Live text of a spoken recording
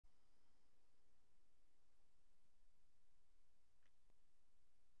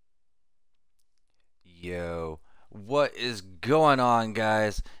is going on,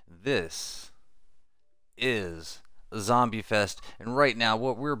 guys? This is Zombiefest, and right now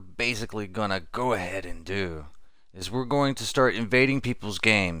what we're basically gonna go ahead and do is we're going to start invading people's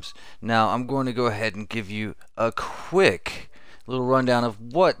games. Now I'm going to go ahead and give you a quick little rundown of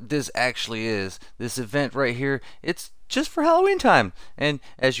what this actually is. This event right here, it's just for Halloween time, and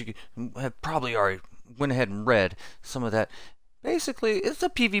as you have probably already went ahead and read some of that, basically it's a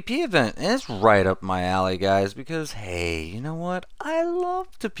PvP event, and it's right up my alley, guys, because hey, you know what, I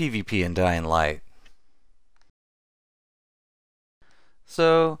love to PvP in Dying Light.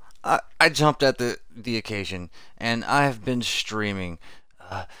 So I jumped at the occasion, and I have been streaming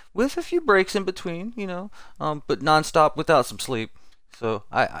with a few breaks in between, but non-stop without some sleep. So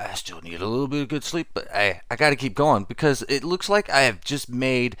I still need a little bit of good sleep, but I got to keep going because it looks like I have just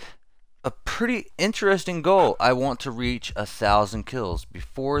made a pretty interesting goal. I want to reach 1,000 kills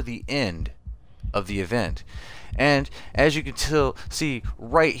before the end of the event. And as you can see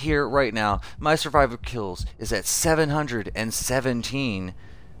right here, right now, my survivor kills is at 717,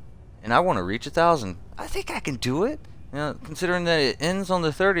 and I want to reach 1,000. I think I can do it. Considering that it ends on the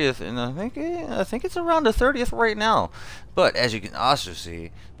 30th, and I think it's around the 30th right now. But as you can also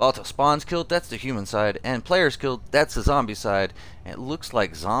see, volatile spawns killed, that's the human side, and players killed, that's the zombie side. And it looks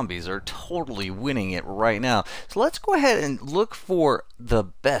like zombies are totally winning it right now. So let's go ahead and look for the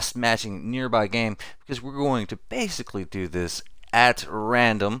best matching nearby game, because we're going to basically do this at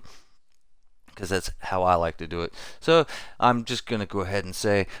random, because that's how I like to do it. So I'm just going to go ahead and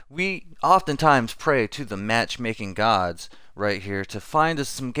say we oftentimes pray to the matchmaking gods right here to find us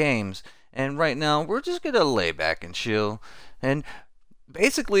some games, and right now we're just going to lay back and chill. And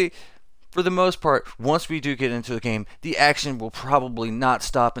basically, for the most part, once we do get into the game, the action will probably not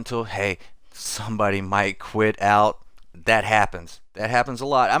stop until, hey, somebody might quit out. That happens. That happens a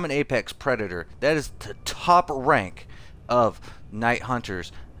lot. I'm an apex predator. That is the top rank of night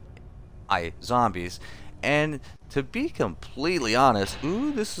hunters, zombies. And to be completely honest,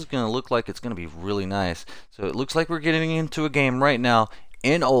 this is going to look like it's going to be really nice. So it looks like we're getting into a game right now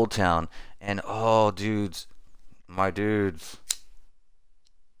in Old Town, and oh dudes, my dudes,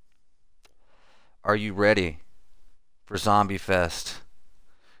 are you ready for Zombiefest?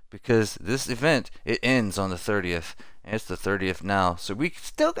 Because this event, it ends on the 30th, and it's the 30th now, so we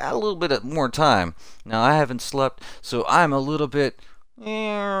still got a little bit more time. Now I haven't slept, so I'm a little bit, I'm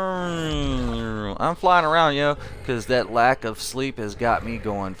flying around, because that lack of sleep has got me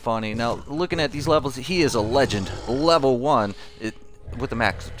going funny. Now, looking at these levels, he is a legend, level 1, with a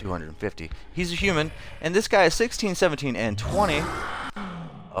max of 250. He's a human, and this guy is 16, 17, and 20.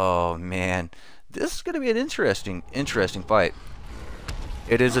 Oh, man. This is going to be an interesting fight.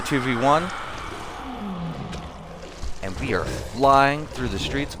 It is a 2v1, and we are flying through the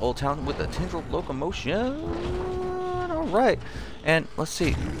streets, Old Town, with a tendril locomotion. All right. And let's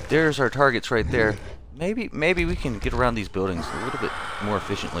see, there's our targets right there. Maybe we can get around these buildings a little bit more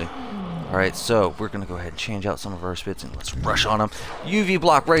efficiently. Alright, so we're going to go ahead and change out some of our spits and let's rush on them. UV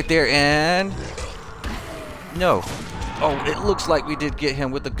block right there, and no. Oh, it looks like we did get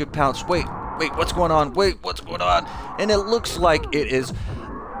him with a good pounce. Wait, what's going on? Wait, what's going on? And it looks like it is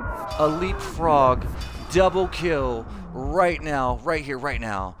a leapfrog double kill right now, right here, right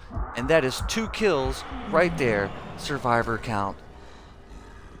now. And that is 2 kills right there. Survivor count.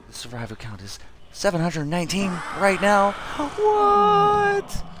 The survivor count is 719 right now.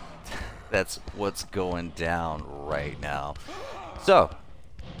 What? That's what's going down right now. So,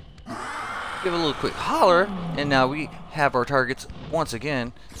 give a little quick holler, and now we have our targets once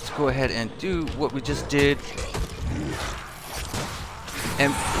again. Let's go ahead and do what we just did.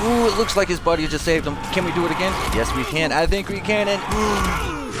 And ooh, it looks like his buddy just saved him. Can we do it again? Yes, we can. I think we can. And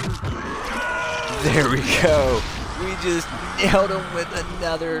there we go. We just nailed him with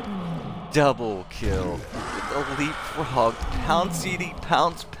another double kill. With a leapfrog. Pouncey,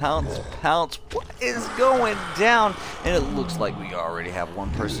 pounce, pounce, pounce. What is going down? And it looks like we already have one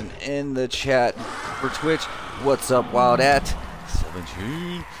person in the chat for Twitch. What's up, Wild at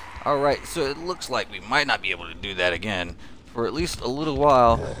 17? Alright, so it looks like we might not be able to do that again for at least a little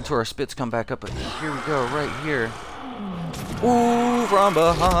while until our spits come back up. But here we go, right here. Ooh, from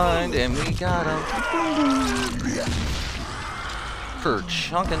behind, and we got him.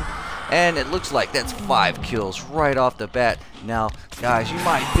 Chunking. And it looks like that's 5 kills right off the bat. Now, guys, you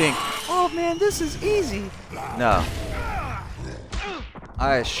might think, oh man, this is easy. No.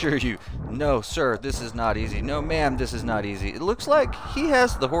 I assure you, no sir, this is not easy. No ma'am, this is not easy. It looks like he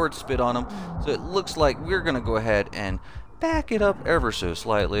has the horde spit on him, so it looks like we're gonna go ahead and back it up ever so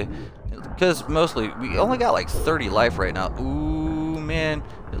slightly, because mostly we only got like 30 life right now. Ooh man,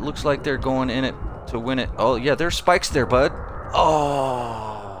 it looks like they're going in it to win it. Oh, yeah, there's spikes there, bud.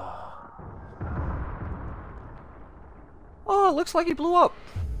 Oh. Oh, it looks like he blew up.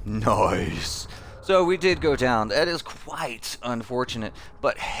 Nice. So we did go down. That is quite unfortunate.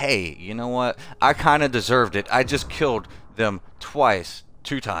 But hey, you know what? I kind of deserved it. I just killed them twice.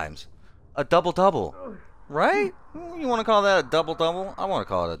 2 times. A double-double. Right? You want to call that a double-double? I want to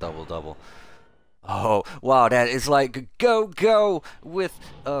call it a double-double. Oh, wow, that is like go with,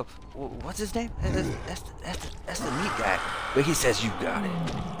 what's his name? That's the meat guy. But he says you got it.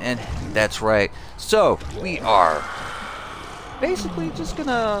 And that's right. So, we are basically just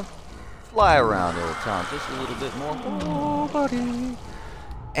gonna fly around Old Town just a little bit more. Oh, buddy.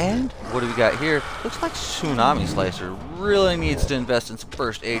 And what do we got here? Looks like Tsunami Slicer really needs to invest in some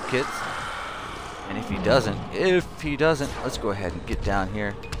first aid kits. And if he doesn't, let's go ahead and get down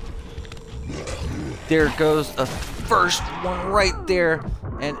here. There goes a first one right there.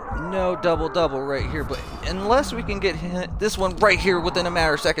 And no double-double right here. But unless we can get this one right here within a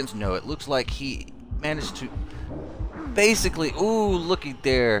matter of seconds. No, it looks like he managed to basically, ooh, looky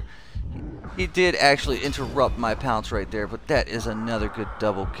there. He did actually interrupt my pounce right there, but that is another good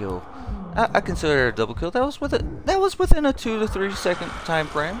double kill. I consider it a double kill. That was within a 2 to 3 second time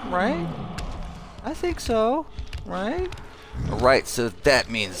frame, right? I think so, right? Alright, so that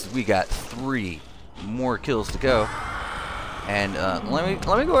means we got 3 more kills to go. And let me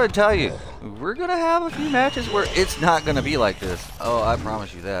go ahead and tell you, we're gonna have a few matches where it's not gonna be like this. Oh, I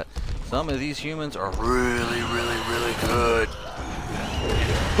promise you that. Some of these humans are really good.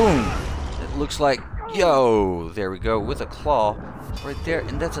 Boom! It looks like, yo, there we go, with a claw right there,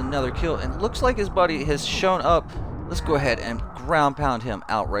 and that's another kill. And it looks like his buddy has shown up. Let's go ahead and ground pound him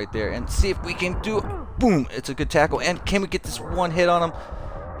out right there and see if we can do it. Boom! It's a good tackle. And can we get this one hit on him?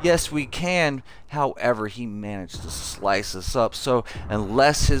 Yes, we can. However, he managed to slice us up. So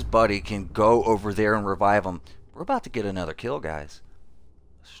unless his buddy can go over there and revive him, we're about to get another kill, guys.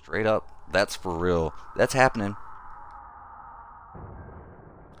 Straight up. That's for real. That's happening.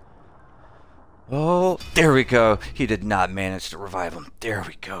 Oh, there we go. He did not manage to revive him. There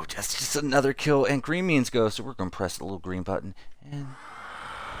we go. That's just another kill. And green means go. So we're going to press the little green button and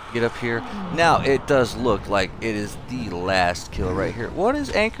get up here. Now, it does look like it is the last kill right here. What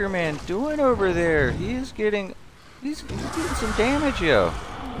is Anchorman doing over there? He's getting some damage, yo.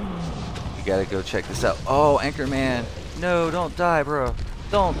 We got to go check this out. Oh, Anchorman. No, don't die, bro.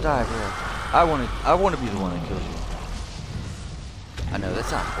 Don't die, bro. I want to be the one that kills you. I know, that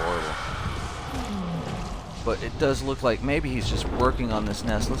sounds horrible. But it does look like maybe he's just working on this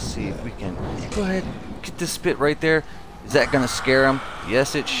nest. Let's see if we can go ahead and get this spit right there. Is that going to scare him?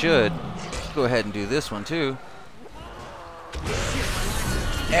 Yes, it should. Let's go ahead and do this one, too.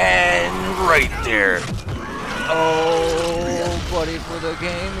 And right there. Oh, buddy, for the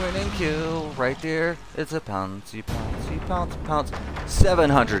game-winning kill. Right there. It's a pouncy, pouncy, pounce, pounce.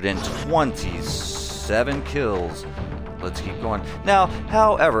 727 kills. Let's keep going. Now,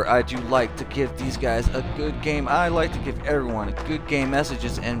 however, I do like to give these guys a good game. I like to give everyone good game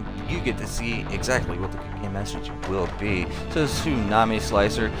messages, and you get to see exactly what the good game message will be. So, Tsunami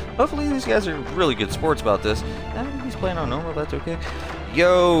Slicer. Hopefully, these guys are really good sports about this. He's playing on normal, that's okay.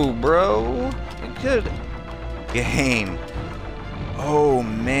 Yo, bro. Good game. Oh,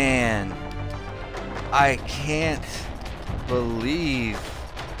 man. I can't believe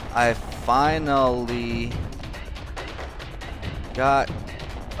I finally got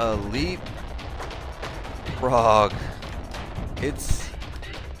a leapfrog. It's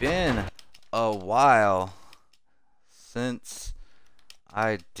been a while since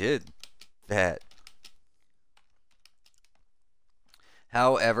I did that.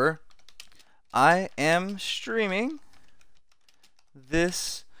 However, I am streaming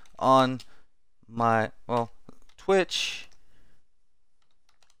this on my, well, Twitch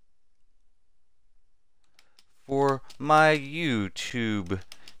for my YouTube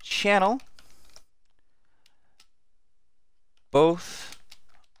channel. Both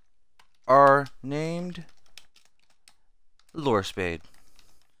are named Lore Spade.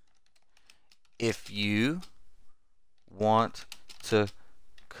 If you want to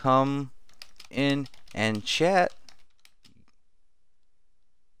come in and chat,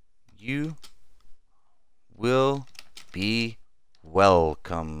 you will be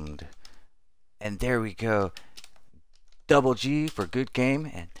welcomed. And there we go. Double G for good game,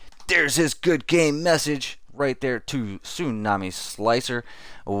 and there's his good game message right there to Tsunami Slicer.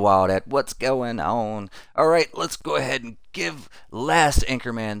 Wow, that what's going on? Alright, let's go ahead and give last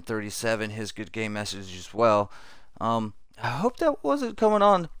Anchorman 37 his good game message as well. I hope that wasn't coming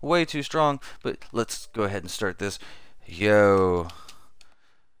on way too strong, but let's go ahead and start this. Yo,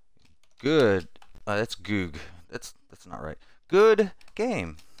 good That's Goog. That's not right. Good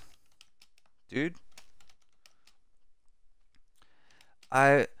game, dude.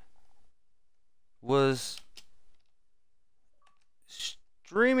 I was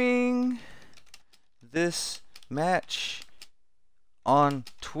streaming this match on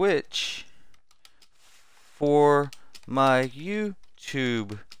Twitch for my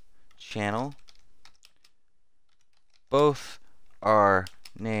YouTube channel. Both are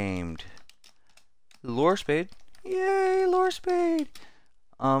named Lorespade. Yay, Lorespade!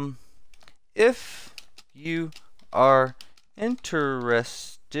 If you are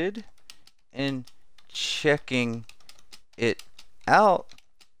interested in checking it out,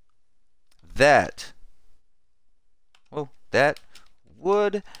 that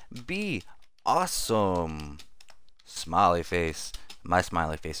would be awesome. Smiley face. My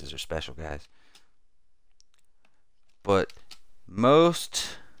smiley faces are special, guys. But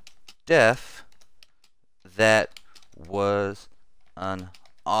most deaf, that was an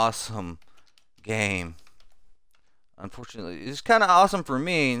awesome game. Unfortunately, it's kind of awesome for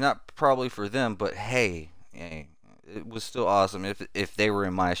me, not probably for them, but hey, it was still awesome. If they were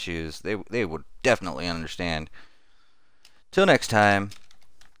in my shoes, they would definitely understand. Till next time,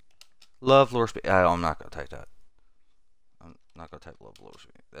 love Lorespade. I'm not gonna type that. I'm not gonna type love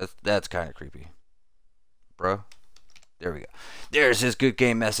Lorespade. That's kind of creepy, bro. There we go. There's his good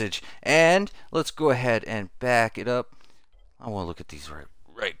game message. And let's go ahead and back it up. I want to look at these right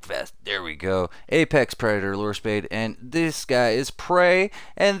fast. There we go. Apex Predator, Lorespade, and this guy is Prey,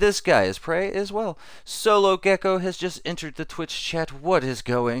 and this guy is Prey as well. Solo Gecko has just entered the Twitch chat. What is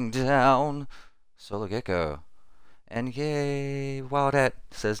going down? Solo Gecko. And yay, Wildhat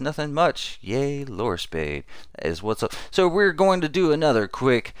says nothing much. Yay, Lorespade. That is what's up. So we're going to do another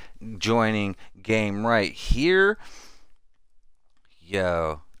quick joining game right here.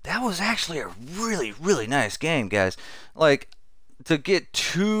 Yo, that was actually a really nice game, guys. Like, to get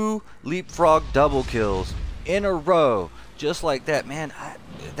 2 leapfrog double kills in a row, just like that, man,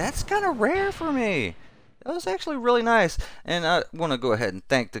 that's kind of rare for me. That was actually really nice. And I want to go ahead and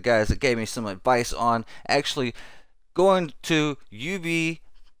thank the guys that gave me some advice on actually going to UV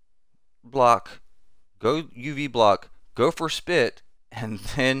block, go UV block, go for spit, and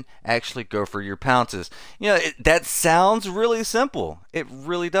then actually go for your pounces. You know, that sounds really simple. It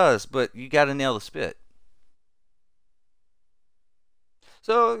really does, but you got to nail the spit.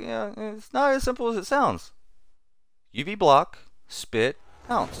 So, yeah, it's not as simple as it sounds. UV block, spit,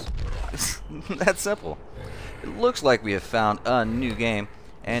 pounce. That's simple. It looks like we have found a new game,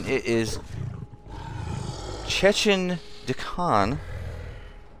 and it is Chechen Dekan.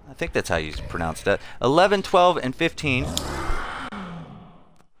 I think that's how you pronounce that. 11, 12, and 15.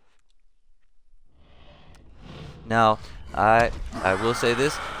 Now, I will say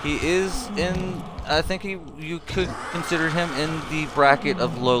this. He is in, I think you could consider him in the bracket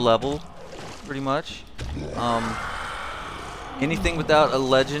of low level, pretty much. Anything without a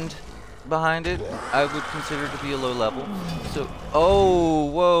legend behind it, I would consider to be a low level. So, oh,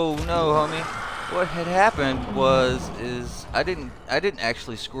 whoa, no, homie. What had happened is I didn't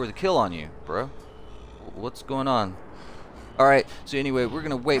actually score the kill on you, bro. What's going on? Alright, so anyway, we're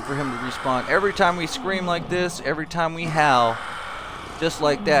gonna wait for him to respawn. Every time we scream like this, every time we howl, just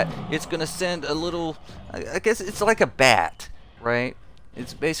like that, it's gonna send a little, I guess it's like a bat, right?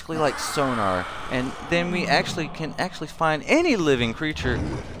 It's basically like sonar, and then we can find any living creature,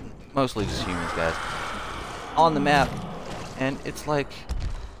 mostly just humans, guys, on the map, and it's like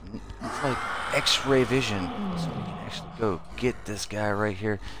X-ray vision, so we can actually go get this guy right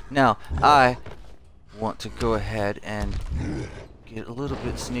here. Now, I want to go ahead and get a little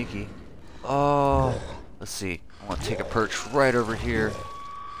bit sneaky. Oh, let's see. I want to take a perch right over here.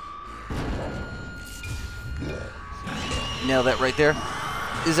 Nail that right there.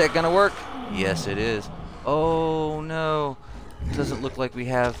 Is that gonna work? Yes, it is. Oh no, doesn't look like we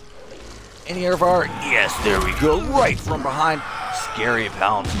have any of our. Yes, there we go. Right from behind. Scary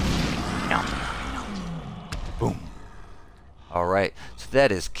pounce. Boom. All right, so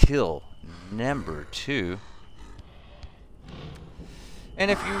that is kill number 2. And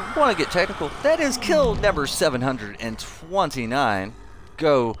if you want to get technical, that is kill number 729.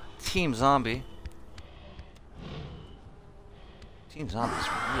 Go Team Zombie. Team Zombie's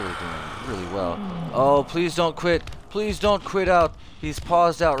really doing really well. Oh, please don't quit. Please don't quit out. He's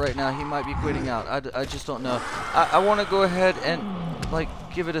paused out right now. He might be quitting out. I just don't know. I want to go ahead and, like,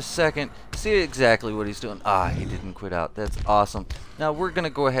 give it a second. See exactly what he's doing. Ah, he didn't quit out. That's awesome. Now, we're going to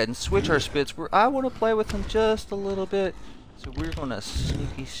go ahead and switch our spits. I want to play with him just a little bit. So we're going to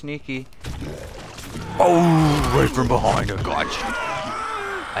sneaky. Oh, right from behind. I got you.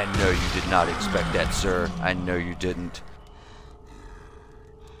 I know you did not expect that, sir. I know you didn't.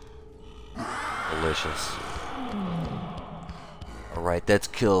 Delicious. Alright, that's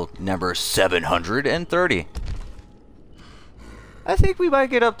kill number 730. I think we might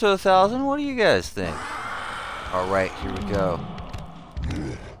get up to 1,000. What do you guys think? Alright, here we go.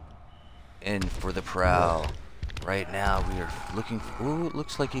 In for the prowl. Right now we are looking for... Ooh, it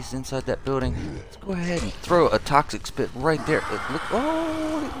looks like he's inside that building. Let's go ahead and throw a toxic spit right there.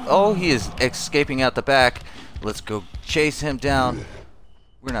 Oh, he is escaping out the back. Let's go chase him down.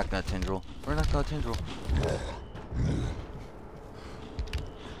 We're not gonna tendril. We're not gonna tendril.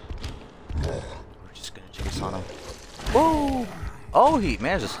 We're just gonna chase on him. Whoa! Oh, he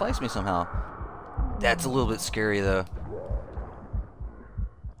managed to slice me somehow. That's a little bit scary though.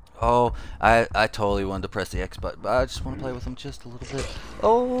 Oh, I totally wanted to press the X button, but I just want to play with him just a little bit.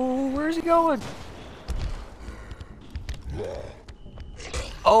 Oh, where's he going?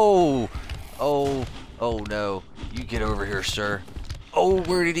 Oh, oh, oh no. You get over here, sir. Oh,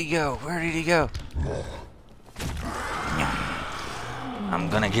 where did he go? Where did he go? I'm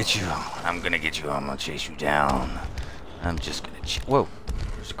gonna get you. I'm gonna get you. I'm gonna chase you down. I'm just gonna whoa,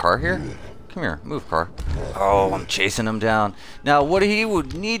 there's a car here? Come here, move, car. Oh, I'm chasing him down. Now, what he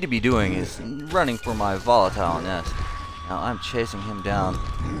would need to be doing is running for my volatile nest. Now, I'm chasing him down.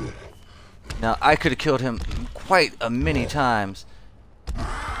 Now, I could have killed him quite a many times.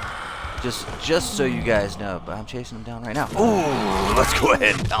 Just so you guys know, but I'm chasing him down right now. Ooh, let's go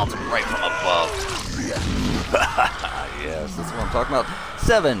ahead and pounce him right from above. Yes, that's what I'm talking about.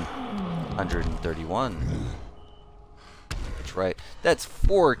 731. That's right. That's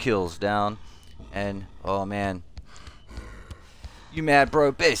 4 kills down. And, oh man. You mad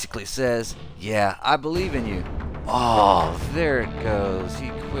bro basically says, yeah, I believe in you. Oh, there it goes. He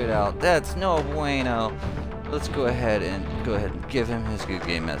quit out. That's no bueno. Let's go ahead and give him his good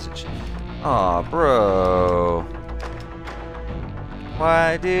game message. Aw, bro.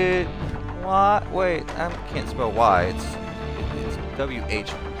 Wait, I can't spell Y. It's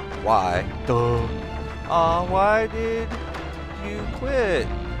W-H-Y. Duh. Aw, why did you quit?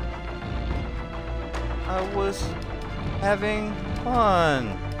 I was having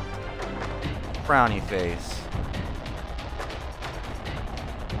fun. Frowny face.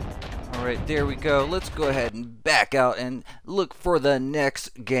 Alright, there we go. Let's go ahead and back out and look for the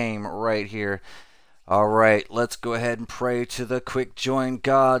next game right here. Alright, let's go ahead and pray to the quick join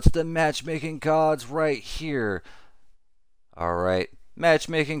gods, the matchmaking gods right here. Alright,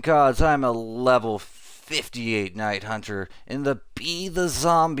 matchmaking gods, I'm a level 58 Night Hunter in the Be the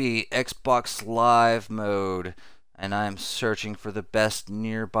Zombie Xbox Live mode, and I'm searching for the best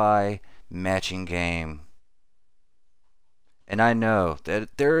nearby matching game. And I know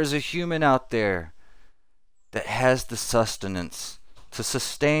that there is a human out there that has the sustenance to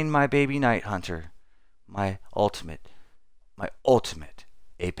sustain my baby Night Hunter, my ultimate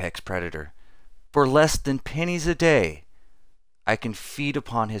apex predator. For less than pennies a day, I can feed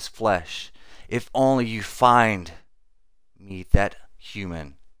upon his flesh. If only you find me that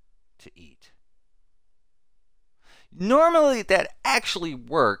human to eat. Normally that actually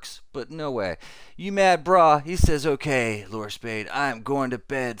works, but no way. You mad brah? He says, okay, Lord Spade, I'm going to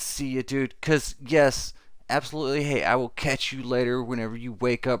bed. See you, dude. Cause yes, absolutely. Hey, I will catch you later whenever you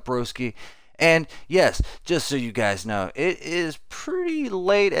wake up, broski. And yes, just so you guys know, it is pretty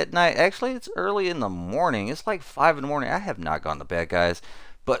late at night. Actually, it's early in the morning. It's like 5 in the morning. I have not gone to bed, guys.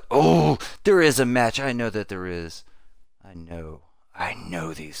 But, oh, there is a match. I know that there is. I know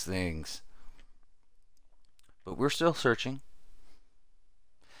these things. But we're still searching.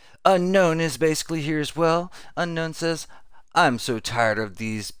 Unknown is basically here as well. Unknown says, I'm so tired of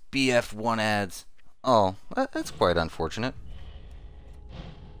these BF1 ads. Oh, that's quite unfortunate.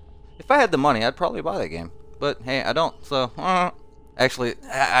 If I had the money, I'd probably buy that game. But, hey, I don't, so... Actually,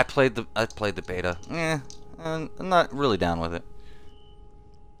 I played the beta. I'm not really down with it.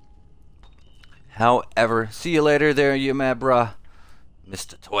 However, see you later there, you mad bruh.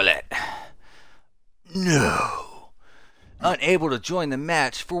 Mr. Toilet. No. Unable to join the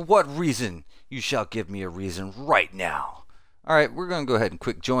match. For what reason? You shall give me a reason right now. Alright, we're going to go ahead and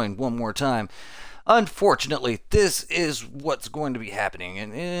quick join one more time. Unfortunately, this is what's going to be happening,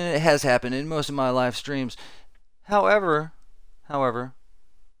 and it has happened in most of my live streams. However, I'm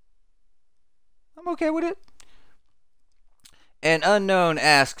okay with it. An unknown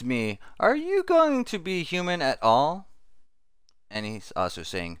asked me, are you going to be human at all? And he's also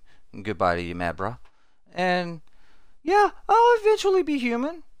saying goodbye to you, mad bro. And yeah, I'll eventually be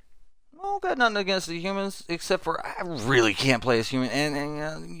human. Well, got nothing against the humans, except for I really can't play as human.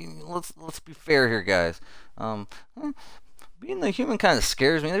 And let's be fair here, guys. being the human kind of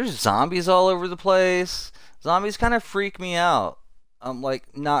scares me. There's zombies all over the place. Zombies kind of freak me out. I'm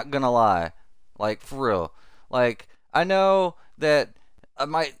like, not gonna lie. Like, for real. Like, I know that I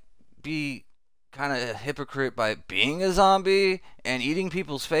might be kind of a hypocrite by being a zombie and eating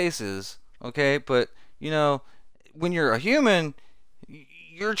people's faces, okay? But, you know, when you're a human,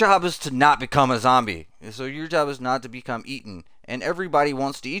 your job is to not become a zombie. So your job is not to become eaten. And everybody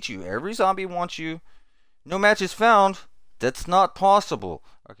wants to eat you. Every zombie wants you. No match is found. That's not possible.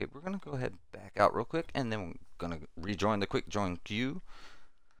 Okay, we're going to go ahead and back out real quick, and then we're going to rejoin the quick join queue.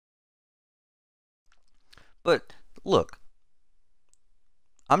 But, look.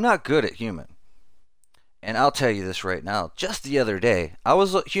 I'm not good at human. And I'll tell you this right now. Just the other day, I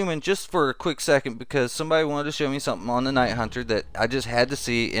was a human just for a quick second because somebody wanted to show me something on the Night Hunter that I just had to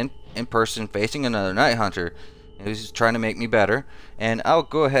see in person facing another Night Hunter. He was just trying to make me better. And I'll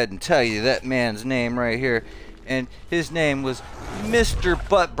go ahead and tell you that man's name right here. And his name was Mr.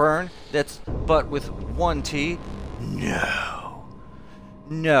 Buttburn. That's butt with one T. No.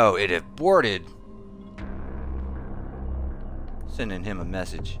 No, it aborted. Sending him a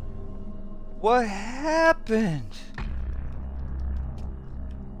message. What happened?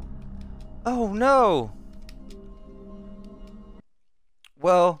 Oh no.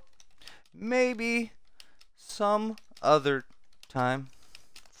 Well, maybe some other time.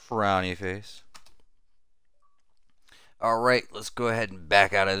 Frowny face. Alright, let's go ahead and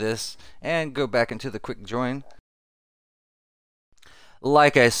back out of this and go back into the quick join.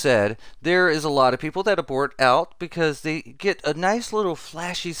 Like I said, there is a lot of people that abort out because they get a nice little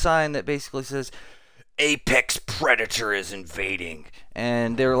flashy sign that basically says, Apex Predator is invading.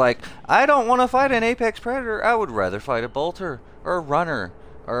 And they're like, I don't want to fight an Apex Predator. I would rather fight a bolter or a runner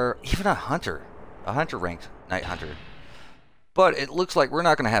or even a hunter ranked Night Hunter. But it looks like we're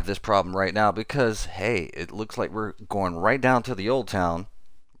not going to have this problem right now because, hey, it looks like we're going right down to the old town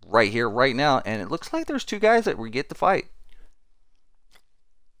right here, right now. And it looks like there's two guys that we get to fight.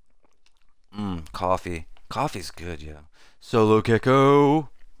 Coffee. Coffee's good, yeah. Solo Gecko.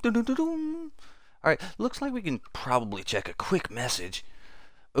 Alright, looks like we can probably check a quick message.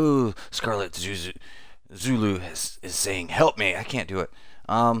 Ooh, Scarlet Zulu is saying, help me. I can't do it.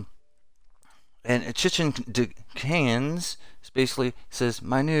 And Chichen de Cans basically says,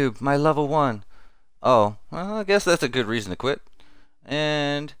 my noob, my level 1. Oh, well, I guess that's a good reason to quit.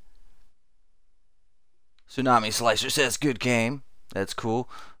 And Tsunami Slicer says, good game. That's cool.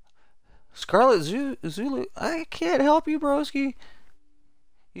 Scarlet Zulu, I can't help you, broski.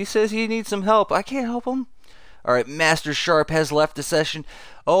 He says he needs some help. I can't help him. Alright, Master Sharp has left the session.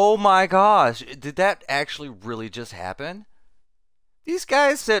 Oh my gosh, did that actually really just happen? These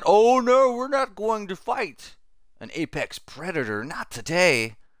guys said, oh no, we're not going to fight an Apex Predator, not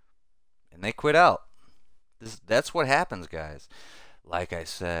today. And they quit out. That's what happens, guys. Like I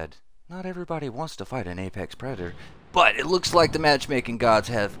said, not everybody wants to fight an Apex Predator. But it looks like the matchmaking gods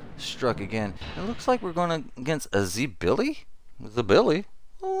have struck again. It looks like we're going against a Z-Billy? Z-Billy?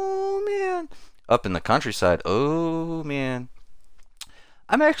 Oh, man. Up in the countryside. Oh, man.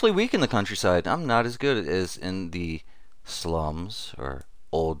 I'm actually weak in the countryside. I'm not as good as in the slums or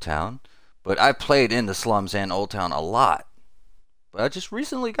Old Town. But I played in the slums and Old Town a lot. But I just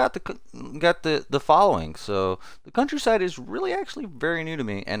recently got the following. So the countryside is really actually very new to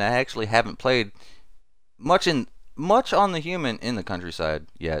me. And I actually haven't played much on the human in the countryside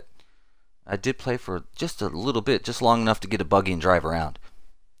yet. I did play for just a little bit, just long enough to get a buggy and drive around.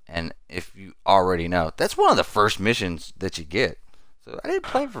 And if you already know, that's one of the first missions that you get. So I didn't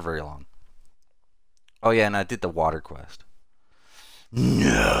play for very long. Oh yeah, and I did the water quest.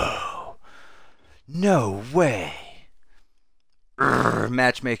 No. No way.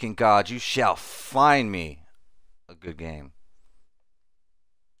 Matchmaking God, you shall find me a good game.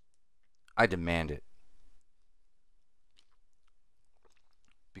 I demand it.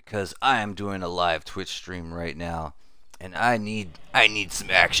 Because I am doing a live Twitch stream right now, and I need some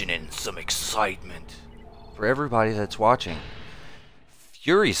action and some excitement for everybody that's watching.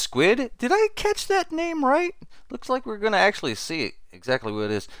 Fury Squid? Did I catch that name right? Looks like we're gonna actually see exactly what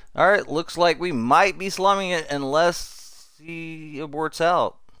it is. Alright, looks like we might be slumming it unless he aborts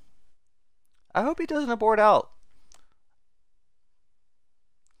out. I hope he doesn't abort out.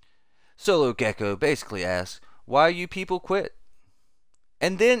 Solo Gecko basically asks, why you people quit?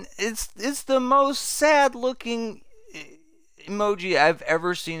 And then it's the most sad looking emoji I've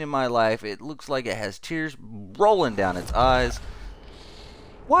ever seen in my life. It looks like it has tears rolling down its eyes.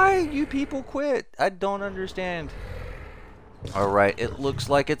 Why you people quit? I don't understand. Alright, it looks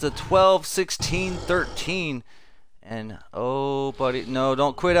like it's a 12, 16, 13. And, oh, buddy, no,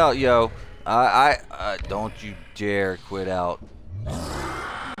 don't quit out, yo. Don't you dare quit out.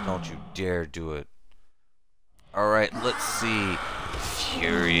 Don't you dare do it. Alright, let's see.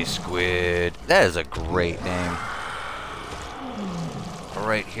 Fury Squid. That is a great name.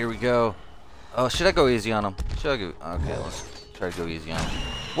 Alright, here we go. Oh, should I go easy on him? Should I go? Okay, let's try to go easy on him.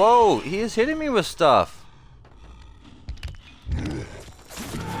 Whoa, he is hitting me with stuff.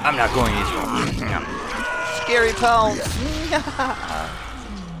 I'm not going easy on him. Scary pounce.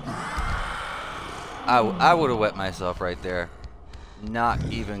 I would have wet myself right there. Not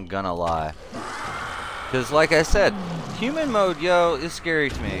even gonna lie. Because like I said, human mode, yo, is scary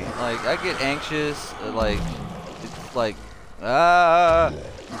to me. Like, I get anxious. Like, it's like, might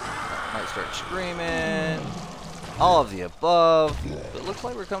start screaming. All of the above. But it looks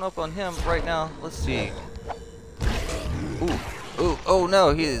like we're coming up on him right now. Let's see. Ooh, ooh, oh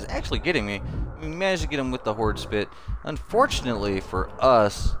no, he is actually getting me. We managed to get him with the horde spit. Unfortunately for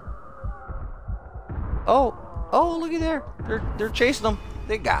us. Oh, look at there. They're chasing him.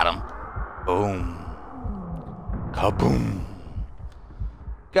 They got him. Boom. Kaboom.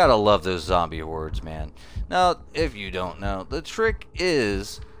 Gotta love those zombie hordes, man. Now, if you don't know, the trick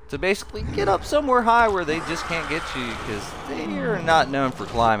is to basically get up somewhere high where they just can't get you, because they are not known for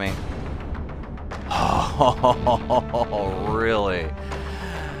climbing. Oh, really?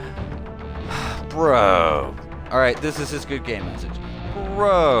 Bro. Alright, this is his good game message.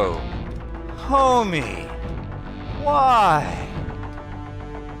 Bro. Homie. Why?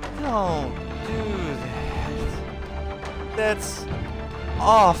 Don't do that. That's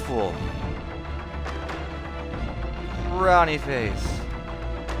awful. Brownie face.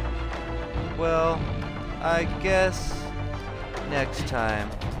 Well, I guess next time.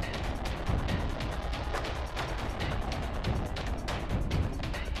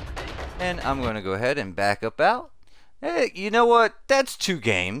 And I'm going to go ahead and back up out. Hey, you know what? That's 2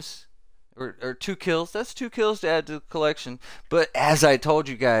 games. Or 2 kills. That's 2 kills to add to the collection. But as I told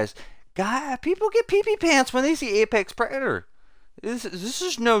you guys, people get pee-pee pants when they see Apex Predator. This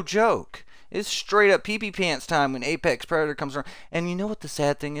is no joke. It's straight up pee-pee pants time when Apex Predator comes around. And you know what the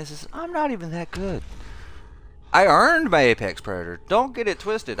sad thing is I'm not even that good. I earned my Apex Predator. Don't get it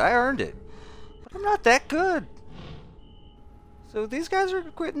twisted. I earned it. But I'm not that good. So these guys are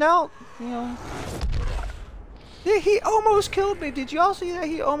quitting out, you know. He almost killed me. Did you all see that?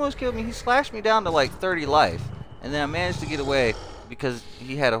 He almost killed me. He slashed me down to like 30 life. And then I managed to get away because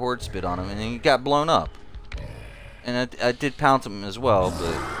he had a horde spit on him and he got blown up. And I did pounce him as well,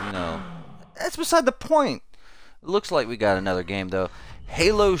 but, you know, that's beside the point. It looks like we got another game, though.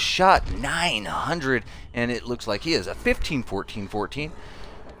 Halo shot 900, and it looks like he is a 15-14-14.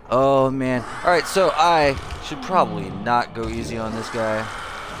 Oh, man. Alright, so I should probably not go easy on this guy.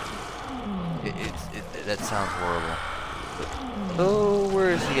 That sounds horrible. But, oh,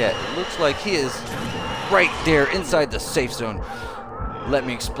 where is he at? It looks like he is right there inside the safe zone. Let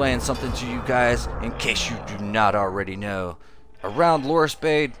me explain something to you guys in case you do not already know. Around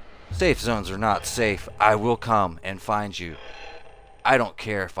Lorspade, safe zones are not safe. I will come and find you. I don't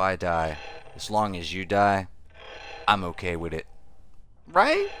care if I die. As long as you die, I'm okay with it.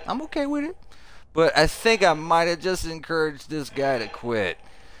 Right? I'm okay with it. But I think I might have just encouraged this guy to quit.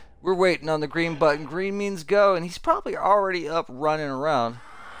 We're waiting on the green button. Green means go, and he's probably already up running around.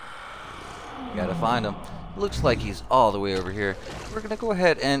 Gotta find him. Looks like he's all the way over here. We're gonna go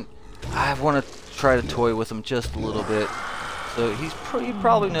ahead and I want to try to toy with him just a little bit. So he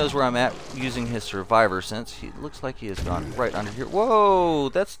probably knows where I'm at using his survivor sense. He looks like he has gone right under here. Whoa,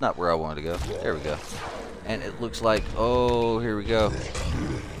 that's not where I wanted to go. There we go. And it looks like, oh, here we go.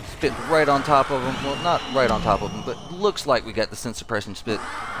 Spit right on top of him. Well, not right on top of him, but looks like we got the sense suppression spit.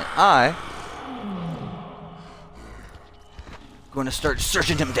 And I'm going to start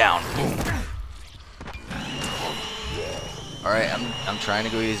searching him down. Boom. Alright, I'm trying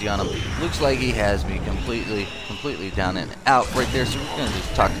to go easy on him. Looks like he has me completely down and out right there. So we're going to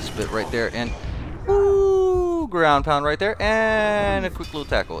just talk to spit right there. And, woo, ground pound right there. And a quick little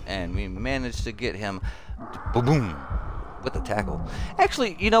tackle. And we managed to get him, BaBoomb, with the tackle.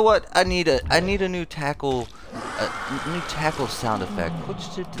 Actually, you know what? I need a new tackle, new tackle sound effect. What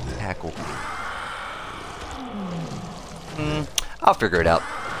should the tackle be? I'll figure it out.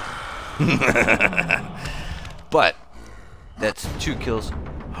 But that's 2 kills.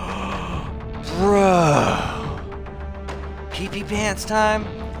 Bro. Pee-pee pants time.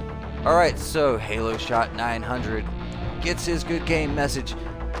 Alright, so Halo shot 900 gets his good game message.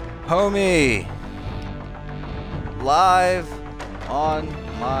 Homie, live on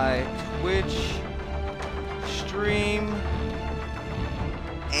my Twitch stream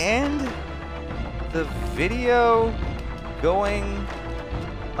and the video going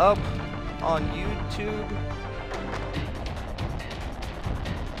up on YouTube.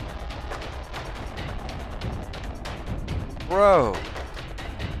 Bro,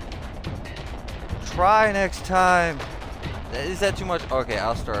 try next time. Is that too much? Okay,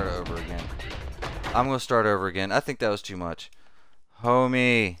 I'll start over again. I'm gonna start over again. I think that was too much.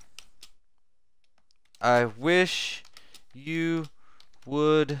 Homie, I wish you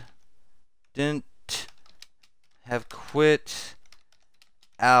wouldn't have quit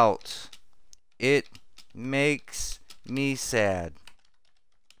out. It makes me sad.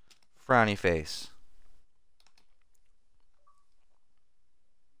 Frowny face.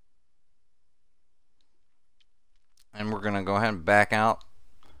 And we're gonna go ahead and back out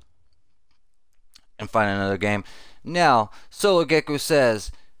and find another game. Now, Solo Gecko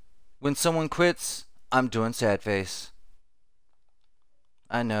says, when someone quits, I'm doing sad face.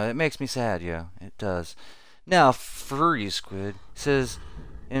 I know, it makes me sad, yo. It does. Now, Furry Squid says,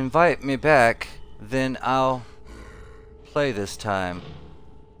 invite me back, then I'll play this time.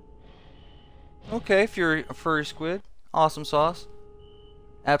 Okay, Furry Squid. Awesome sauce.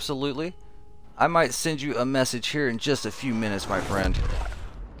 Absolutely. I might send you a message here in just a few minutes, my friend.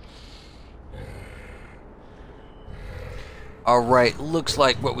 Alright, looks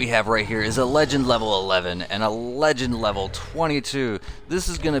like what we have right here is a legend level 11 and a legend level 22. This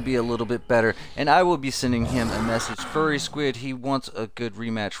is going to be a little bit better, and I will be sending him a message. Furry Squid, he wants a good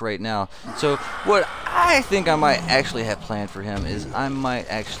rematch right now. So what I think I might actually have planned for him is I might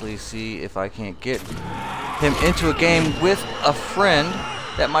actually see if I can't get him into a game with a friend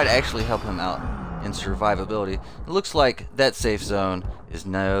that might actually help him out in survivability. It looks like that safe zone is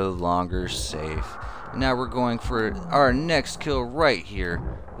no longer safe. Now we're going for our next kill right here,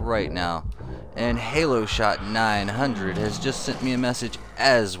 right now. And Halo Shot 900 has just sent me a message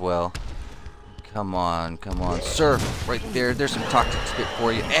as well. Come on, sir, right there. There's some toxic spit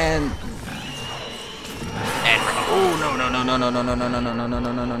for you. And oh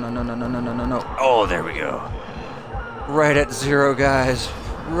no. Oh, there we go. Right at 0, guys.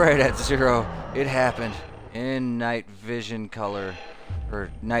 Right at 0. It happened in night vision color,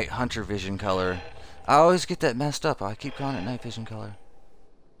 or night hunter vision color. I always get that messed up. I keep calling it night vision color.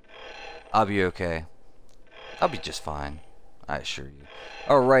 I'll be okay. I'll be just fine. I assure you.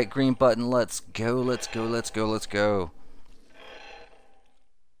 Alright, green button. Let's go.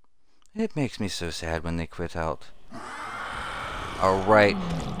 It makes me so sad when they quit out. Alright,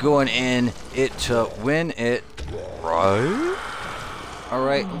 going in it to win it. Right?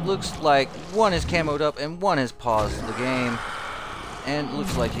 Alright, looks like one is camoed up and one has paused the game. And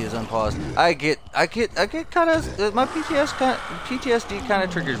looks like he is unpaused. I get kind of, my PTSD kind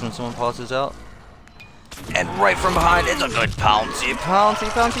of triggers when someone pauses out. And right from behind, it's a good pouncy.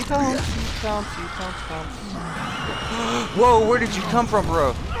 Whoa, where did you come from,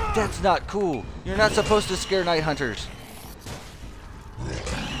 bro? That's not cool. You're not supposed to scare night hunters.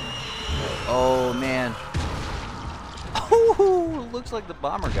 Oh, man. Oh, looks like the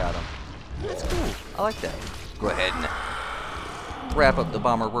bomber got him. That's cool. I like that. Go ahead and wrap up the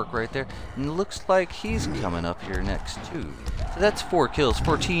bomber work right there. And it looks like he's coming up here next too. So that's 4 kills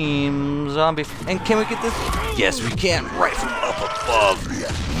for Team Zombie. And can we get this? Yes, we can. Right from up above.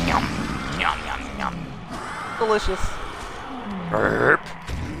 Yum, yum, yum, yum. Delicious. Burp.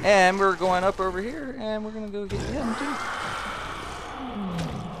 And we're going up over here, and we're gonna go get him too.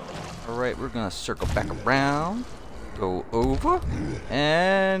 All right, we're gonna circle back around, go over,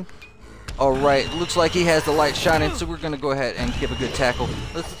 and. Alright, looks like he has the light shining, so we're going to go ahead and give a good tackle.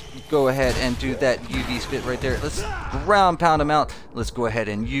 Let's go ahead and do that UV spit right there. Let's ground pound him out. Let's go ahead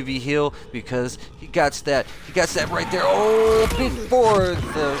and UV heal because he got that right there. Oh, before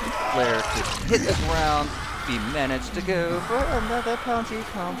the flare could hit the ground, he managed to go for another pounce.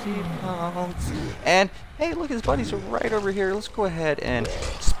 And hey, look, his buddies are right over here. Let's go ahead and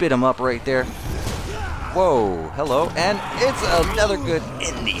spit him up right there. Whoa, hello, and it's another good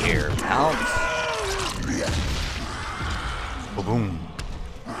in the air pounce. BaBoomb.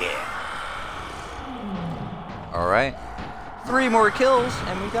 Yeah. Alright. 3 more kills,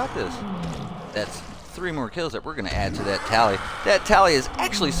 and we got this. That's 3 more kills that we're going to add to that tally. That tally is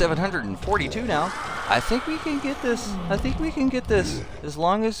actually 742 now. I think we can get this. As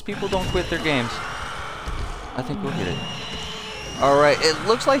long as people don't quit their games. I think we'll get it. Alright, it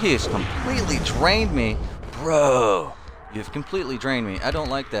looks like he has completely drained me. Bro, you've completely drained me. I don't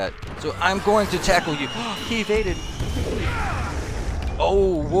like that. So I'm going to tackle you. He evaded.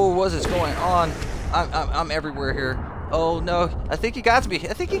 Oh, whoa, what is going on? I'm everywhere here. Oh, no. I think he got me.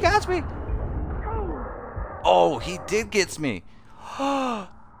 Oh, he did get me.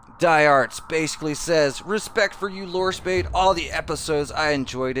 Arts basically says, respect for you, Lore Spade. All the episodes, I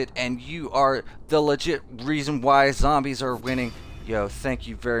enjoyed it, and you are the legit reason why zombies are winning. Yo, thank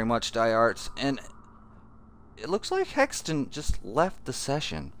you very much, Arts. And it looks like Hexton just left the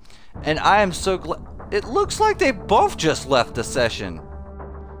session. And I am so glad. It looks like they both just left the session.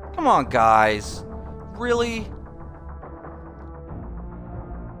 Come on, guys. Really?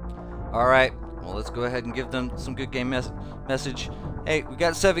 Alright, well, let's go ahead and give them some good game message. Hey, we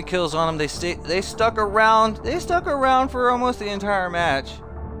got 7 kills on them. They stuck around. They stuck around for almost the entire match.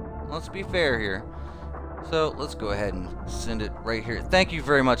 Let's be fair here. So let's go ahead and send it right here. Thank you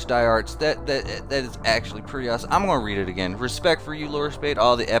very much, Arts. That is actually pretty awesome. I'm gonna read it again. Respect for you, Lore Spade.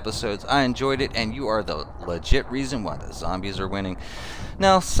 All the episodes, I enjoyed it, and you are the legit reason why the zombies are winning.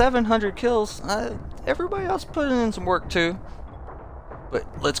 Now 700 kills. Everybody else putting in some work too. But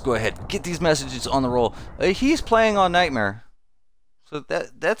let's go ahead and get these messages on the roll. He's playing on Nightmare. So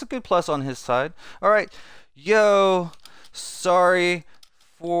that's a good plus on his side. Alright. Yo, sorry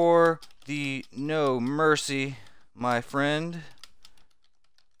for the no mercy, my friend.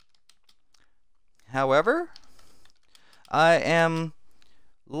 However, I am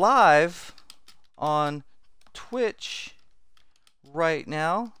live on Twitch right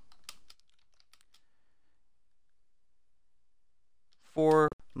now for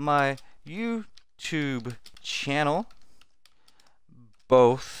my YouTube channel.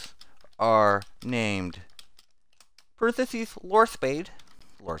 Both are named parentheses Lore Spade.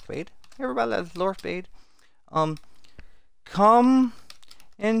 Lore Spade. Everybody loves Lore Spade. Come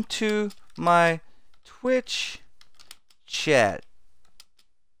into my Twitch chat,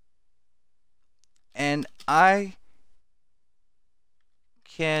 and I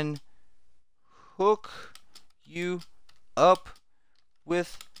can hook you up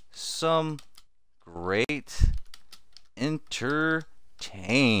with some great entertainment.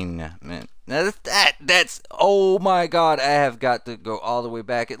 That's oh my god, I have got to go all the way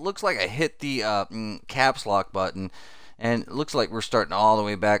back. It looks like I hit the caps lock button, and it looks like we're starting all the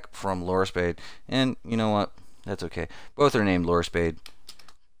way back from Lore Spade. And you know what? That's okay. Both are named Lore Spade.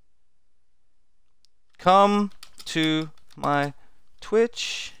 Come to my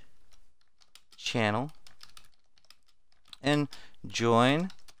Twitch channel and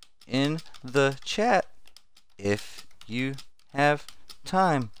join in the chat if you have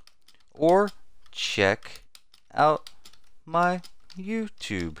time, or check out my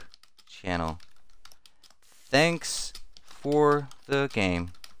YouTube channel. Thanks for the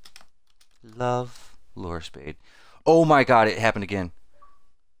game. Love, Lore Spade. Oh my god, it happened again.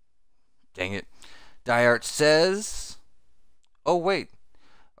 Dang it. Diart says, oh wait,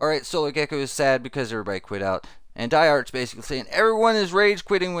 alright, Solar Gecko is sad because everybody quit out. And Diart's basically saying, everyone is rage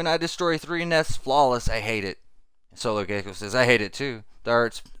quitting when I destroy 3 nests flawless. I hate it. And Solar Gecko says, I hate it too.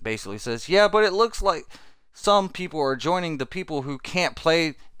 Diart's basically says, yeah, but it looks like some people are joining the people who can't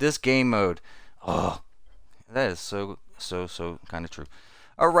play this game mode. Oh, that is so kind of true.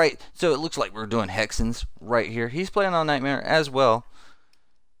 Alright, so it looks like we're doing Hexens right here. He's playing on Nightmare as well.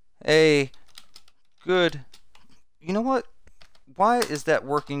 A good, you know what? Why is that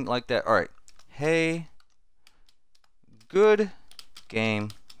working like that? Alright, hey, good game,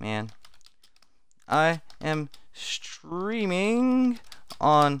 man. I am streaming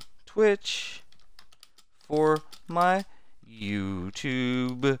on Twitch for my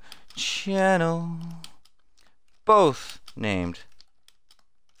YouTube channel. Both named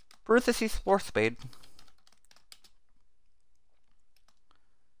parentheses Lore Spade.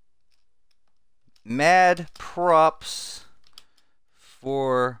 Mad props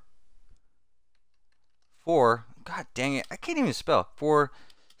for god dang it, I can't even spell, for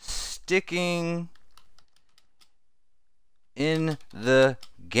sticking in the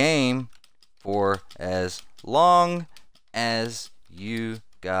game for as long as you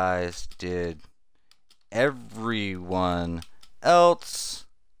guys did. Everyone else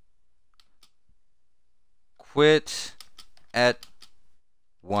quit at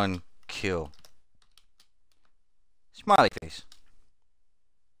 1 kill. Smiley face.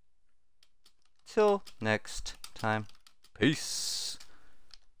 Till next time. Peace.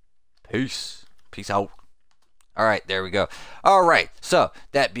 Peace. Peace out. Alright, there we go. Alright, so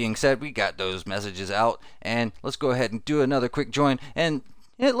that being said, we got those messages out, and let's go ahead and do another quick join. And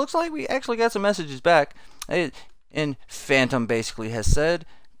it looks like we actually got some messages back. And Phantom basically has said,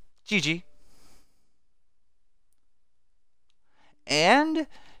 GG. And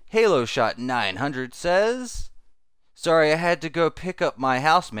Halo Shot 900 says, sorry, I had to go pick up my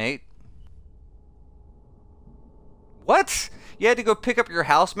housemate. What? You had to go pick up your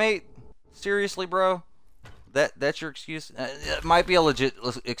housemate? Seriously, bro? That's your excuse? It might be a legit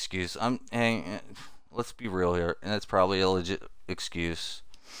excuse. Let's be real here, and that's probably a legit excuse.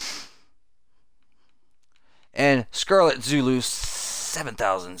 And Scarlet Zulu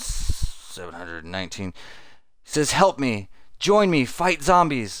 7719 says, "Help me, join me, fight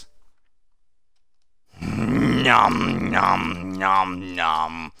zombies." Nom nom nom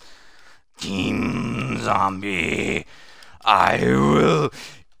nom. Team Zombie, I will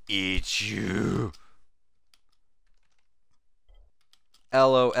eat you.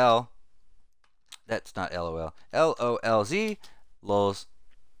 LOL. That's not LOL. LOLZ. Lols.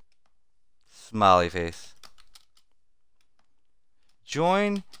 Smiley face.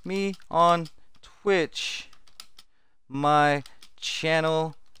 Join me on Twitch. My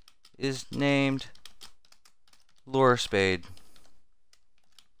channel is named Lore Spade.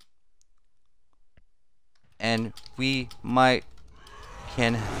 And we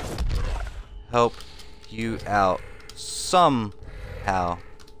can help you out somehow.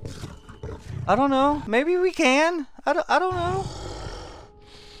 I don't know. Maybe we can. I don't know.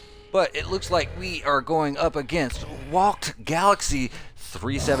 But it looks like we are going up against Walked Galaxy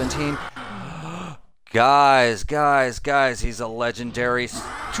 317. Guys, he's a legendary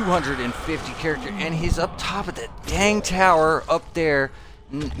 250 character, and he's up top of that dang tower up there.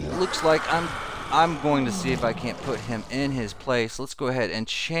 Looks like I'm going to see if I can't put him in his place. Let's go ahead and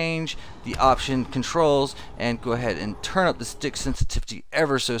change the option controls and go ahead and turn up the stick sensitivity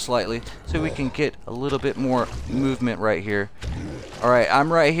ever so slightly so we can get a little bit more movement right here. Alright,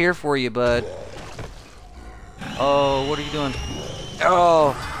 I'm right here for you, bud. Oh, what are you doing?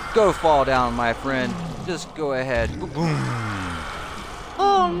 Oh, go fall down, my friend. Just go ahead. Boom.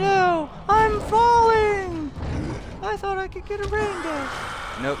 Oh no, I'm falling! I thought I could get a rain dance.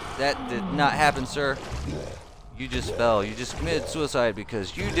 Nope, that did not happen, sir. You just fell. You just committed suicide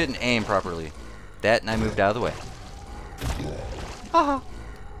because you didn't aim properly. That, and I moved out of the way. Haha.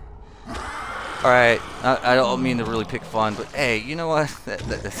 Alright, I don't mean to really pick fun, but hey, you know what? That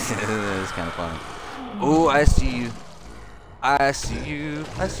is kind of funny. Oh, I see you. I see you.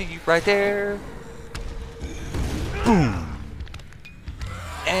 I see you right there. Boom.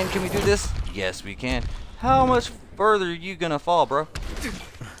 And can we do this? Yes, we can. How much further are you gonna fall, bro?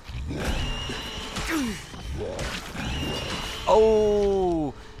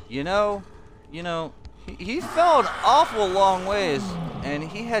 Oh, you know, he fell an awful long ways, and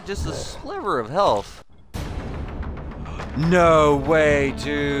he had just a sliver of health. No way,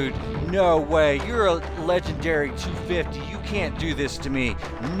 dude. No way. You're a legendary 250. You can't do this to me.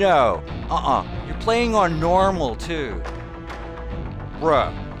 No. You're playing on normal, too.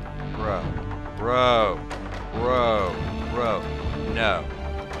 Bro. No.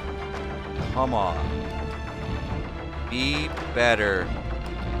 Come on. Be better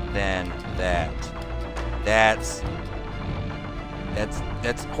than that. That's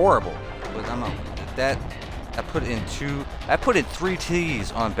horrible. But I put in 3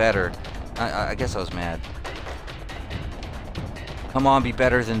 T's on better. I guess I was mad. Come on, be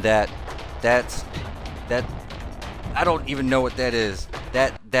better than that. That I don't even know what that is.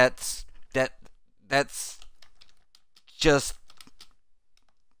 That's just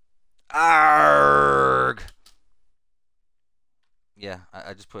arg. Yeah,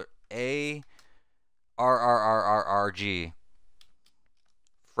 I just put A RRRRRG.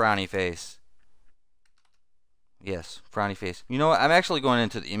 Frowny face. Yes, frowny face. You know what? I'm actually going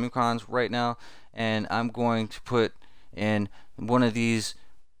into the emoticons right now, and I'm going to put in one of these.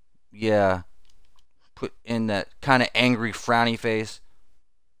 Yeah, put in that kind of angry frowny face.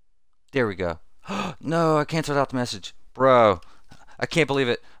 There we go. No, I canceled out the message. Bro, I can't believe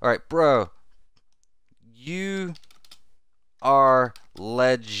it. Alright, bro. You are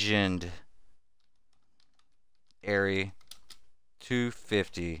legend. Airy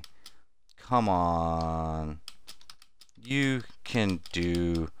 250. Come on. You can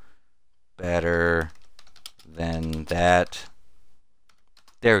do better than that.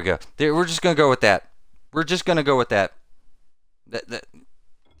 There we go. We're just going to go with that. We're just going to go with that.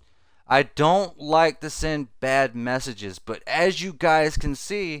 I don't like to send bad messages, but as you guys can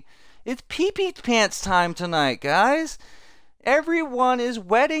see, it's pee-pee pants time tonight, guys. Everyone is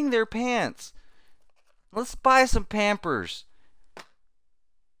wetting their pants. Let's buy some Pampers.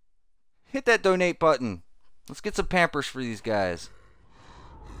 Hit that donate button. Let's get some Pampers for these guys.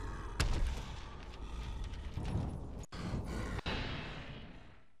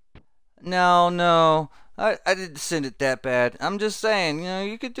 No. I didn't send it that bad. I'm just saying,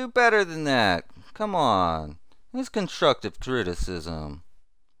 you could do better than that. Come on. It's constructive criticism.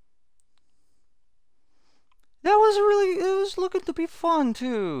 It was looking to be fun,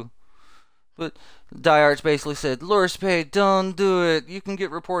 too. But Diehards basically said, Lure Spade, don't do it. You can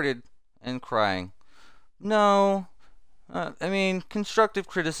get reported. And crying. No. I mean, constructive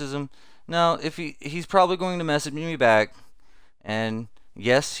criticism. Now, if he's probably going to message me back. And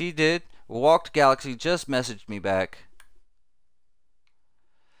yes, he did. Walked Galaxy just messaged me back.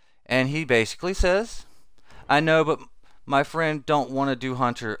 And he basically says, I know, but my friend don't want to do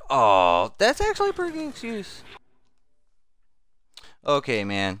Hunter. Oh, that's actually a pretty good excuse. Okay,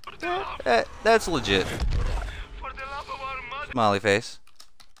 man. That's legit. Smiley face.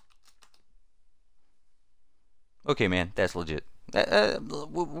 Okay, man. That's legit. We're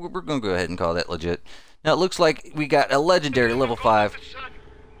going to go ahead and call that legit. Now, it looks like we got a legendary level 5.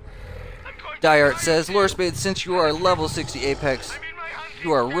 Diehard says, Lure Spade, since you are level 60 Apex,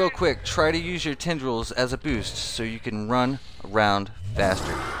 you are real quick. Try to use your tendrils as a boost so you can run around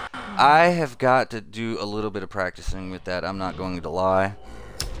faster. I have got to do a little bit of practicing with that. I'm not going to lie.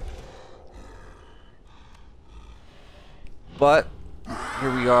 But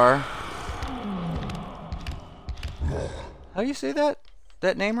here we are. How do you say that?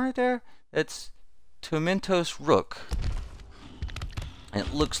 That name right there? It's Tomentos Rook. And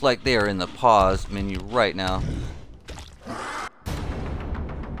it looks like they are in the pause menu right now.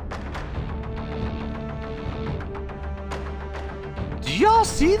 Do y'all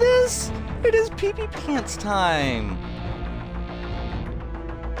see this? It is pee-pee pants time.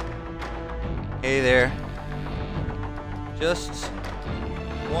 Hey there. Just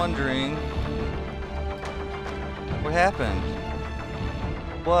wondering what happened.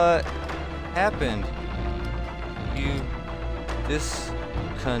 What happened? You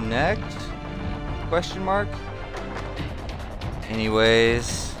disconnect? Question mark?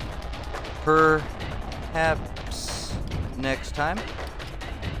 Anyways, perhaps next time.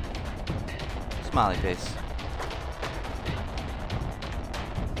 Smiley face.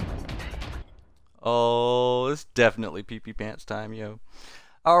 Oh, it's definitely pee-pee pants time, yo.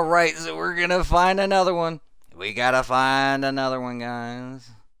 Alright, so we're gonna find another one. We gotta find another one,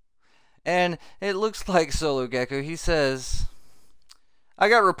 guys. And it looks like Solo Gecko, he says, I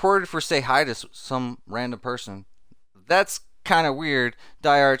got reported for say hi to some random person. That's kind of weird.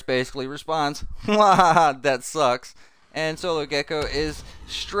 Diehards basically responds, Wah, that sucks. And Solo Gecko is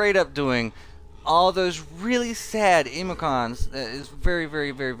straight up doing all those really sad emoticons. That is very,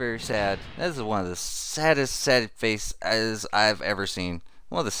 very, very, very sad. That is one of the saddest sad faces I've ever seen.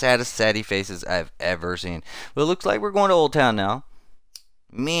 One of the saddest saddy faces I've ever seen. But it looks like we're going to Old Town now.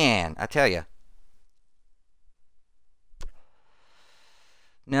 Man, I tell ya.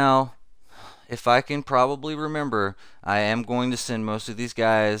 Now, if I can probably remember, I am going to send most of these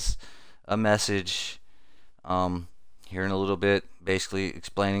guys a message here in a little bit, basically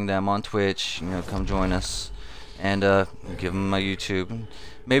explaining them on Twitch, you know, come join us, and give them my YouTube.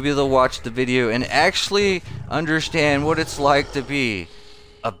 Maybe they'll watch the video and actually understand what it's like to be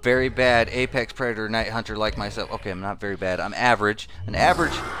a very bad Apex Predator Night Hunter like myself. Okay, I'm not very bad. I'm average. An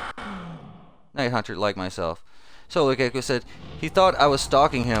average Night Hunter like myself. Solo Gecko said he thought I was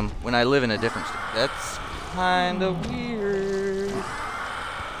stalking him when I live in a different state. That's kind of weird.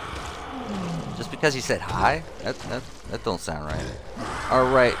 Just because he said hi? That don't sound right.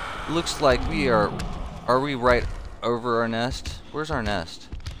 Alright, looks like we are we right over our nest? Where's our nest?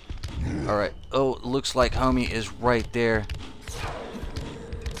 Alright, oh, looks like homie is right there.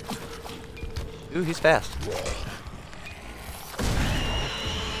 Ooh, he's fast.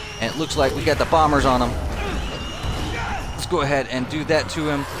 And it looks like we got the bombers on him. Let's go ahead and do that to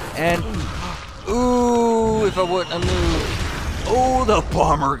him. And, ooh, if I wouldn't have moved. Oh, the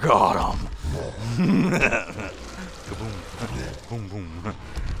bomber got him. Boom, boom.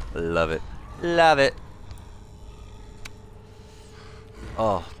 Love it. Love it.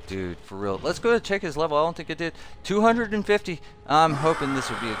 Oh, dude, for real. Let's go and check his level. I don't think it did. 250. I'm hoping this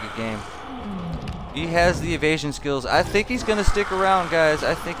will be a good game. He has the evasion skills. I think he's going to stick around, guys.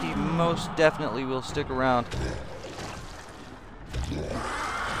 I think he most definitely will stick around.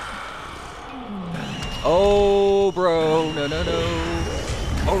 Oh, bro. No, no, no.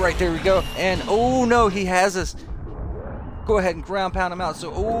 Oh, right, there we go. And, oh, no, he has us. Go ahead and ground pound him out.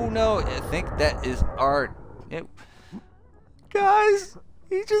 So, oh, no. I think that is our... Guys,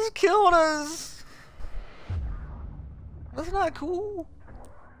 he just killed us. That's not cool.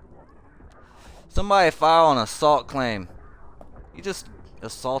 Somebody file an assault claim. He just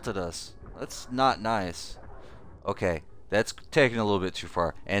assaulted us. That's not nice. Okay, that's taking a little bit too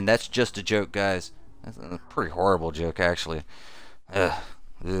far. And that's just a joke, guys. That's a pretty horrible joke, actually. Ugh.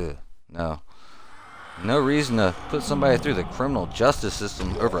 No. No reason to put somebody through the criminal justice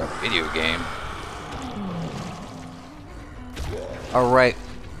system over a video game. Alright,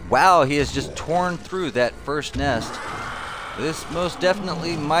 Wow, he has just torn through that first nest. This most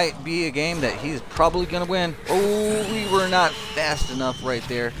definitely might be a game that he's probably going to win. Oh, we were not fast enough right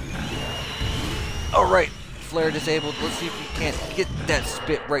there. Alright, flare disabled. Let's see if we can't get that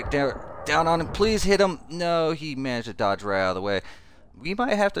spit right there. Down on him. Please hit him. No, he managed to dodge right out of the way. We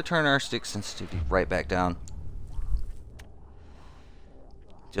might have to turn our stick sensitivity right back down.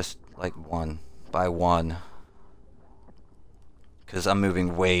 Just like one by one. Because I'm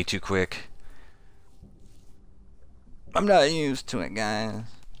moving way too quick. I'm not used to it, guys.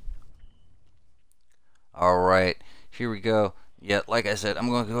 Alright, here we go. Yeah, like I said, I'm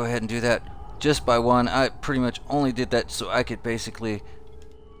going to go ahead and do that just by one. I pretty much only did that so I could basically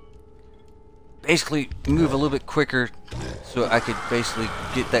move a little bit quicker, so I could basically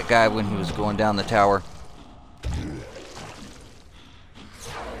get that guy when he was going down the tower.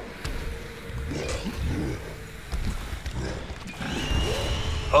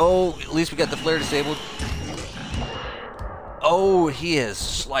 Oh, at least we got the flare disabled. Oh, he has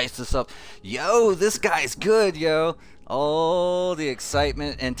sliced us up. Yo, this guy's good, yo. Oh, the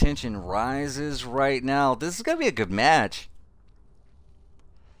excitement and tension rises right now. This is going to be a good match.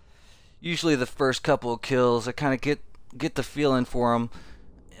 Usually the first couple of kills, I kind of get the feeling for him.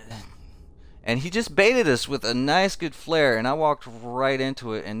 And he just baited us with a nice good flare, and I walked right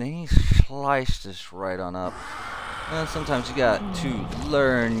into it, and then he sliced us right on up. Well, sometimes you got to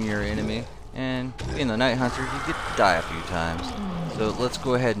learn your enemy, and being the Night Hunter, you get to die a few times. So let's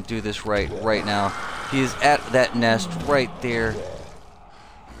go ahead and do this right now. He is at that nest right there.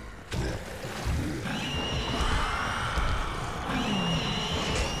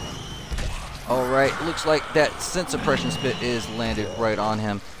 Alright, looks like that scent suppression spit is landed right on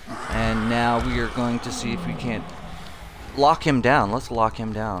him. And now we are going to see if we can't lock him down. Let's lock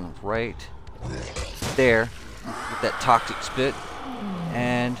him down right there with that toxic spit.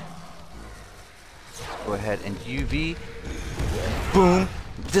 And let's go ahead and UV. Boom!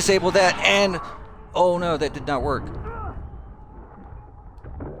 Disable that, and oh no, that did not work.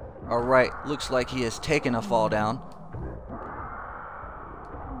 Alright, looks like he has taken a fall down.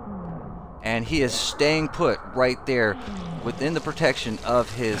 And he is staying put right there within the protection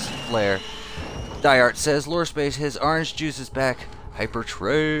of his flare. Diart says, Lore Space, his orange juice is back. Hyper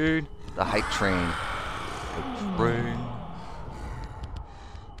train. The hype train. Hype train.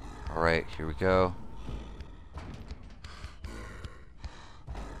 Alright, here we go.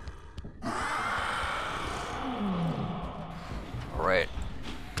 Alright.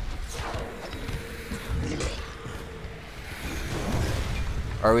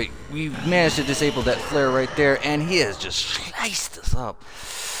 Alright, we managed to disable that flare right there, and he has just sliced us up.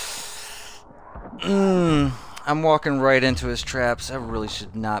 I'm walking right into his traps. I really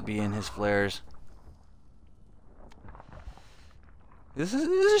should not be in his flares. This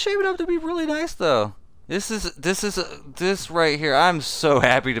is shaping up to be really nice, though. This right here. I'm so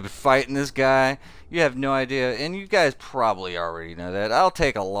happy to be fighting this guy. You have no idea, and you guys probably already know that. I'll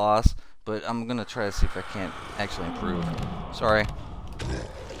take a loss, but I'm gonna try to see if I can't actually improve. Sorry.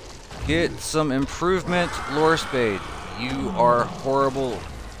 Get some improvement, Lore Spade. You are horrible,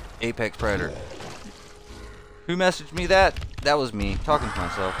 Apex Predator. Who messaged me that? That was me, talking to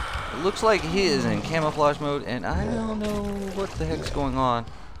myself. It looks like he is in camouflage mode, and I don't know what the heck's going on.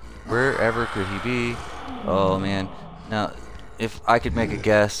 Wherever could he be? Oh, man. Now, if I could make a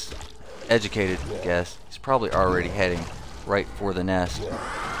guess, educated guess, he's probably already heading right for the nest.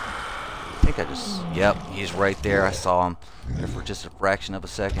 I think yep, he's right there. I saw him there for just a fraction of a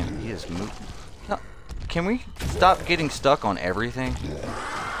second. He is moving. No, can we stop getting stuck on everything?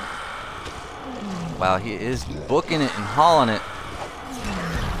 Wow, he is booking it and hauling it.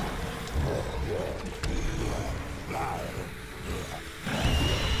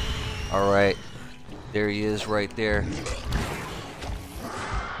 Alright, there he is right there.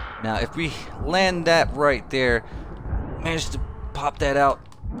 Now, if we land that right there, manage to pop that out.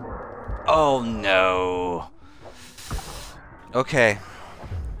 Oh no. Okay.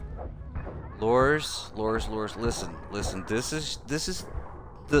 Lures, listen. This is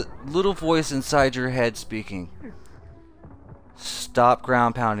the little voice inside your head speaking. Stop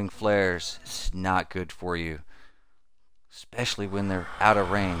ground pounding flares. It's not good for you. Especially when they're out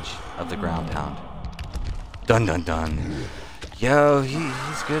of range of the ground pound. Dun dun dun. Yo,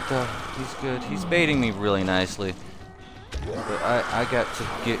 he's good though. He's good. He's baiting me really nicely. But I got to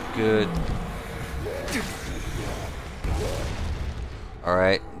get good.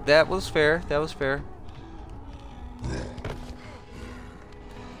 Alright, that was fair. That was fair.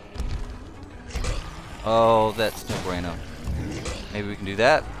 Oh, that's no bueno. Maybe we can do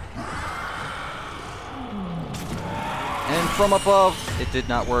that. And from above, it did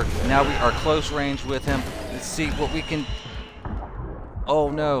not work. Now we are close range with him. Let's see what we can... Oh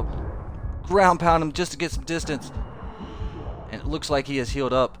no. Ground pound him just to get some distance. And it looks like he has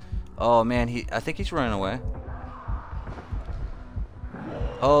healed up. Oh man, I think he's running away.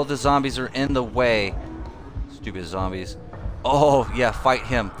 Oh, the zombies are in the way. Stupid zombies. Oh yeah, fight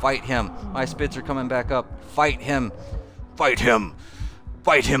him. Fight him. My spits are coming back up. Fight him. Fight him.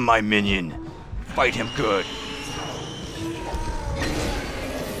 Fight him, my minion. Fight him good.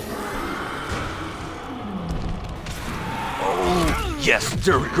 Oh, yes,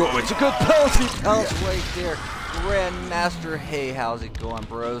 there we go. It's a good bouncy pounce right there. Grandmaster, hey, how's it going,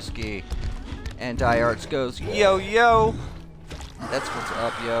 broski? And Diarts goes, yo, yo. That's what's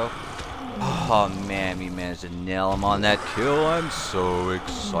up, yo. Oh, man, we managed to nail him on that kill. I'm so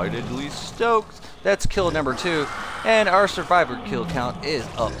excitedly stoked. That's kill number 2. And our survivor kill count is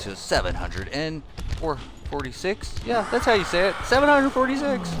up to 746. Yeah, that's how you say it.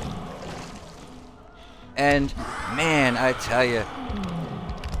 746. And, man, I tell you,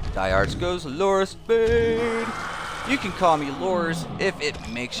 Diarts goes, Lore Spade. You can call me Lores if it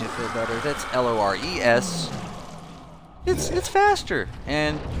makes you feel better. That's Lores. It's faster.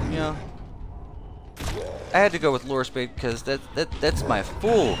 And, you know, I had to go with Lore Spade because that's my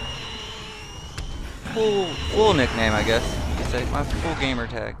full nickname, I guess you could say. My full gamer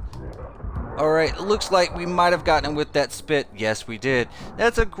tag. Alright, looks like we might have gotten him with that spit. Yes, we did.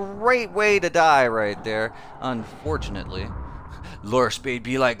 That's a great way to die right there. Unfortunately. Lore Spade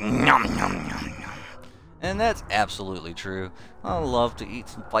be like, nom, nom, nom, nom. And that's absolutely true. I love to eat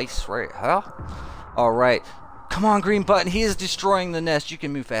some face, right, huh? Alright. Come on, green button. He is destroying the nest. You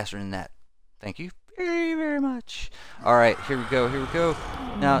can move faster than that. Thank you very, very much. Alright, here we go, here we go.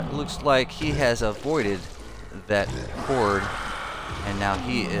 Now, it looks like he has avoided that horde. And now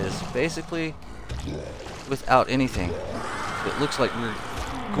he is basically without anything. So it looks like we're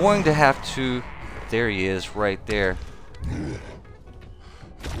going to have to... There he is, right there.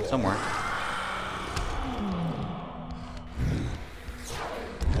 Somewhere.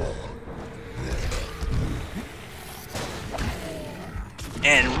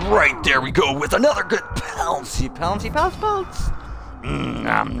 And right there we go with another good pouncy, pouncy, pounce, pounce.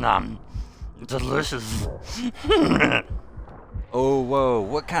 Nom, nom. Delicious. Oh, whoa.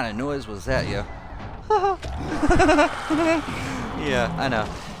 What kind of noise was that, yo? Yeah, I know.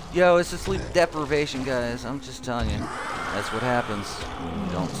 Yo, it's a sleep deprivation, guys. I'm just telling you. That's what happens when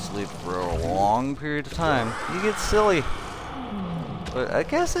you don't sleep for a long period of time. You get silly. But I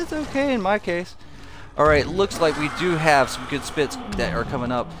guess it's okay in my case. Alright, looks like we do have some good spits that are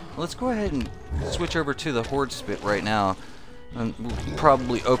coming up. Let's go ahead and switch over to the horde spit right now. And we'll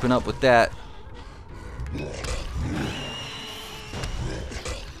probably open up with that.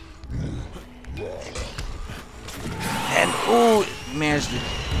 And, oh, managed to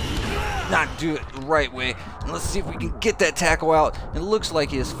not do it the right way. And let's see if we can get that tackle out. It looks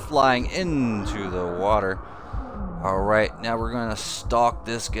like he is flying into the water. Alright, now we're going to stalk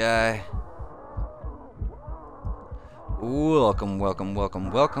this guy. Welcome, welcome,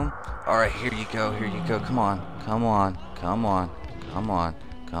 welcome, welcome. Alright, here you go, here you go. Come on, come on, come on, come on,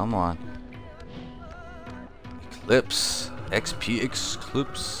 come on. Eclipse. XP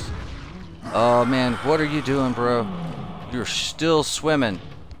Eclipse. Oh man, what are you doing, bro? You're still swimming.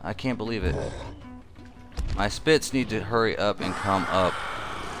 I can't believe it. My spits need to hurry up and come up.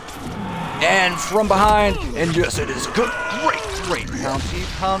 And from behind, and yes, it is good. Great, great. Pouncy,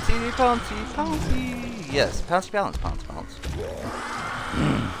 pouncy, pouncy, pouncy. Yes, pouncy, pounce, pounce, pounce.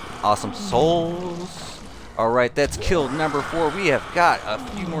 Awesome souls. Alright, that's kill number 4. We have got a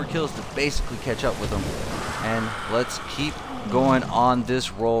few more kills to basically catch up with them. And let's keep going on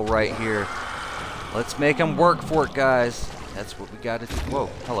this roll right here. Let's make them work for it, guys. That's what we gotta do. Whoa,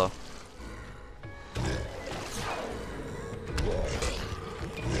 hello.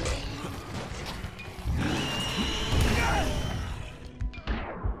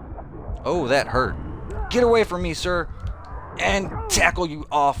 Oh, that hurt. Get away from me, sir. And tackle you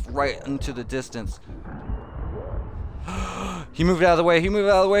off right into the distance. He moved out of the way. He moved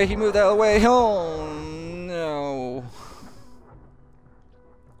out of the way. He moved out of the way. Oh, no.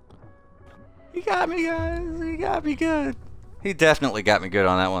 He got me, guys. He got me good. He definitely got me good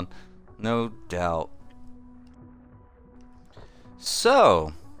on that one. No doubt.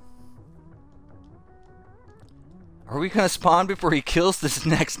 So, are we going to spawn before he kills this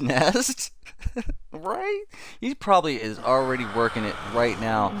next nest? Right? He probably is already working it right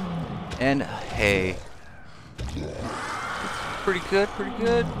now. And, hey. It's pretty good, pretty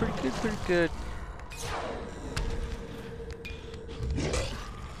good, pretty good, pretty good.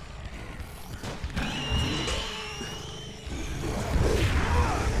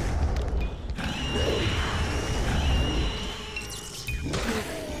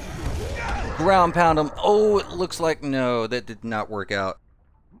 Ground pound him. Oh, it looks like no, that did not work out.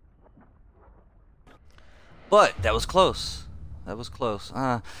 But that was close. That was close.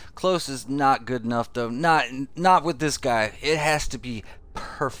 Close is not good enough though. Not with this guy. It has to be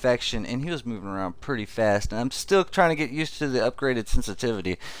perfection, and he was moving around pretty fast, and I'm still trying to get used to the upgraded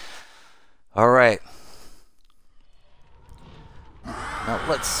sensitivity. All right. Now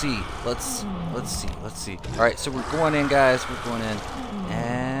let's see. Let's see. All right, so we're going in, guys. We're going in,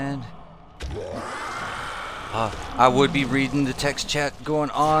 and I would be reading the text chat going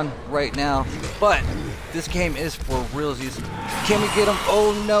on right now, but this game is for realsies. Can we get him?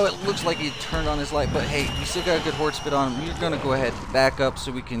 Oh no, it looks like he turned on his light, but hey, we still got a good horde spit on him. We're gonna go ahead and back up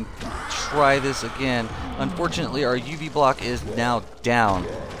so we can try this again. Unfortunately, our UV block is now down.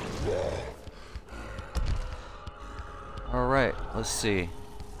 All right, let's see.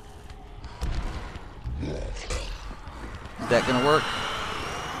 Is that gonna work?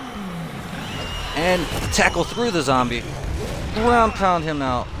 And tackle through the zombie. Ground pound him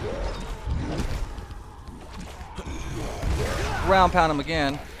out. Ground pound him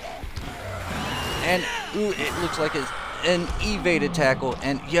again. And ooh, it looks like it's an evaded tackle.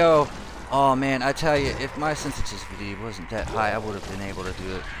 And yo, oh man, I tell you, if my sensitivity wasn't that high, I would have been able to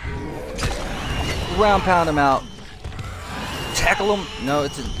do it. Ground pound him out. Tackle him. No,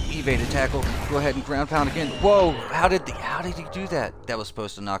 it's an evaded tackle. Go ahead and ground pound again. Whoa, how did he do that? That was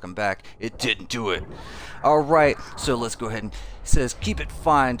supposed to knock him back. It didn't do it. All right, so let's go ahead and says keep it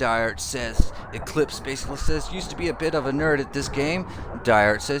fine. Diart says Eclipse basically says used to be a bit of a nerd at this game.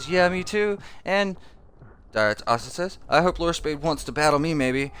 Diart says yeah, me too. And Diart also says I hope Lord Spade wants to battle me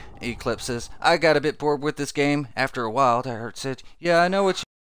maybe. Eclipse says I got a bit bored with this game after a while. Diart said yeah, I know what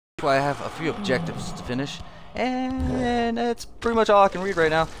you. I have a few objectives to finish. And that's pretty much all I can read right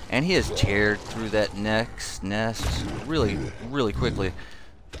now. And he has teared through that next nest really, really quickly.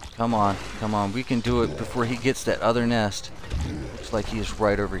 Come on, come on. We can do it before he gets that other nest. Looks like he is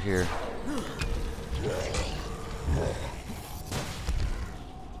right over here.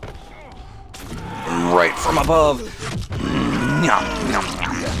 Right from above.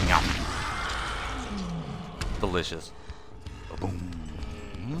 Delicious. Boom.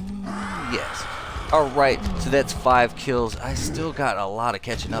 Yes. Alright, so that's 5 kills. I still got a lot of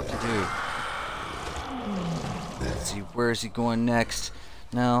catching up to do. Let's see, where is he going next?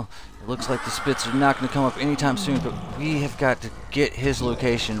 Now, it looks like the spits are not going to come up anytime soon, but we have got to get his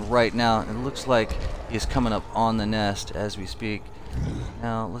location right now. It looks like he is coming up on the nest as we speak.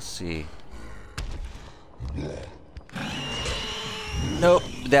 Now, let's see. Nope,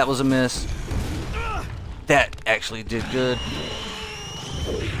 that was a miss. That actually did good.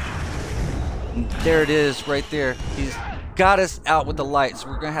 There it is, right there. He's got us out with the light, so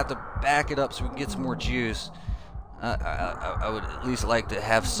we're going to have to back it up so we can get some more juice. I would at least like to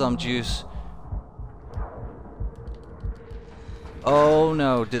have some juice. Oh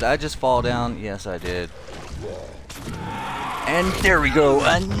no, did I just fall down? Yes, I did. And there we go,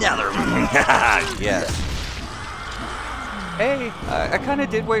 another one. Yes. Hey, I kind of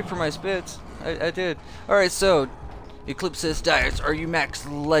did wait for my spits. I did. Alright, so Eclipse says, Diarts, are you max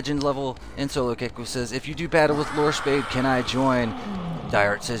legend level? And Solo Gecko says, if you do battle with Lore Spade, can I join?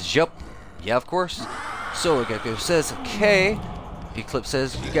 Diart says, yup. Yeah, of course. Solo Gecko says, okay. Eclipse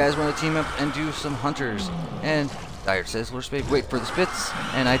says, you guys want to team up and do some hunters? And Diart says, Lore Spade, wait for the spits.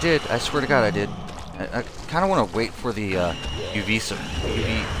 And I did. I swear to God I did. I kind of want to wait for the UV.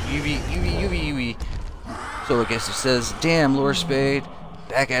 Solo Gecko says, damn, Lore Spade.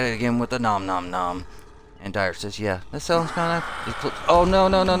 Back at it again with the nom nom nom. And Diart says, yeah, that sounds kind of... Oh, no,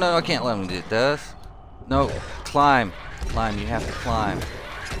 I can't let him do this. No, climb. Climb, you have to climb.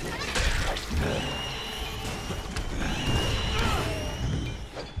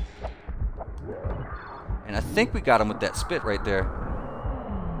 And I think we got him with that spit right there.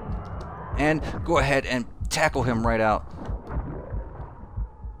 And go ahead and tackle him right out.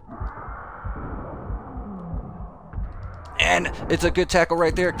 And it's a good tackle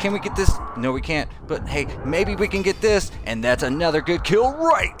right there. Can we get this? No, we can't. But hey, maybe we can get this. And that's another good kill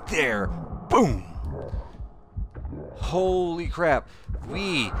right there. Boom. Holy crap.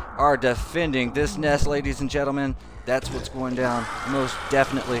 We are defending this nest, ladies and gentlemen. That's what's going down, most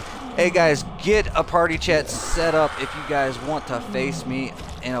definitely. Hey guys, get a party chat set up if you guys want to face me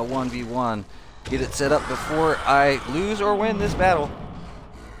in a 1v1. Get it set up before I lose or win this battle.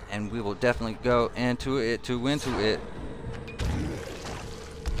 And we will definitely go into it to win to it.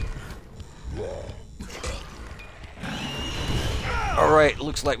 Alright,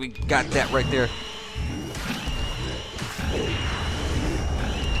 looks like we got that right there.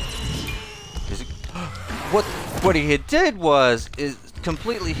 Is it, what he did was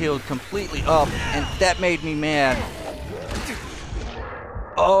completely healed, completely up, and that made me mad.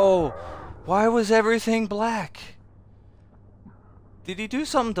 Oh, why was everything black? Did he do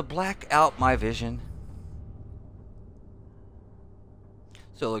something to black out my vision?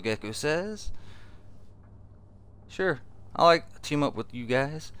 Solo Gecko says, sure, I like to team up with you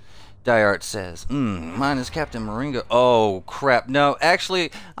guys. Diart says, mine is Captain Moringa. Oh, crap. No,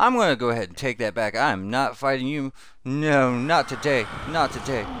 actually, I'm going to go ahead and take that back. I'm not fighting you. No, not today. Not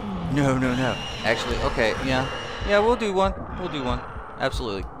today. No, no, no. Actually, okay, yeah. Yeah, we'll do one. We'll do one.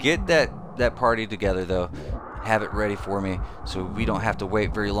 Absolutely. Get that party together, though. Have it ready for me so we don't have to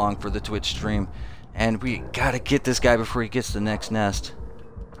wait very long for the Twitch stream. And we got to get this guy before he gets to the next nest.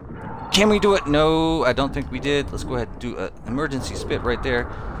 Can we do it? No, I don't think we did. Let's go ahead and do an emergency spit right there.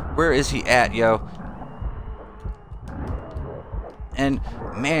 Where is he at, yo? And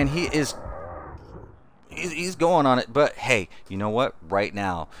man, he's going on it. But hey, you know what? Right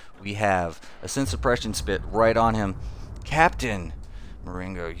now we have a sense suppression spit right on him. Captain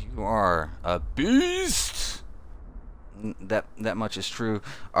Moringa, you are a beast. That much is true.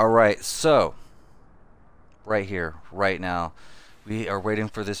 All right, so right here, right now, we are waiting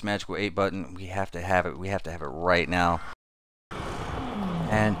for this magical 8 button. We have to have it. We have to have it right now.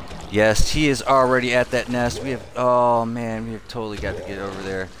 And yes, he is already at that nest. We have, oh man, we have totally got to get over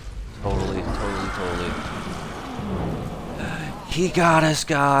there. Totally. He got us,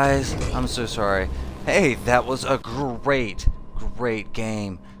 guys. I'm so sorry. Hey, that was a great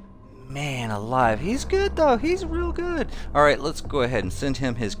game. Man alive. He's good though. He's real good. All right, let's go ahead and send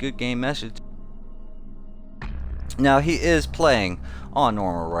him his good game message. Now, he is playing on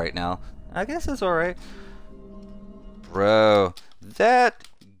normal right now. I guess that's all right. Bro, that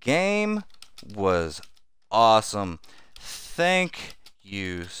game was awesome. Thank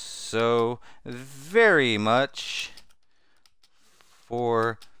you so very much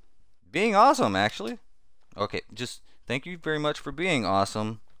for being awesome, actually. Okay, just thank you very much for being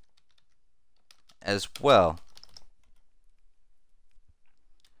awesome as well.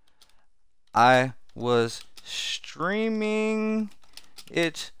 I was streaming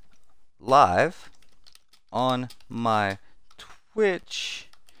it live on my Twitch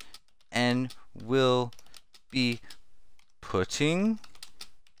and will be putting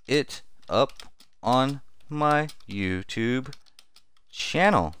it up on my YouTube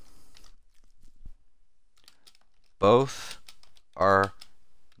channel. Both are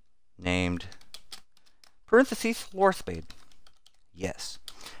named parentheses floor spade. Yes.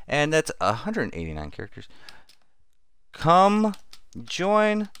 And that's 189 characters. Come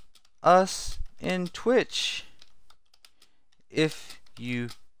join us in Twitch if you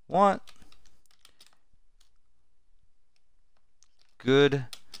want. Good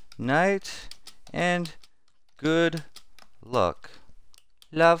night and good luck.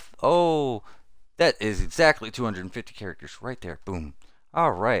 Love. Oh, that is exactly 250 characters right there. Boom.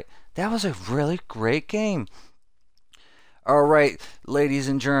 All right. That was a really great game. All right, ladies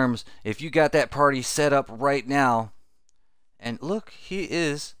and germs, if you got that party set up right now, and look, he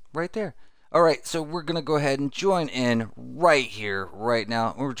is right there. All right, so we're going to go ahead and join in right here, right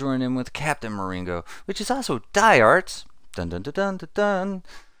now. We're joining in with Captain Moringo, which is also Diarts. Dun dun dun dun dun dun.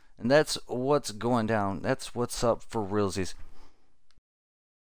 And that's what's going down. That's what's up for Realzies.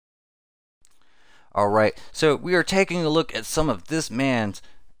 All right, so we are taking a look at some of this man's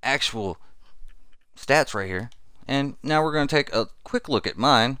actual stats right here. And now we're going to take a quick look at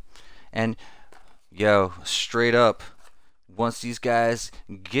mine. And, yo, straight up, once these guys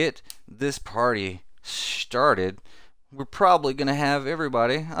get this party started, we're probably going to have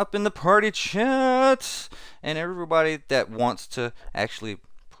everybody up in the party chat. And everybody that wants to actually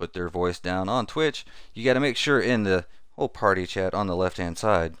put their voice down on Twitch, you got to make sure in the whole party chat on the left-hand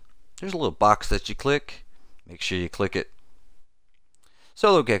side, there's a little box that you click. Make sure you click it.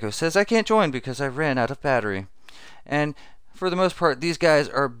 Solo Gecko says, I can't join because I ran out of battery. And for the most part, these guys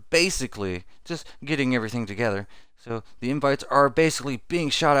are basically just getting everything together. So the invites are basically being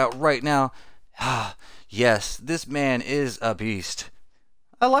shot out right now. Yes, this man is a beast.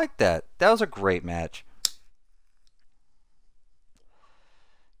 I like that. That was a great match.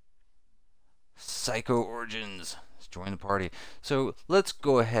 Psycho Origins. Let's join the party. So let's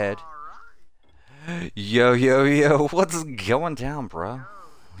go ahead. Yo, yo, yo. What's going down, bro?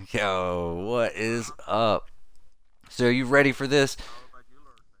 Yo, what is up? So you ready for this?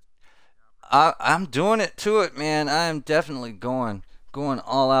 I'm doing it to it, man. I am definitely going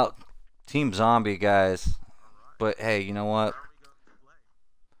all out Team Zombie, guys. But hey, you know what?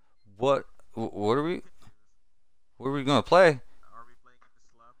 What are we gonna play?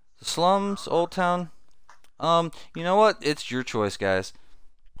 The slums, Old Town. You know what? It's your choice, guys.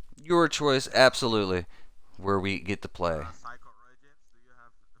 Your choice, absolutely. Where we get to play.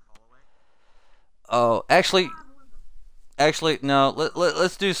 Oh, actually, no.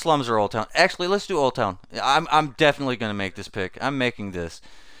 Let's do slums or Old Town. Actually, let's do Old Town. I'm definitely gonna make this pick. I'm making this.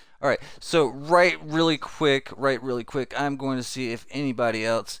 All right. So really quick. I'm going to see if anybody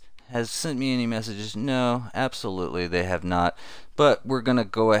else has sent me any messages. No, absolutely they have not. But we're gonna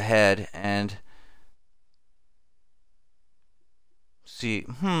go ahead and see.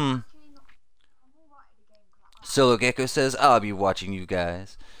 Solo Gecko says I'll be watching you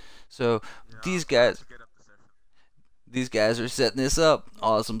guys. So these guys are setting this up.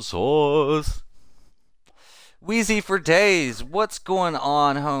 Awesome sauce. Wheezy for days. What's going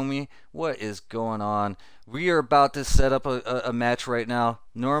on, homie? What is going on? We are about to set up a match right now.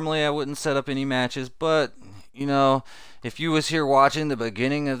 Normally I wouldn't set up any matches, but you know, if you was here watching the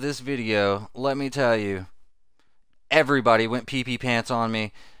beginning of this video, let me tell you, everybody went pee-pee pants on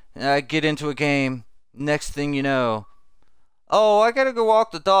me. I get into a game. Next thing you know, oh, I gotta go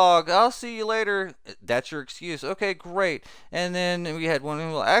walk the dog. I'll see you later. That's your excuse. Okay, great. And then we had one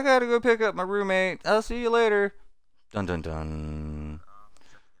who, I gotta go pick up my roommate. I'll see you later. Dun dun dun.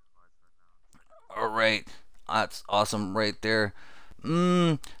 Alright. That's awesome right there.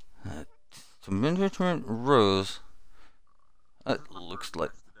 Rose. Looks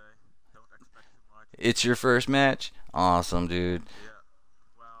like it's your first match. Awesome, dude.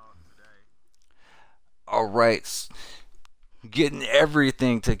 Alright. Getting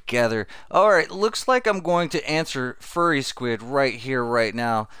everything together. Alright, looks like I'm going to answer Furry Squid right here, right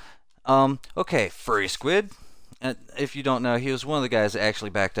now. Okay, Furry Squid. If you don't know, he was one of the guys that actually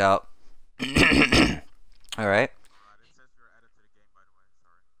backed out. Alright.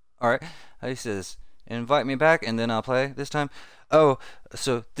 Alright. He says, invite me back and then I'll play this time. Oh,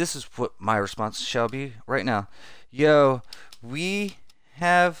 so this is what my response shall be right now. Yo, we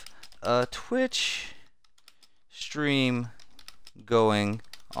have a Twitch stream going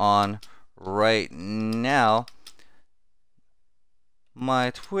on right now. My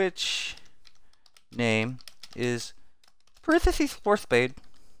Twitch name is parentheses Lorthbade.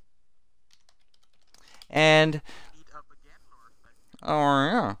 And oh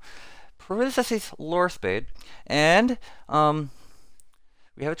yeah, parentheses Lorthbade. And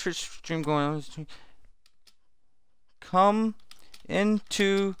we have a Twitch stream going on. Come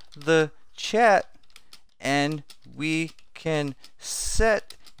into the chat and we can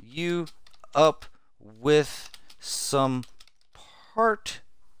set you up with some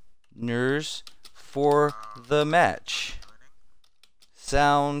partners for the match.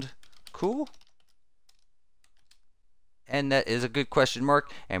 Sound cool? And that is a good question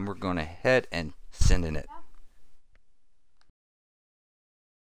mark, and we're going to head and send in it.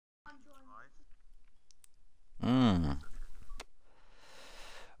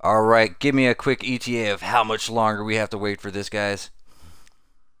 Alright, give me a quick ETA of how much longer we have to wait for this, guys.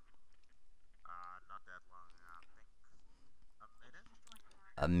 Not that long. I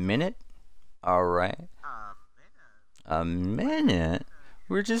think a minute? A minute? Alright. A minute?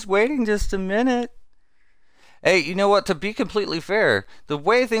 We're just waiting just a minute. Hey, you know what? To be completely fair, the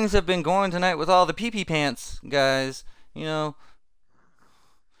way things have been going tonight with all the pee-pee pants, guys, you know,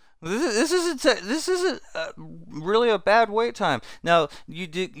 this isn't really a bad wait time. Now, you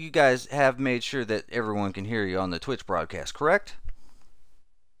guys have made sure that everyone can hear you on the Twitch broadcast, correct?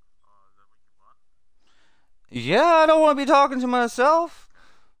 Yeah, I don't want to be talking to myself,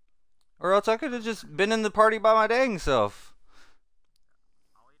 or else I could have just been in the party by my dang self.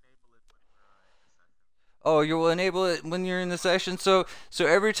 Oh, you'll enable it when you're in the session. So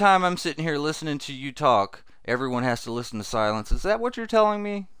every time I'm sitting here listening to you talk, everyone has to listen to silence. Is that what you're telling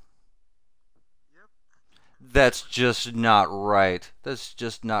me? That's just not right. That's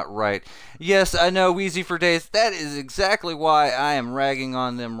just not right. Yes, I know, Wheezy for days. That is exactly why I am ragging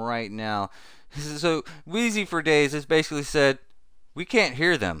on them right now. So, Wheezy for days has basically said, we can't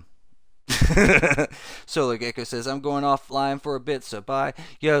hear them. Solo Gecko says, I'm going offline for a bit, so bye.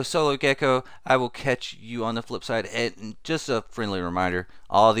 Yo, Solo Gecko, I will catch you on the flip side. And just a friendly reminder,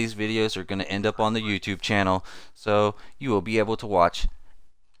 all these videos are going to end up on the YouTube channel, so you will be able to watch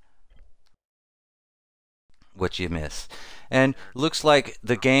what you miss. And looks like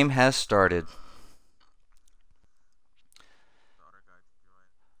the game has started.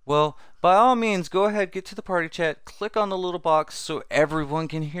 Well, by all means, go ahead, get to the party chat, click on the little box so everyone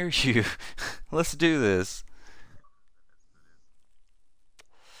can hear you. Let's do this.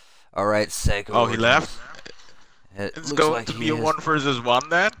 Alright, Psycho. Oh, he left? It's going like to be a 1 versus 1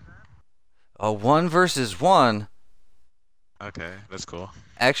 then? A 1 versus 1? Okay, that's cool.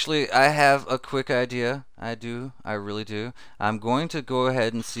 Actually, I have a quick idea. I do. I really do. I'm going to go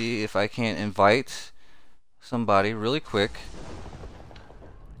ahead and see if I can invite somebody really quick.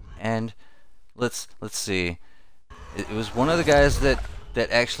 And let's see. It was one of the guys that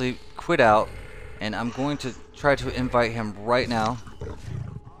actually quit out, and I'm going to try to invite him right now.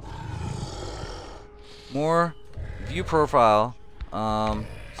 More view profile. Send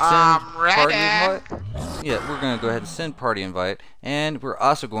I'm ready. party invite. Yeah, we're gonna go ahead and send party invite, and we're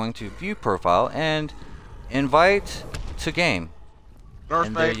also going to view profile and invite to game.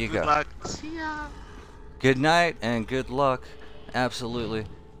 And there you go. Luck. See ya. Good night and good luck. Absolutely.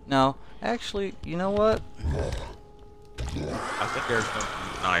 Now, actually, you know what? I think there's no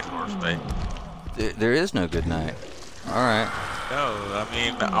good night, North There is no good night. All right. No, I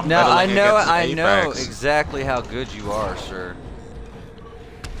mean, I'm Now I meddling know against Apex. exactly how good you are, sir.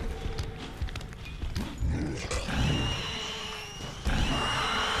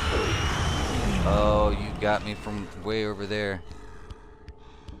 Oh, you got me from way over there.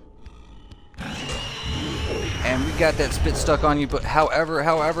 And we got that spit stuck on you, but however,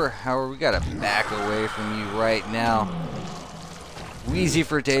 we gotta back away from you right now. Wheezy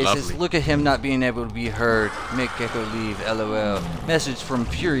for days says, look at him not being able to be heard. Make Gecko leave, LOL. Message from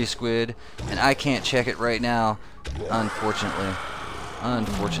Fury Squid, and I can't check it right now. Unfortunately.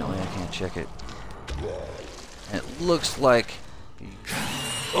 Unfortunately, I can't check it. And it looks like...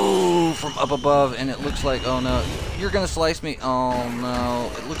 Oh, from up above, and it looks like... Oh no, you're gonna slice me. Oh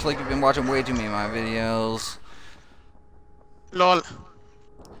no, it looks like you've been watching way too many of my videos. LOL.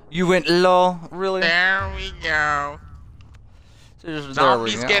 You went lol? Really? There we go. There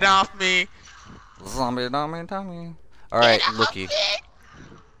Zombies, we go. get off me. Zombie, dummy. Alright,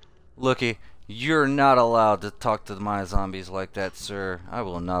 Looky, you're not allowed to talk to my zombies like that, sir. I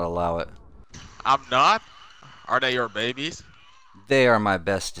will not allow it. I'm not? Are they your babies? They are my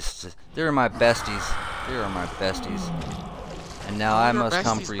besties. They're my besties. They are my besties. And now I must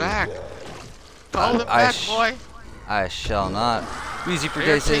come for you. Back. Call them back, boy. I shall not. Wheezy for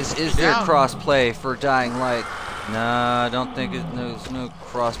Bear Day says, takes me is there down. cross-play for Dying Light? Nah, I don't think there's no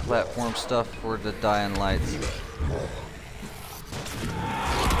cross-platform stuff for the Dying Lights.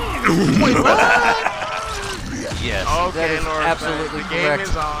 Wait, what? Yes, Okay, that is Lord, absolutely the correct. game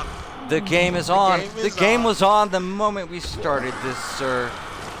is on. The game is on. The game on. was on the moment we started this, sir.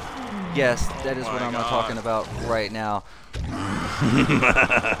 Yes, that is what I'm talking about right now.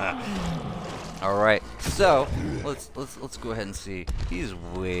 All right, so let's go ahead and see. He's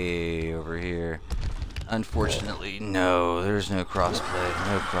way over here. Unfortunately, no, there's no crossplay.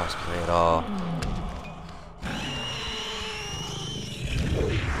 No crossplay at all.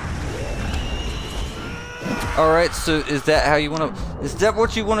 Alright, so is that how you want to... Is that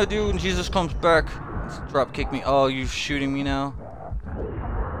what you want to do when Jesus comes back? Let's drop kick me. Oh, you shooting me now?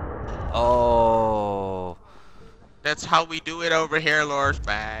 Oh. That's how we do it over here, Lord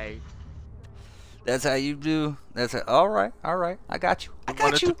Spade. That's how you do. That's how... Alright. I got you. I got you.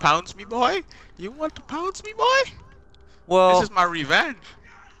 wanted to pounce me, boy? You want to pounce me, boy? Well... This is my revenge.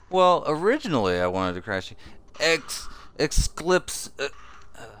 Well, originally I wanted to crash you. Eclipse...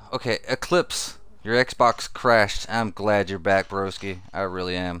 okay, Eclipse. Your Xbox crashed. I'm glad you're back, broski. I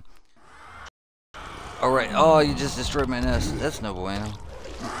really am. Alright. Oh, you just destroyed my nest. That's no bueno.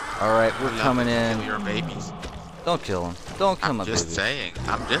 Alright, we're coming in. Kill your babies. Don't kill them. Don't kill my babies. I'm just saying.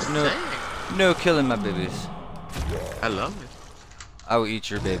 I'm just saying. No killing my babies. I love it. I will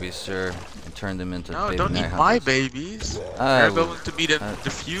eat your babies, sir, and turn them into baby don't night eat my hunters. babies. They're going to be the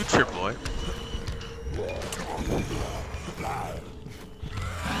future, boy.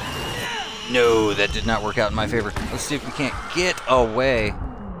 No, that did not work out in my favor. Let's see if we can't get away.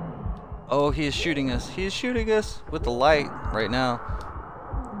 Oh, he is shooting us. He is shooting us with the light right now.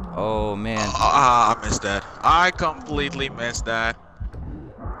 Oh, man. I missed that. I completely missed that.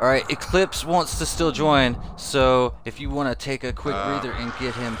 Alright, Eclipse wants to still join, so if you want to take a quick breather and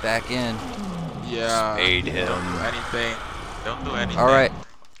get him back in. Yeah. Spade him. Don't do anything. Don't do anything. Alright,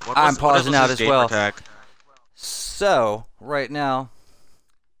 I'm pausing out as well. Tag? So, right now,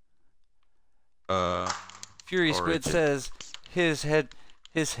 Fury Squid Origin. says his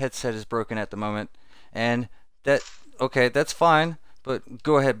headset is broken at the moment, and that, okay, that's fine, but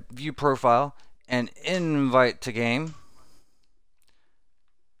go ahead, view profile, and invite to game.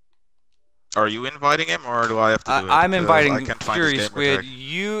 Are you inviting him, or do I have to do it? I'm inviting I can't find Fury his Squid. gamer tag.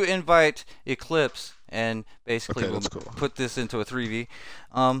 You invite Eclipse, and basically Okay, we'll that's cool. put this into a 3v.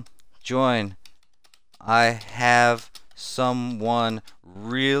 Join. I have someone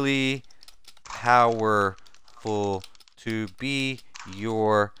really powerful to be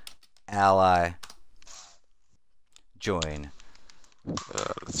your ally. Join.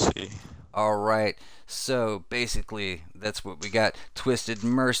 Let's see. Alright, so basically, that's what we got. Twisted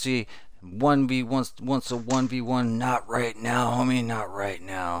Mercy, 1v1, wants a 1v1. Not right now, homie, not right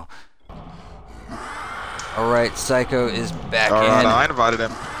now. Alright, Psycho is back Alright, in. I invited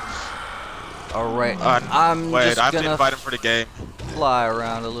him. Alright, I'm wait, just I have to gonna invite him for the game. fly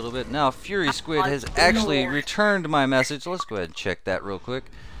around a little bit. Now, Fury Squid has actually returned my message. Let's go ahead and check that real quick.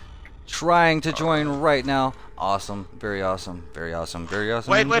 Trying to join right now. Awesome, very awesome, very awesome, very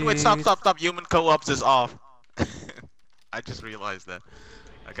awesome. Wait, stop. Human co-ops is off. I just realized that.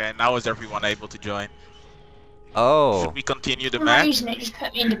 Okay, now is everyone able to join? Oh. Should we continue the For some match? reason, it just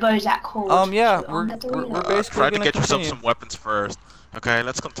put me in the Bozak horde. Yeah, so we're I'm gonna do that. basically Try to gonna get yourself continue. some weapons first. Okay,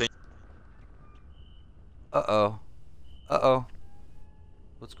 let's continue. Uh-oh. Uh-oh.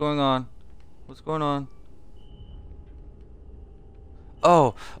 What's going on? What's going on?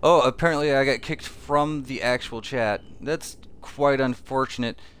 Oh, apparently I got kicked from the actual chat. That's quite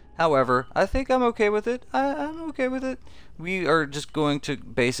unfortunate. However, I think I'm okay with it. I'm okay with it. We are just going to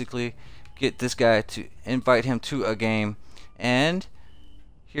basically get this guy to invite him to a game. And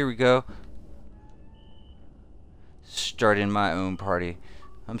here we go. Starting my own party.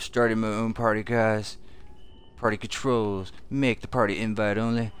 I'm starting my own party, guys. Party controls. Make the party invite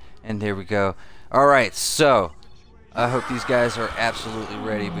only. And there we go. Alright, so I hope these guys are absolutely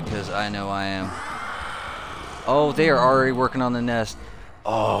ready because I know I am. Oh, they are already working on the nest.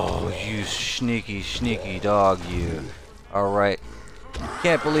 Oh, you sneaky dog, you. Alright.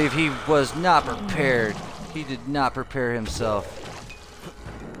 Can't believe he was not prepared. He did not prepare himself.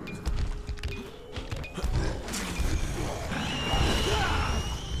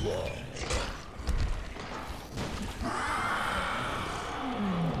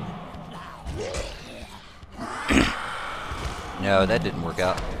 No, that didn't work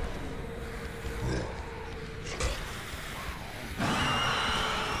out.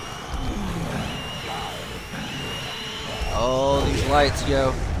 Oh, these lights, yo.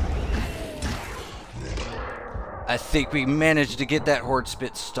 I think we managed to get that horde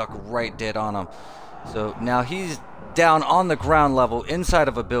spit stuck right dead on him. So now he's down on the ground level inside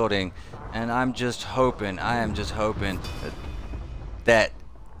of a building, and I'm just hoping, I am just hoping that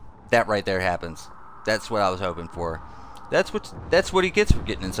right there happens. That's what I was hoping for. That's what he gets for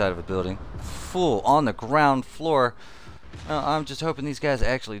getting inside of a building. Full on the ground floor. I'm just hoping these guys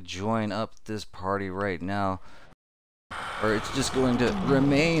actually join up this party right now. Or it's just going to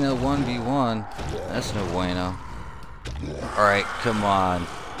remain a 1v1. That's no bueno. Alright, come on.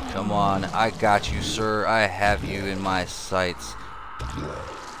 Come on. I got you, sir. I have you in my sights.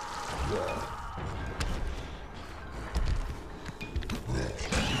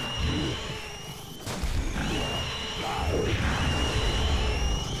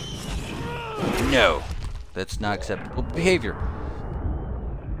 No, that's not acceptable behavior.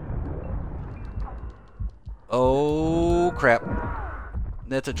 Oh, crap.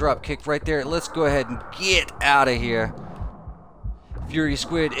 That's a drop kick right there. Let's go ahead and get out of here. Fury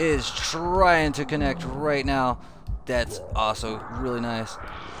Squid is trying to connect right now. That's also really nice.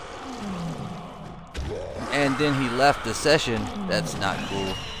 And then he left the session. That's not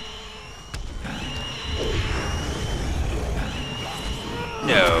cool.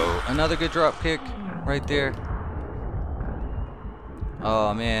 No. Another good drop kick right there.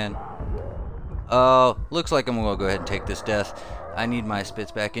 Oh, man. Oh, looks like I'm going to go ahead and take this death. I need my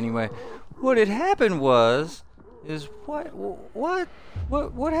spits back anyway. What had happened is what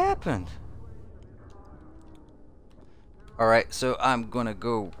happened? Alright, so I'm going to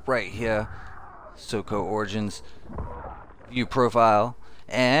go right here. SoCo Origins. View profile.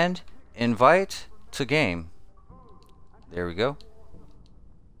 And invite to game. There we go.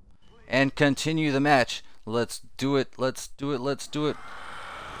 And continue the match. Let's do it. Let's do it. Let's do it.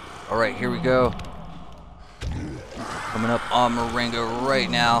 Alright, here we go. Coming up on Moringa right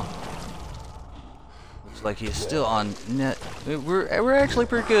now. Looks like he's still on net. We're actually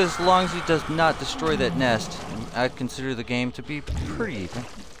pretty good as long as he does not destroy that nest. I'd consider the game to be pretty even.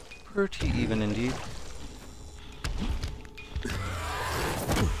 Pretty even indeed.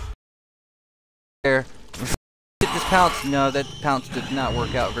 There. Get this pounce. No, that pounce did not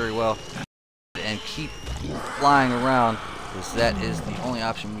work out very well. And keep flying around, because that is the only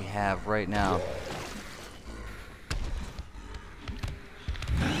option we have right now.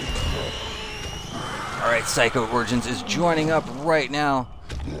 Alright, Psycho Origins is joining up right now.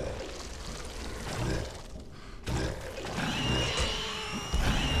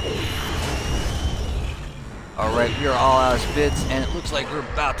 Alright, we are all out of spits, and it looks like we're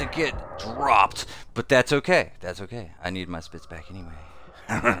about to get dropped. But that's okay. That's okay. I need my spits back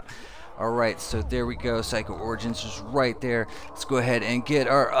anyway. Alright, so there we go. Psycho Origins is right there. Let's go ahead and get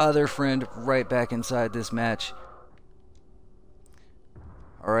our other friend right back inside this match.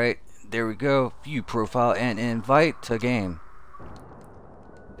 Alright, there we go. View profile and invite to game.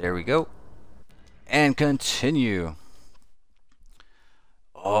 There we go. And continue.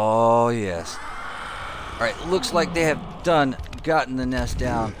 Oh, yes. Alright, looks like they have gotten the nest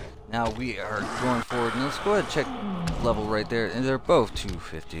down. Now we are going forward. And let's go ahead and check level right there. And they're both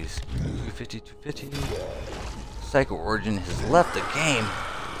 250s. 250, 250. Psycho Origin has left the game.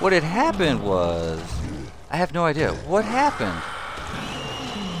 What had happened was... I have no idea. What happened?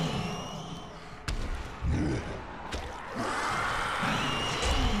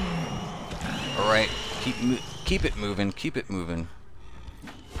 Alright, keep it moving, keep it moving.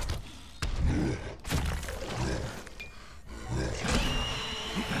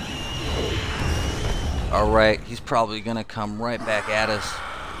 Alright, he's probably gonna come right back at us.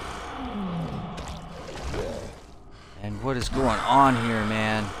 And what is going on here,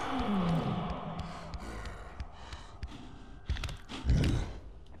 man?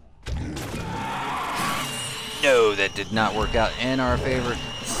 No, that did not work out in our favor.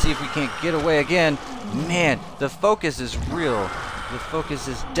 Let's see if we can't get away again. Man, the focus is real. The focus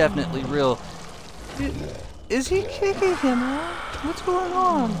is definitely real. Is he kicking him out? What's going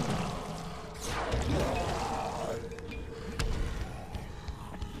on?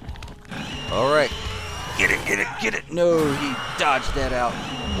 Alright. Get it, get it, get it. No, he dodged that out.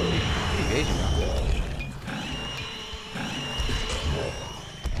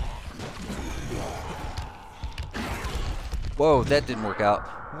 Whoa, that didn't work out.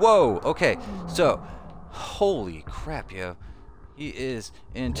 Whoa, okay. So, holy crap, yo. He is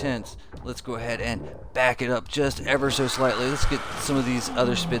intense. Let's go ahead and back it up just ever so slightly. Let's get some of these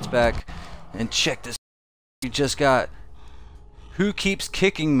other spits back and check this you just got. Who keeps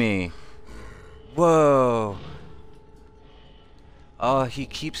kicking me? Whoa. Oh, he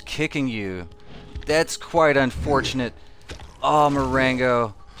keeps kicking you. That's quite unfortunate. Oh,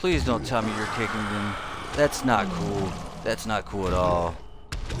 Marengo. Please don't tell me you're kicking them. That's not cool. That's not cool at all.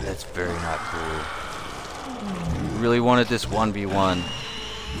 That's very not cool. Really wanted this 1v1.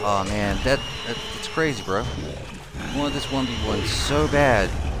 Oh man, that's crazy, bro. You wanted this 1v1 so bad.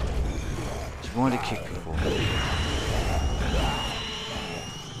 You wanted to kick people.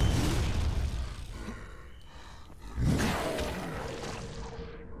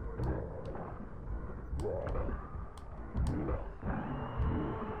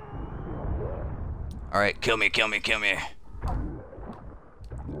 Alright, kill me, kill me, kill me.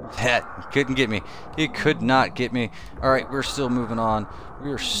 That couldn't get me. He could not get me. Alright, we're still moving on.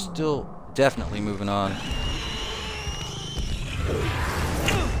 We are still definitely moving on.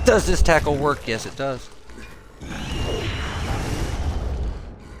 Does this tackle work? Yes, it does.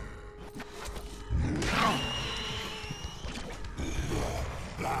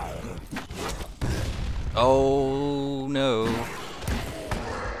 Oh, no.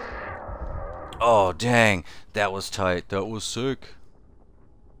 Oh, dang. That was tight. That was sick.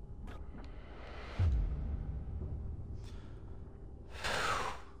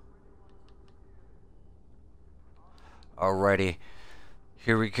 Alrighty.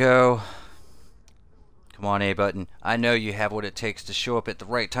 Here we go. Come on, A button. I know you have what it takes to show up at the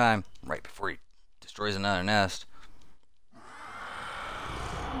right time, right before he destroys another nest.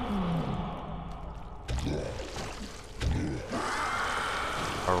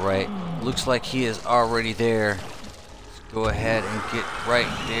 Alright. Looks like he is already there. Let's go ahead and get right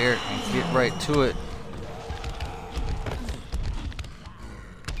there and get right to it.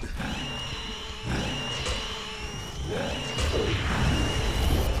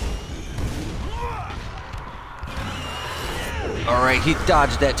 Alright, he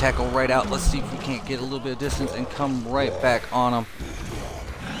dodged that tackle right out. Let's see if we can't get a little bit of distance and come right back on him.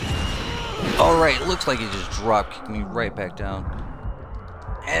 Alright, looks like he just drop kicked me right back down.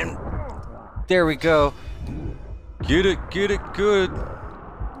 And there we go. Get it good.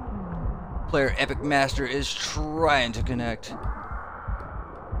 Player Epic Master is trying to connect.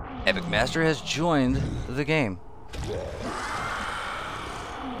 Epic Master has joined the game.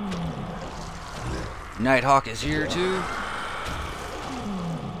 Nighthawk is here too.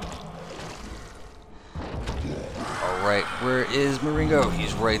 Alright, where is Marengo?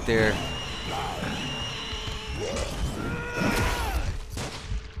 He's right there.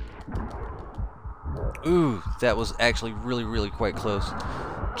 Ooh, that was actually really quite close.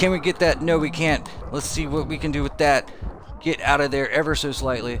 Can we get that? No, we can't. Let's see what we can do with that. Get out of there ever so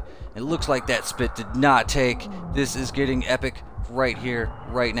slightly. It looks like that spit did not take. This is getting epic right here,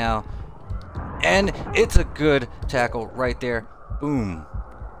 right now. And it's a good tackle right there. Boom.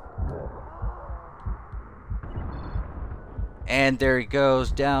 And there he goes,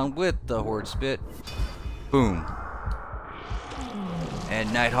 down with the horde spit. Boom.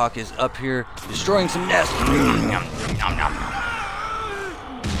 And Nighthawk is up here destroying some nests.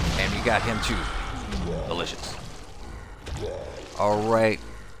 And we got him too. Delicious. Alright.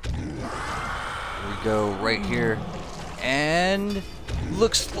 Here we go right here. And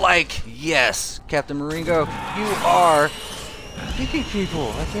looks like, yes, Captain Maringo, you are picking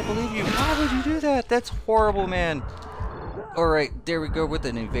people. I can't believe you. Why would you do that? That's horrible, man. Alright, there we go with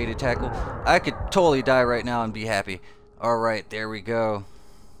an evaded tackle. I could totally die right now and be happy. Alright, there we go.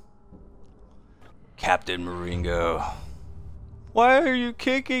 Captain Maringo. Why are you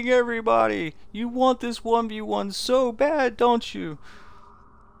kicking everybody? You want this 1v1 so bad, don't you?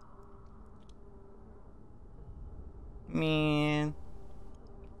 Man.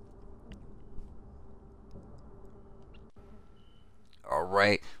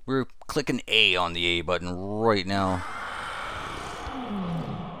 Alright, we're clicking A on the A button right now.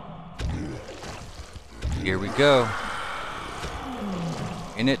 Here we go.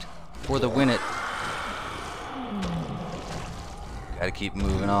 In it for the win it. Gotta keep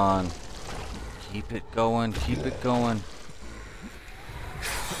moving on. Keep it going, keep it going.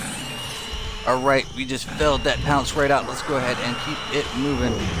 Alright, we just failed that pounce right out. Let's go ahead and keep it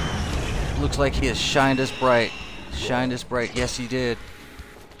moving. Looks like he has shined us bright. Shined us bright. Yes, he did.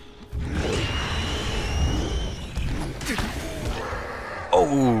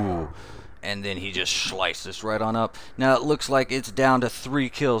 Oh! And then he just sliced us right on up. Now it looks like it's down to 3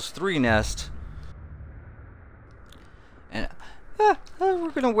 kills, 3 nests. And we're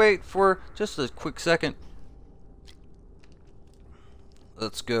gonna wait for just a quick second.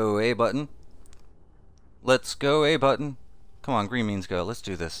 Let's go A button. Let's go A button. Come on, green means go. Let's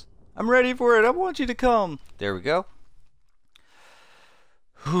do this. I'm ready for it. I want you to come. There we go.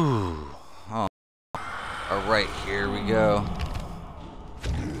 Whew. Oh. Alright, here we go.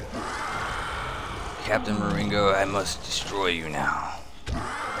 Captain Maringo, I must destroy you now.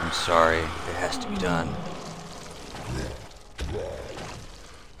 I'm sorry, it has to be done.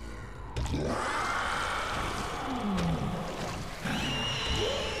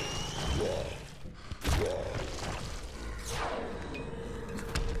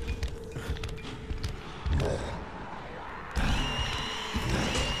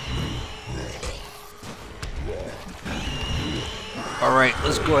 Alright,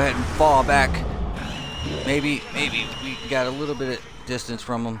 let's go ahead and fall back. Maybe we got a little bit of distance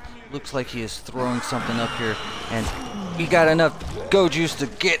from him. Looks like he is throwing something up here. And we got enough go juice to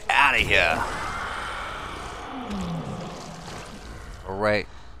get out of here. Alright,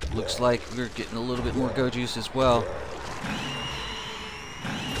 looks like we're getting a little bit more go juice as well.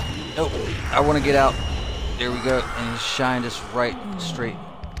 Nope, I want to get out. There we go. And he shined us right straight.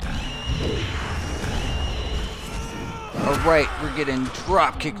 Alright, we're getting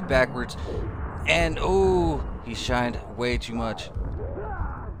drop kicked backwards. And, oh, he shined way too much.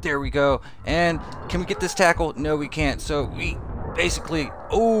 There we go. And can we get this tackle? No, we can't. So we basically,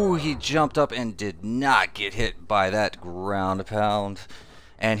 oh, he jumped up and did not get hit by that ground pound.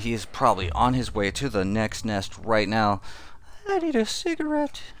 And he is probably on his way to the next nest right now. I need a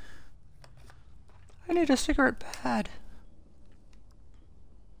cigarette. I need a cigarette bad.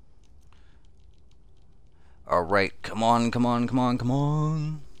 Alright, come on, come on, come on, come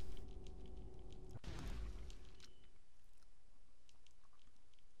on.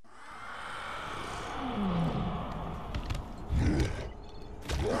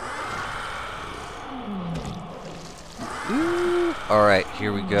 Alright,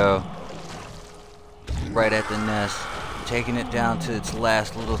 here we go. Right at the nest. Taking it down to its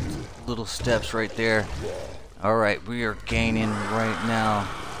last little steps right there. Alright, we are gaining right now.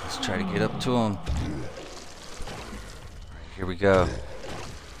 Let's try to get up to him. Here we go.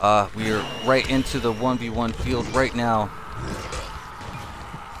 We are right into the 1v1 field right now.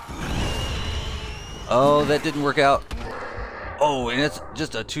 Oh, that didn't work out. Oh, and it's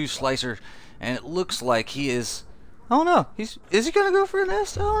just a 2 slicer. And it looks like he is... I don't know. Is he gonna go for a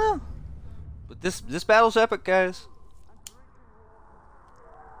nest? I don't know. But this battle's epic, guys.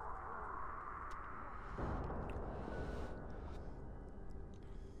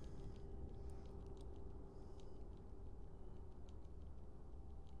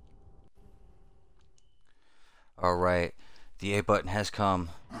 Alright, the A button has come.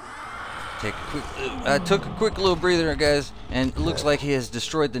 Take a quick, I took a quick little breather, guys, and it looks like he has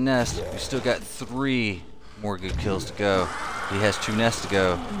destroyed the nest. We still got 3 more good kills to go. He has 2 nests to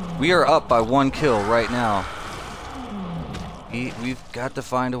go. We are up by 1 kill right now. We've got to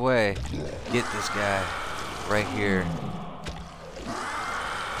find a way. Get this guy right here.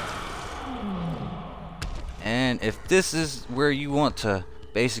 And And if this is where you want to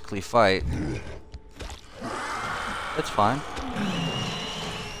basically fight, that's fine.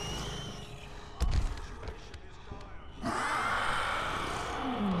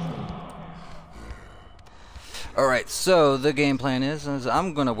 Alright, so the game plan is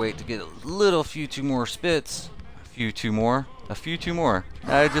I'm gonna wait to get a few two more spits. A few two more.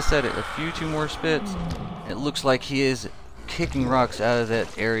 I just said it. A few two more spits. It looks like he is kicking rocks out of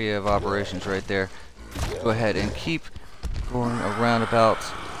that area of operations right there. Go ahead and keep going around about.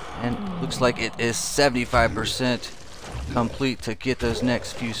 And looks like it is 75% complete to get those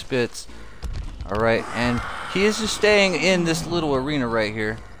next few spits. Alright, and he is just staying in this little arena right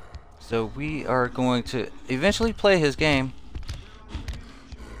here. So we are going to eventually play his game.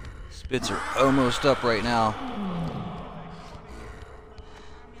 Spits are almost up right now.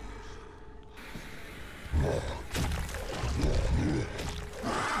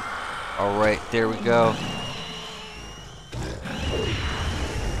 Alright, there we go.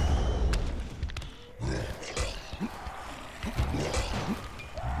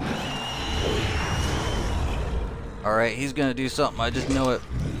 Alright, he's gonna do something, I just know it.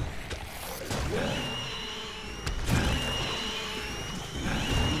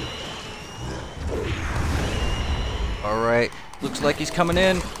 Alright, looks like he's coming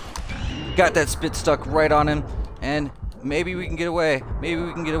in. Got that spit stuck right on him. And maybe we can get away.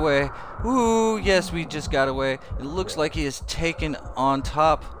 Ooh, yes, we just got away. It looks like he is taken on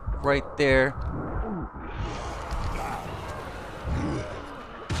top right there.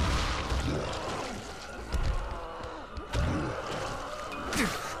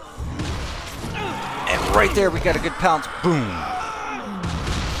 And right there, we got a good pounce. Boom.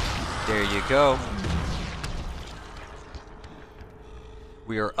 There you go.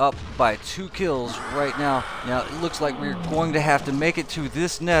 We are up by 2 kills right now. Now, it looks like we're going to have to make it to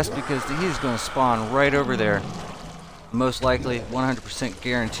this nest because he's going to spawn right over there. Most likely, 100%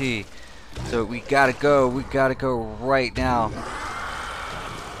 guarantee. So we gotta go. We gotta go right now.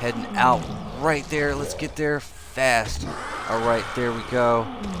 Heading out right there. Let's get there fast. Alright, there we go.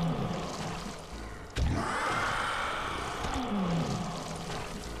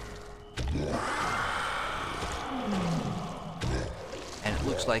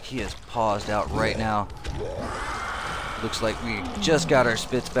 Looks like he is paused out right now. Looks like we just got our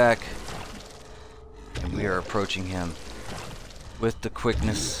spits back. And we are approaching him with the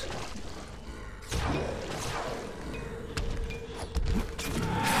quickness.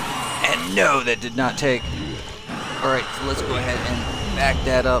 And no, that did not take. Alright, so let's go ahead and back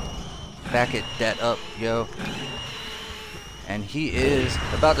that up. That up, yo. And he is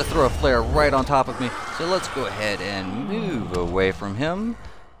about to throw a flare right on top of me. So let's go ahead and move away from him.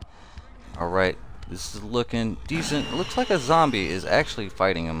 Alright, this is looking decent. It looks like a zombie is actually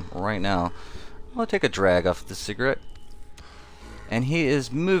fighting him right now. I'll take a drag off the cigarette. And he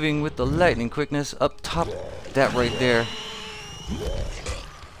is moving with the lightning quickness up top. That right there.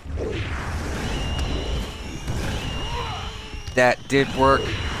 That did work.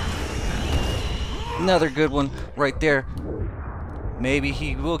 Another good one right there. Maybe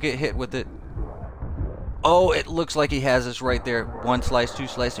he will get hit with it. Oh, it looks like he has us right there. 1 slice, 2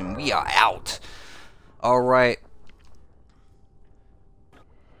 slice, and we are out. Alright.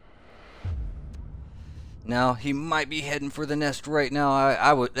 Now, he might be heading for the nest right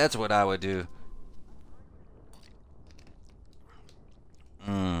now. That's what I would do.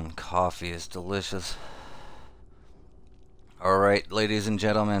 Coffee is delicious. Alright, ladies and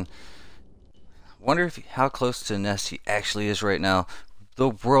gentlemen. Wonder how close to the nest he actually is right now. The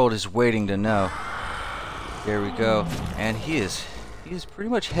world is waiting to know. There we go. And he is pretty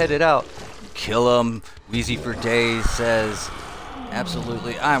much headed out. Kill him. Wheezy for days says.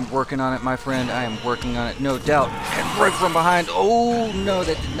 Absolutely. I'm working on it, my friend. I am working on it, no doubt. And right from behind. Oh, no,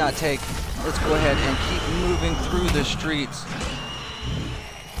 that did not take. Let's go ahead and keep moving through the streets.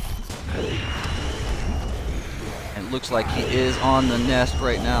 And it looks like he is on the nest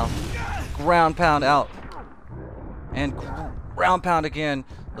right now. Ground pound out. And ground pound again.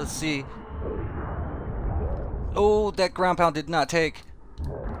 Let's see. Oh, that ground pound did not take.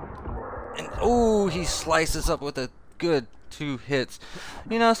 And oh, he slices up with a good 2 hits.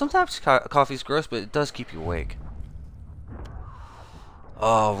 You know, sometimes coffee's gross, but it does keep you awake.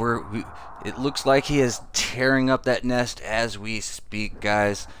 Oh, it looks like he is tearing up that nest as we speak,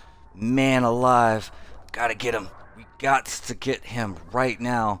 guys. Man alive. Gotta get him. We got to get him right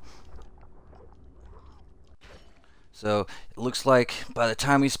now. So, it looks like by the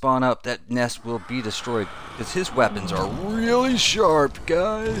time we spawn up, that nest will be destroyed. Because his weapons are really sharp,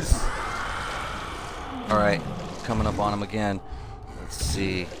 guys. Alright, coming up on him again. Let's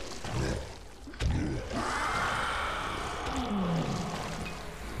see.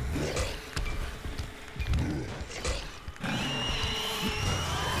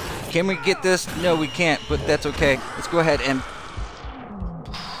 Can we get this? No, we can't, but that's okay. Let's go ahead and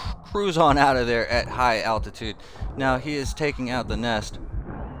cruise on out of there at high altitude. Now he is taking out the nest.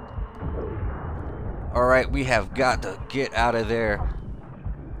 Alright, we have got to get out of there.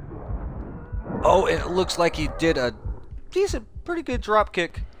 Oh, and it looks like he did a decent, pretty good drop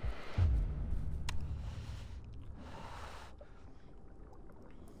kick.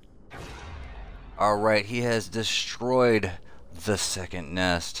 Alright, he has destroyed the second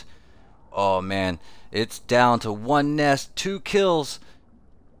nest. Oh man, it's down to one nest, 2 kills.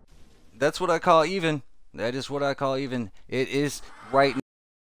 That's what I call even. That is what I call even. It is right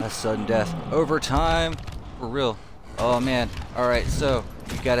now a sudden death. Overtime. For real. Oh man. Alright, so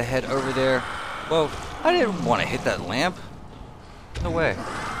we gotta head over there. Whoa, I didn't want to hit that lamp. No way.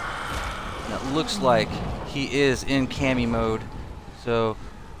 And it looks like he is in cami mode. So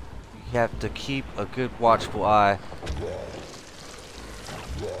you have to keep a good watchful eye.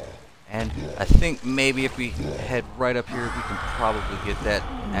 And I think maybe if we head right up here, we can probably get that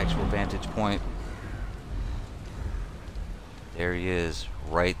actual vantage point. There he is,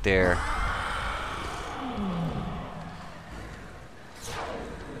 right there.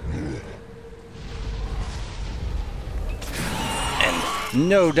 And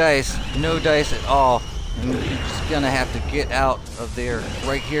no dice at all. And you're just gonna have to get out of there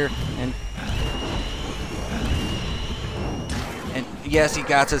right here. And yes, he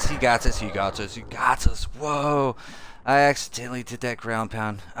got us, he got us, he got us, he got us. Whoa. I accidentally did that ground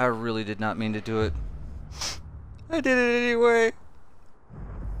pound. I really did not mean to do it. I did it anyway.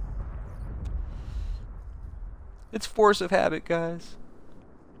 It's force of habit, guys.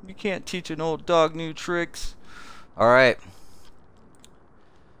 You can't teach an old dog new tricks. Alright.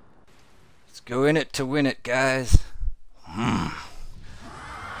 Let's go in it to win it, guys. I'm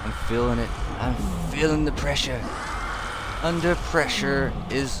feeling it. I'm feeling the pressure. Under pressure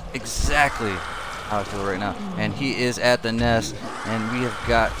is exactly how I feel right now. And he is at the nest. And we have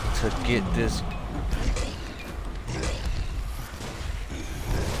got to get this.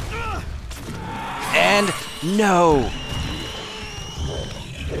 And no!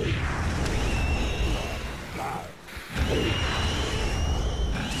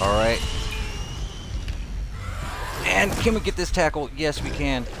 Alright. And can we get this tackle? Yes, we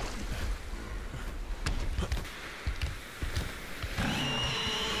can.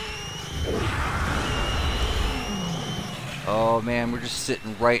 Oh man, we're just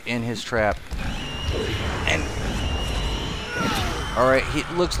sitting right in his trap. And alright, he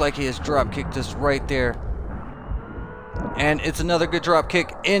looks like he has drop kicked us right there. And it's another good drop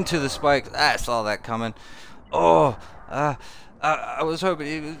kick into the spikes. I saw that coming. Oh, I was hoping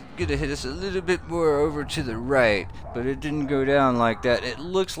he was going to hit us a little bit more over to the right, but it didn't go down like that. It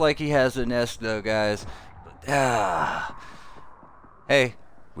looks like he has the nest though, guys. Hey,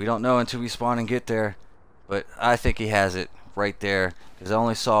 we don't know until we spawn and get there, but I think he has it right there, because I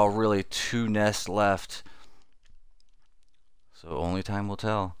only saw really 2 nests left. So only time will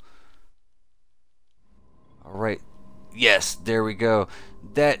tell. Alright. Yes, there we go.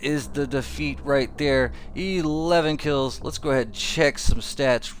 That is the defeat right there. 11 kills. Let's go ahead and check some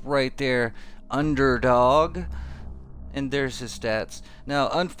stats right there. Underdog. And there's his stats. Now,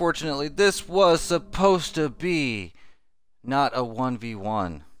 unfortunately, this was supposed to be not a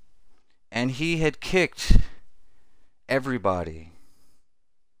 1v1. And he had kicked everybody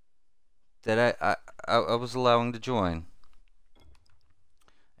that I was allowing to join.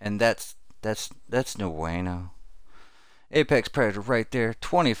 And that's no bueno. Apex Predator right there,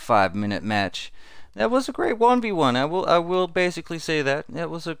 25-minute match. That was a great 1v1. I will basically say that. That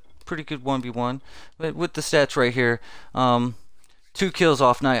was a pretty good 1v1. But with the stats right here, 2 kills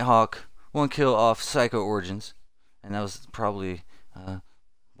off Nighthawk, 1 kill off Psycho Origins, and that was probably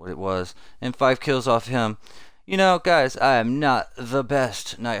what it was, and 5 kills off him. You know, guys, I am not the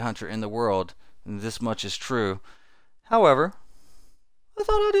best Night Hunter in the world, and this much is true. However, I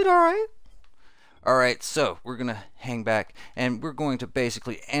thought I did alright. Alright, so we're going to hang back and we're going to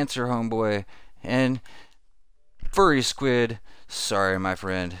basically answer Homeboy and Furry Squid. Sorry, my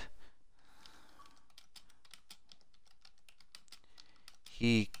friend.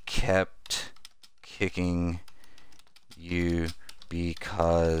 He kept kicking you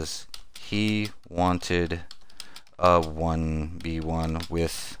because he wanted a 1v1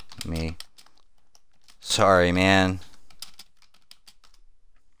 with me. Sorry, man.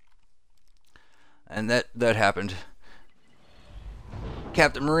 And that happened.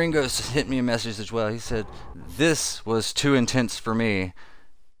 Captain Maringos hit me a message as well. He said, "This was too intense for me."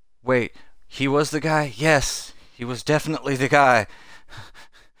 Wait, he was the guy? Yes, he was definitely the guy.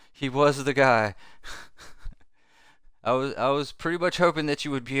 He was the guy. I was pretty much hoping that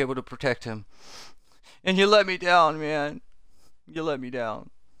you would be able to protect him. And you let me down, man. You let me down.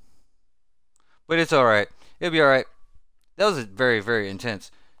 But it's alright. It'll be alright. That was a very, very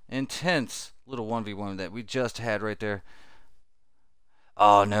intense little 1v1 that we just had right there.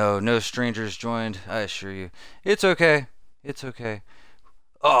 Oh no, no strangers joined, I assure you. It's okay. It's okay.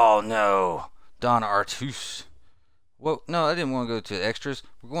 Oh no. Don Artus. Whoa, no, I didn't want to go to extras.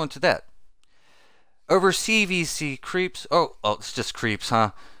 We're going to that. Over CVC creeps. Oh, it's just creeps,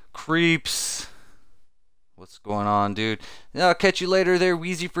 huh? Creeps. What's going on, dude? I'll catch you later there,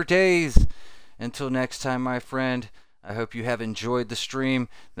 Wheezy for days. Until next time, my friend, I hope you have enjoyed the stream.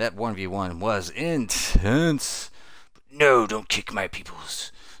 That 1v1 was intense. But no, don't kick my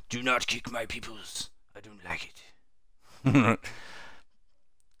peoples. Do not kick my peoples. I don't like it.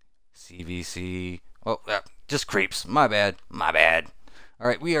 CVC. Oh, just creeps. My bad. My bad.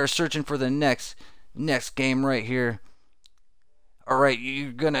 Alright, we are searching for the next game right here. Alright,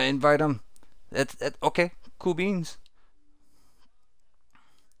 you're gonna invite them? That's okay. Cool beans.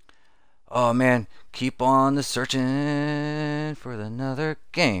 Oh man, keep on the searching for another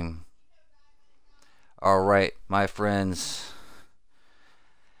game. Alright, my friends.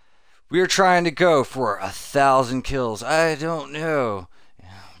 We are trying to go for 1,000 kills. I don't know.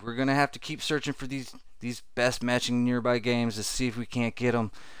 We're gonna have to keep searching for these best matching nearby games to see if we can't get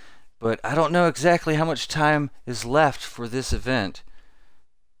them. But I don't know exactly how much time is left for this event.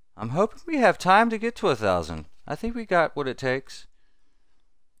 I'm hoping we have time to get to 1,000. I think we got what it takes.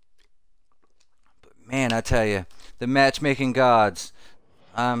 But man, I tell you, the matchmaking gods.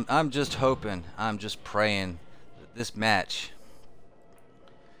 I'm just hoping. I'm just praying that this match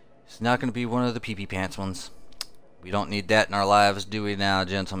is not going to be one of the pee-pee pants ones. We don't need that in our lives, do we now,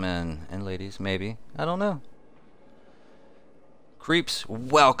 gentlemen and ladies? Maybe. I don't know. Creeps,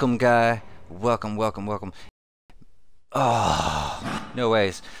 welcome, guy. Welcome, welcome, welcome. Oh, no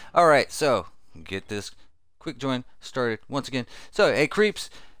ways. Alright, so, get this quick join started once again. So, hey, Creeps,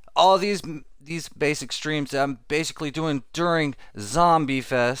 all these basic streams that I'm basically doing during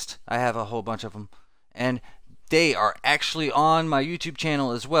Zombiefest, I have a whole bunch of them, and they are actually on my YouTube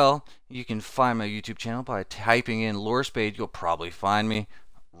channel as well. You can find my YouTube channel by typing in Lorespade. You'll probably find me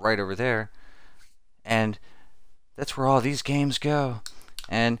right over there. And that's where all these games go.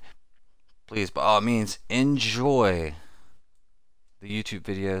 And please, by all means, enjoy the YouTube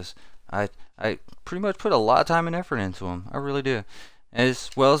videos. I pretty much put a lot of time and effort into them. I really do. As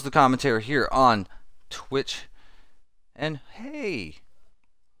well as the commentary here on Twitch. And hey,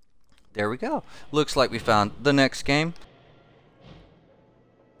 there we go. Looks like we found the next game.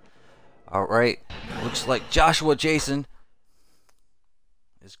 Alright, looks like Joshua Jason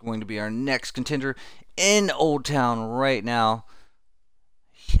is going to be our next contender in Old Town right now.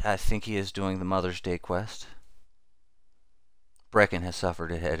 I think he is doing the Mother's Day quest. Brecken has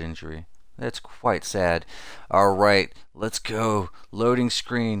suffered a head injury. That's quite sad. Alright, let's go. Loading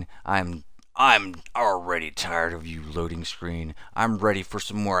screen. I'm already tired of you, loading screen. I'm ready for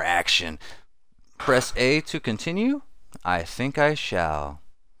some more action. Press A to continue. I think I shall.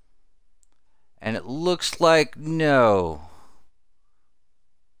 And it looks like no.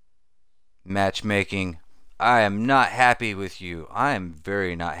 Matchmaking. I am not happy with you. I am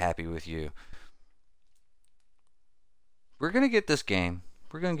very not happy with you. We're going to get this game.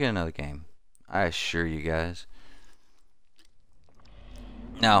 We're going to get another game. I assure you guys.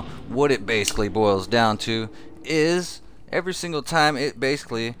 Now, what it basically boils down to is every single time it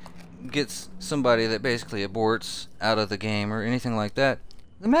basically gets somebody that basically aborts out of the game or anything like that,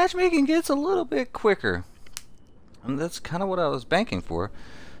 the matchmaking gets a little bit quicker. And that's kind of what I was banking for.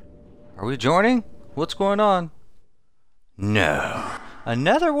 Are we joining? What's going on? No.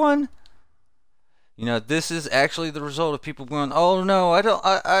 Another one? You know, this is actually the result of people going, oh no,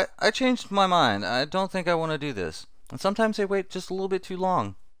 I changed my mind. I don't think I want to do this. And sometimes they wait just a little bit too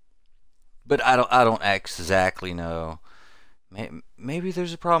long. But I don't exactly know. Maybe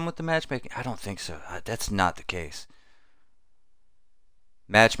there's a problem with the matchmaking. I don't think so. That's not the case.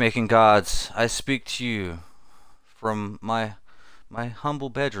 Matchmaking gods, I speak to you from my humble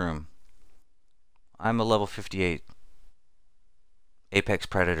bedroom. I'm a level 58 Apex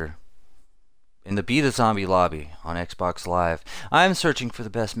Predator in the Be the Zombie lobby on Xbox Live. I'm searching for the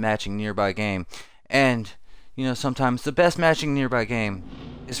best matching nearby game, and you know, sometimes the best matching nearby game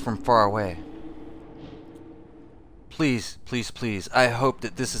is from far away. Please, please, please, I hope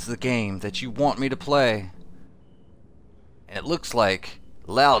that this is the game that you want me to play. And it looks like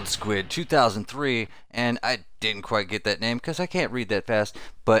Loud Squid 2003, and I didn't quite get that name because I can't read that fast,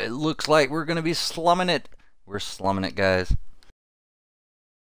 but it looks like we're going to be slumming it. We're slumming it, guys.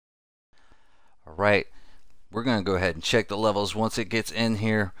 Alright, we're gonna go ahead and check the levels once it gets in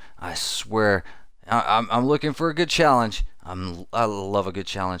here. I swear, I'm looking for a good challenge. I love a good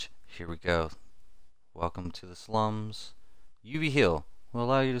challenge. Here we go. Welcome to the slums. UV heal will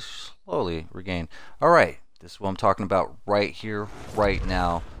allow you to slowly regain. Alright, this is what I'm talking about right here, right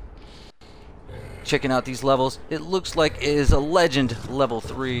now. Checking out these levels. It looks like it is a legend level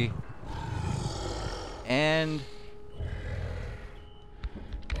 3. And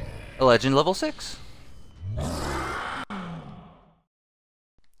a legend level 6.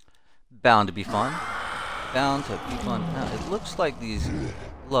 Bound to be fun. Bound to be fun. Now, it looks like these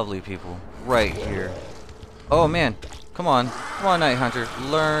lovely people right here. Oh man, come on Night Hunter,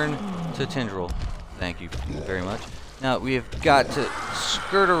 learn to tendril. Thank you very much. Now we have got to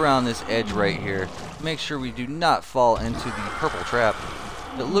skirt around this edge right here, make sure we do not fall into the purple trap.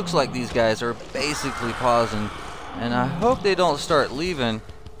 It looks like these guys are basically pausing, and I hope they don't start leaving.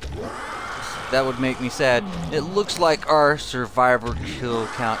 That would make me sad. It looks like our survivor kill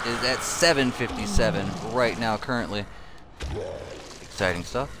count is at 757 right now currently. Exciting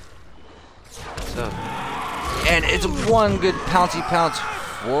stuff. So, and it's one good pouncy pounce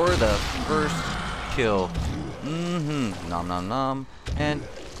for the first kill. Nom nom nom. And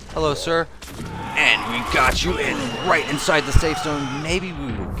hello, sir. And we got you in right inside the safe zone. Maybe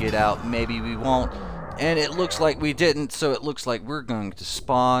we will get out, maybe we won't. And it looks like we didn't, so it looks like we're going to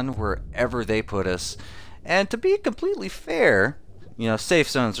spawn wherever they put us. And to be completely fair, you know, safe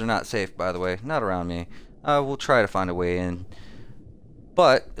zones are not safe, by the way, not around me. We'll try to find a way in.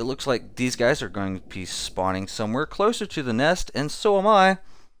 But it looks like these guys are going to be spawning somewhere closer to the nest, and so am I.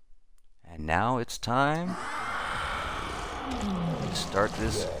 And now it's time to start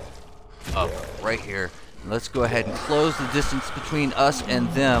this up right here. Let's go ahead and close the distance between us and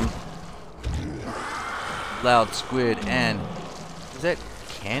them. Loud squid and is that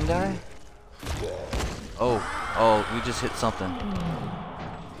Candai? Oh, we just hit something.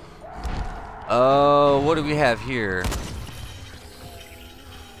 Oh, what do we have here?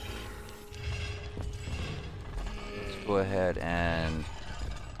 Let's go ahead and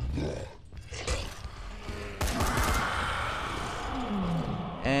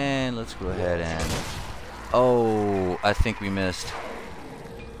let's go ahead and oh, I think we missed.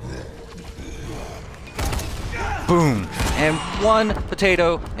 Boom! And one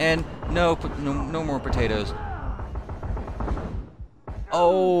potato, and no more potatoes.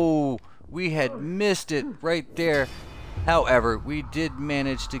 Oh, we had missed it right there. However, we did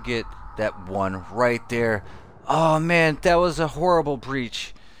manage to get that one right there. Oh man, that was a horrible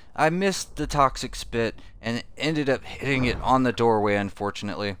breach. I missed the toxic spit and ended up hitting it on the doorway,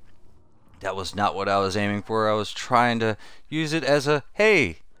 unfortunately. That was not what I was aiming for. I was trying to use it as a,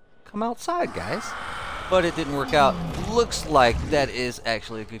 hey, come outside, guys. But it didn't work out. Looks like that is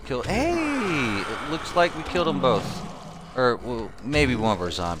actually a good kill. Hey, it looks like we killed them both. Or, well, maybe one of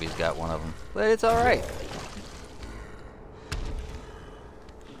our zombies got one of them. But it's alright.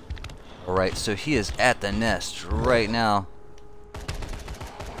 Alright, so he is at the nest right now.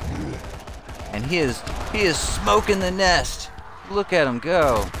 And he is smoking the nest. Look at him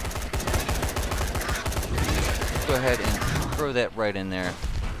go. Let's go ahead and throw that right in there.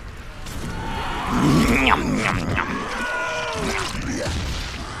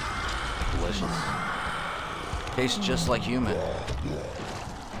 Delicious. Tastes just like human.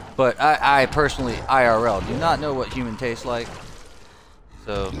 But I personally, IRL, do not know what human tastes like.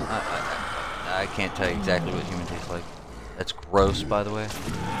 So, I can't tell you exactly what human tastes like. That's gross, by the way.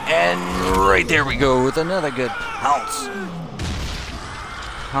 And right there we go with another good pounce.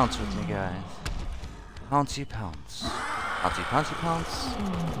 Pounce with me, guys. Pouncy pounce. Pouncy pouncy pounce.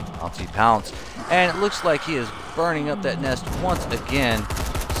 Pouncy pounce. And it looks like he is burning up that nest once again.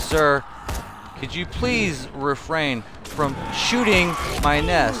 Sir, could you please refrain from shooting my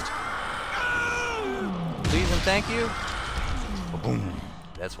nest? Please and thank you. Boom.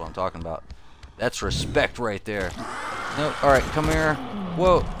 That's what I'm talking about. That's respect right there. No, alright, come here.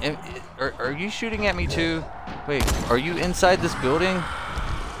 Whoa, are you shooting at me too? Wait, are you inside this building?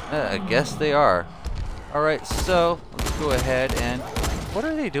 I guess they are. Alright, so let's go ahead and... What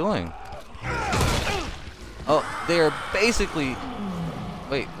are they doing? Oh, they are basically...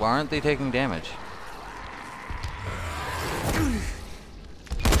 Wait, why aren't they taking damage?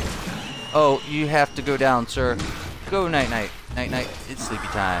 Oh, you have to go down, sir. Go night-night. Night-night, it's sleepy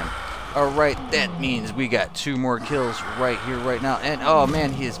time. Alright, that means we got 2 more kills right here, right now. And, oh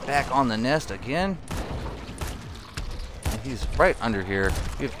man, he is back on the nest again. And he's right under here.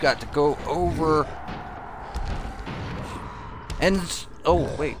 We've got to go over... And, oh,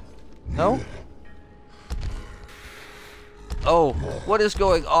 wait. No? Oh, what is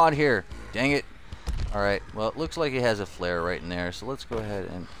going on here? Dang it. Alright, well, it looks like he has a flare right in there, so let's go ahead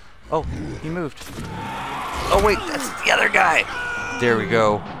and... Oh, he moved. Oh, wait, that's the other guy! There we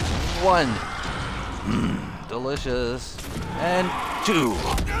go. 1. Delicious. And 2.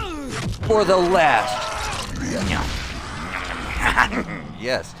 For the last.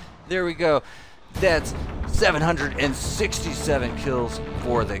 Yes, there we go. That's 767 kills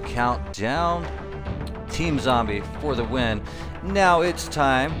for the countdown. Team Zombie for the win. Now it's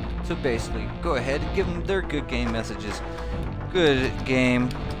time to basically go ahead and give them their good game messages. Good game,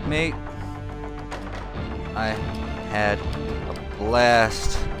 mate. I had a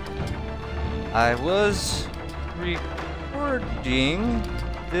blast. I was recording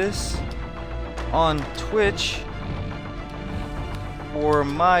this on Twitch for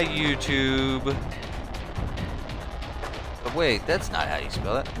my YouTube. But wait, that's not how you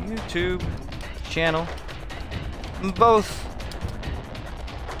spell it. YouTube channel. Both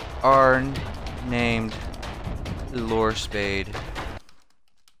are named Lore Spade.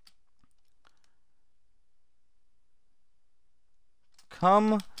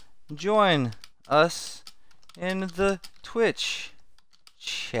 Come join us in the Twitch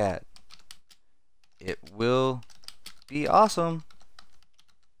chat. It will be awesome.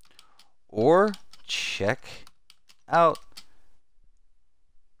 Or check out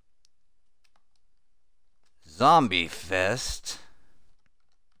Zombiefest.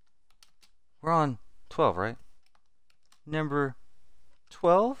 We're on 12, right? Number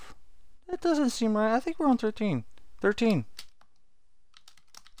 12? That doesn't seem right. I think we're on 13. 13.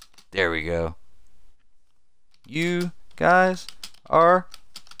 There we go. You guys are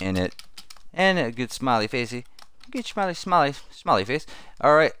in it. And a good smiley facey. Good smiley face.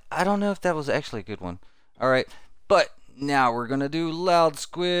 Alright, I don't know if that was actually a good one. Alright, but now we're gonna do Loud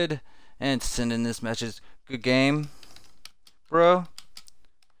Squid and send in this message. Good game, bro.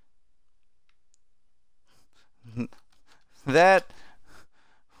 That,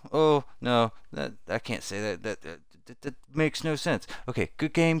 oh no, that I can't say that. That makes no sense. Okay,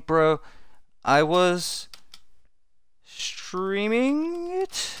 good game, bro. I was streaming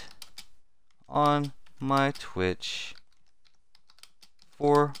it on my Twitch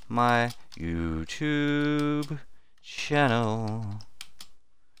for my YouTube channel.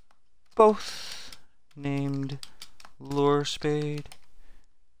 Both named Lore Spade.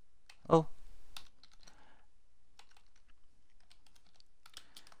 Oh.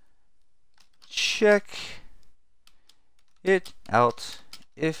 Check it out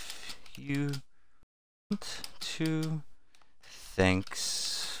if you want to.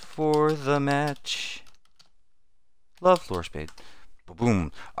 Thanks for the match. Love, Lore Spade.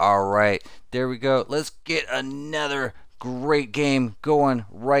 BaBoomb. Alright, there we go. Let's get another great game going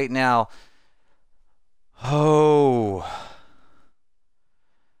right now. Oh.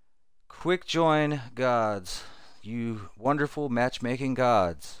 Quick join gods. You wonderful matchmaking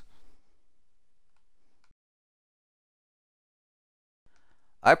gods.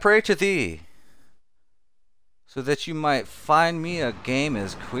 I pray to thee, so that you might find me a game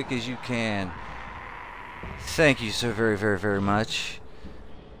as quick as you can. Thank you so very, very, very much.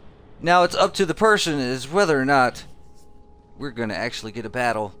 Now it's up to the person is whether or not we're gonna actually get a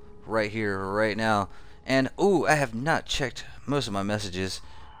battle right here, right now. And ooh, I have not checked most of my messages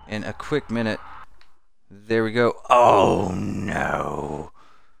in a quick minute. There we go. Oh no,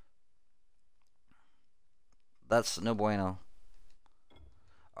 that's no bueno.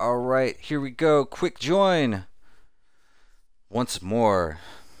 Alright, here we go. Quick join. Once more.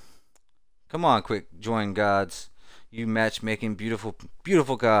 Come on, quick join gods. You matchmaking beautiful,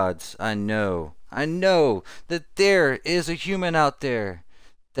 beautiful gods. I know that there is a human out there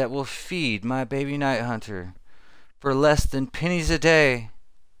that will feed my baby night hunter for less than pennies a day.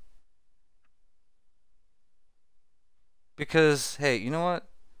 Because, hey, you know what?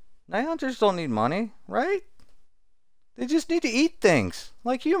 Night hunters don't need money, right? They just need to eat things,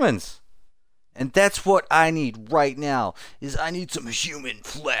 like humans. And that's what I need right now, is I need some human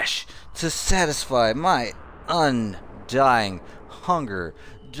flesh to satisfy my undying hunger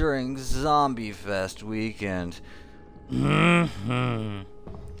during Zombiefest weekend.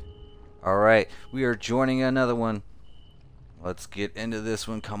 Alright, we are joining another one. Let's get into this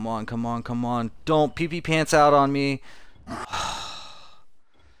one. Come on, come on, come on. Don't pee-pee pants out on me.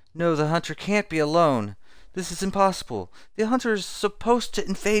 No, the hunter can't be alone. This is impossible. The hunter is supposed to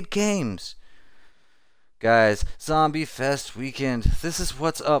invade games. Guys, Zombiefest weekend. This is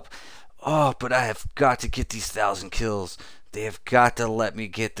what's up. Oh, but I have got to get these 1,000 kills. They have got to let me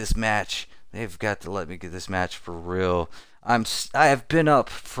get this match. They've got to let me get this match for real. I have been up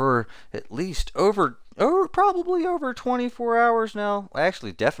for at least over probably over 24 hours now.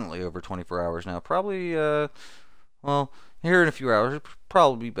 Actually, definitely over 24 hours now. Probably, well, here in a few hours,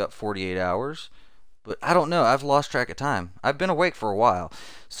 probably about 48 hours. But I don't know. I've lost track of time. I've been awake for a while.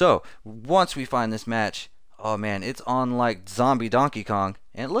 So, once we find this match, oh man, it's on like zombie Donkey Kong.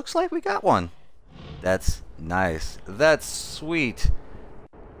 And it looks like we got one. That's nice. That's sweet.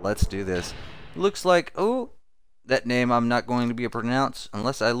 Let's do this. Looks like, oh, that name I'm not going to be able to pronounce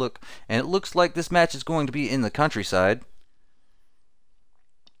unless I look. And it looks like this match is going to be in the countryside.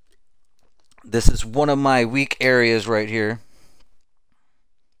 This is one of my weak areas right here.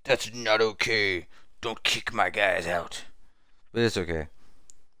 That's not okay. Don't kick my guys out. But it's okay.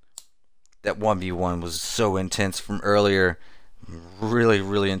 That 1v1 was so intense from earlier. Really,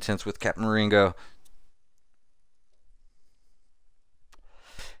 really intense with Captain Ringo.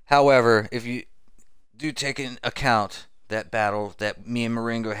 However, if you do take into account that battle that me and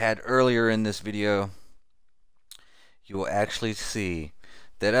Maringo had earlier in this video, you will actually see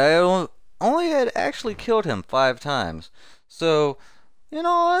that I only had actually killed him 5 times. So, in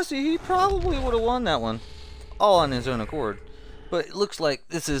all honesty, he probably would have won that one, all on his own accord. But it looks like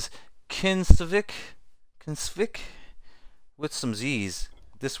this is Kinsvik with some Z's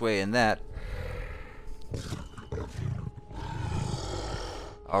this way and that.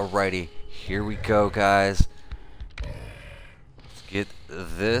 Alrighty, here we go, guys. Let's get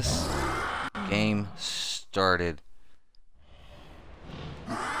this game started.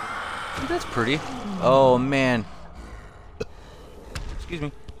 That's pretty. Oh man. Excuse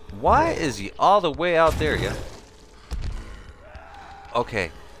me. Why is he all the way out there? Yeah.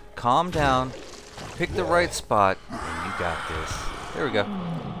 Okay. Calm down. Pick the right spot. And you got this. There we go.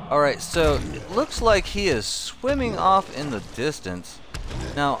 Alright, so it looks like he is swimming off in the distance.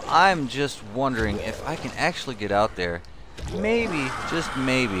 Now, I'm just wondering if I can actually get out there. Maybe, just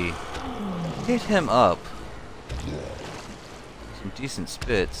maybe, hit him up. Some decent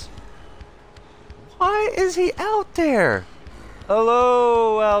spits. Why is he out there?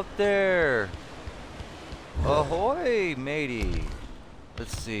 Hello out there. Ahoy, matey.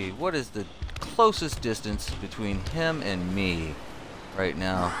 Let's see, what is the closest distance between him and me right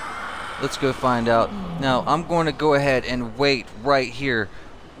now? Let's go find out. Now, I'm going to go ahead and wait right here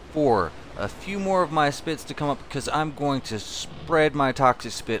for a few more of my spits to come up because I'm going to spread my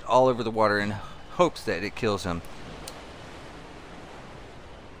toxic spit all over the water in hopes that it kills him.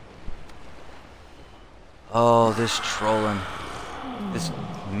 Oh, this trolling. This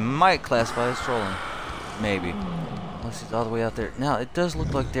might classify as trolling. Maybe. Unless he's all the way out there. Now, it does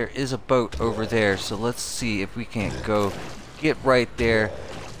look like there is a boat over there, so let's see if we can't go get right there.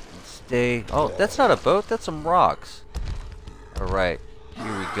 Stay. Oh, that's not a boat, that's some rocks. Alright,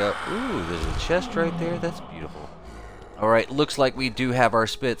 here we go. Ooh, there's a chest right there. That's beautiful. Alright, looks like we do have our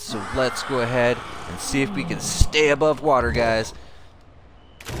spits, so let's go ahead and see if we can stay above water, guys.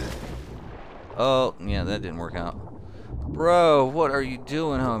 Oh, yeah, that didn't work out. Bro, what are you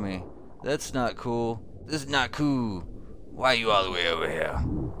doing, homie? That's not cool. This is not cool. Why are you all the way over here?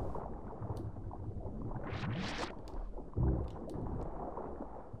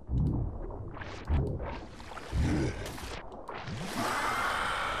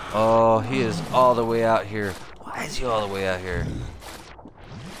 Oh, he is all the way out here. Why is he all the way out here?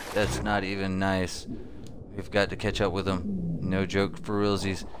 That's not even nice. We've got to catch up with him. No joke for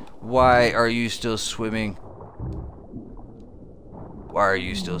realsies. Why are you still swimming? Why are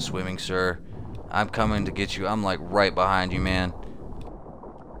you still swimming, sir? I'm coming to get you. I'm like right behind you, man.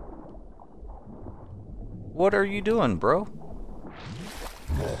 What are you doing, bro?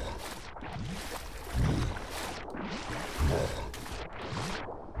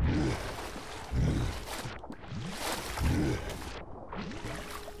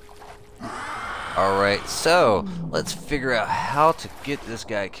 Alright, so let's figure out how to get this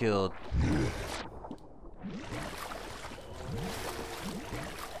guy killed.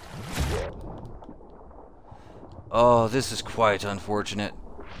 Oh, this is quite unfortunate.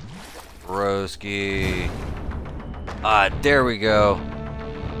 Broski. Ah, there we go.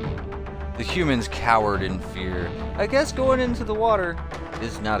 The humans cowered in fear. I guess going into the water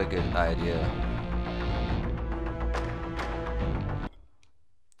is not a good idea.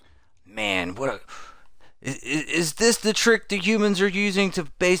 Man, what a... Is this the trick the humans are using to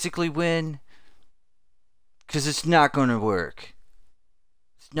basically win? Because it's not going to work.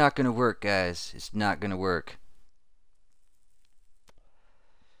 It's not going to work, guys. It's not going to work.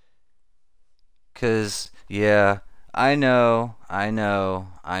 Because, yeah, I know.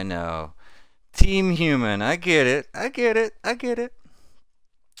 Team Human, I get it.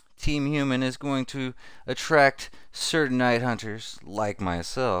 Team Human is going to attract certain night hunters, like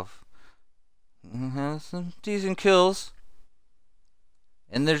myself. Have some decent kills.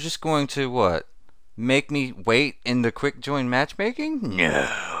 And they're just going to, what? Make me wait in the quick join matchmaking?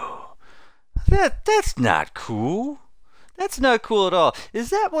 No. That's not cool. That's not cool at all. Is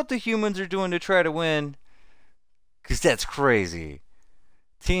that what the humans are doing to try to win? 'Cause that's crazy.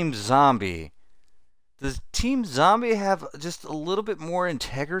 Team Zombie. Does Team Zombie have just a little bit more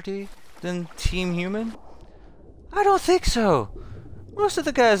integrity than Team Human? I don't think so. Most of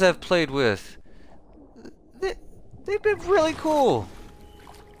the guys I've played with, they've been really cool.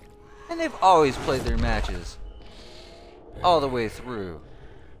 And they've always played their matches all the way through.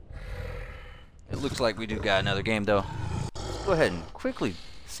 It looks like we do got another game though. Let's go ahead and quickly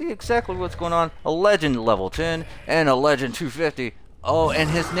see exactly what's going on. A legend level 10 and a legend 250. Oh, and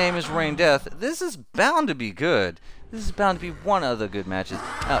his name is Rain Death. This is bound to be good. This is bound to be one of the good matches.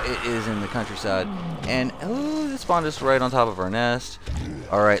 Now, it is in the countryside. And, ooh, this spawned us right on top of our nest.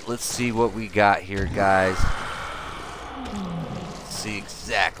 Alright, let's see what we got here, guys. Let's see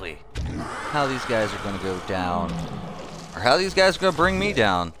exactly how these guys are going to go down. Or how these guys are going to bring me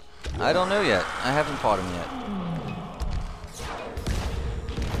down. I don't know yet. I haven't fought him yet.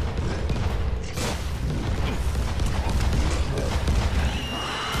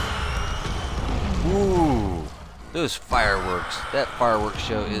 Ooh, those fireworks. That fireworks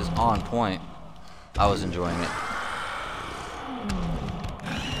show is on point. I was enjoying it.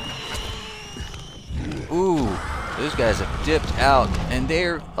 Ooh, those guys have dipped out and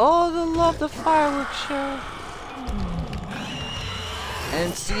they're, oh, they love the fireworks show.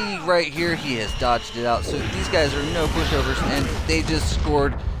 And see right here, he has dodged it out. So these guys are no pushovers and they just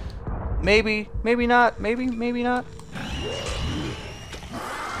scored. Maybe, maybe not, maybe not.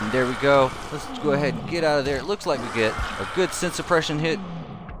 And there we go. Let's go ahead and get out of there. It looks like we get a good sense suppression hit.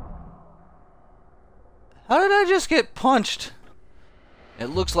 How did I just get punched? It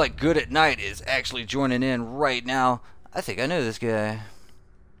looks like Good at Night is actually joining in right now. I think I know this guy.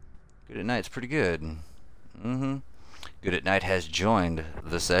 Good at Night's pretty good. Good at Night has joined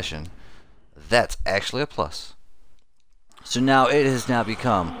the session. That's actually a plus. So now it has now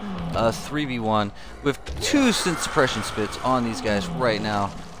become a 3v1 with 2 sense suppression spits on these guys right now.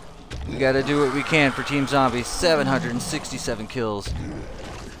 We gotta do what we can for Team Zombie. 767 kills.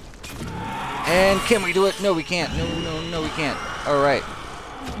 And can we do it? No, we can't. No, we can't. Alright.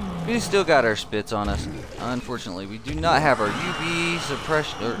 We still got our spits on us. Unfortunately, we do not have our UV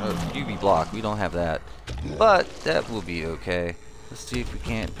suppression, or UV block. We don't have that. But that will be okay. Let's see if we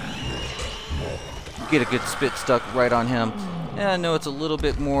can't get a good spit stuck right on him. And I know it's a little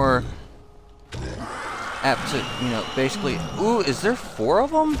bit more apt to, basically. Ooh, is there 4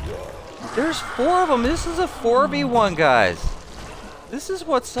 of them? There's 4 of them. This is a 4v1, guys. This is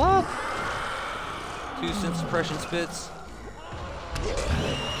what's up. 2 sense suppression spits.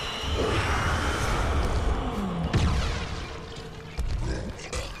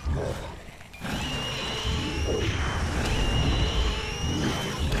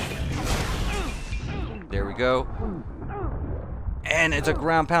 There we go. And it's a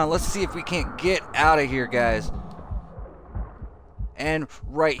ground pound. Let's see if we can't get out of here, guys. And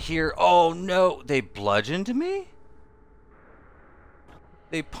right here. Oh, no. They bludgeoned me?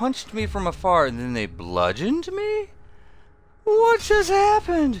 They punched me from afar and then they bludgeoned me? What just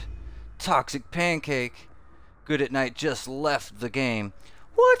happened? Toxic Pancake. Good at Night just left the game.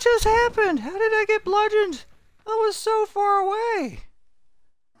 What just happened? How did I get bludgeoned? I was so far away.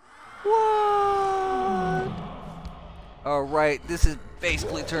 What? Alright, this is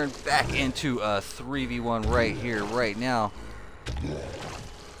basically turned back into a 3v1 right here, right now.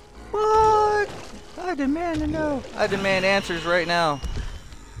 What? I demand to know. I demand answers right now.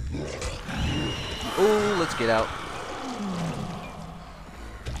 Ooh, let's get out.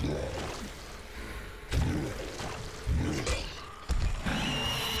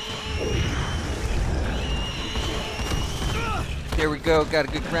 There we go, got a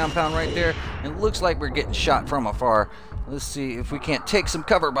good ground pound right there. It looks like we're getting shot from afar. Let's see if we can't take some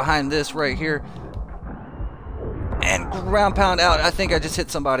cover behind this right here. And ground pound out. I think I just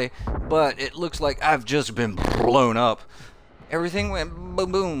hit somebody, but it looks like I've just been blown up. Everything went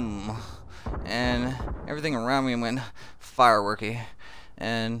boom, and everything around me went fireworky.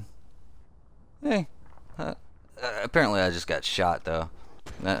 And hey, apparently I just got shot though.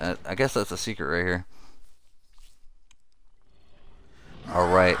 I guess that's a secret right here.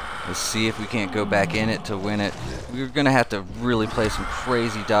 Alright, let's see if we can't go back in it to win it. We're going to have to really play some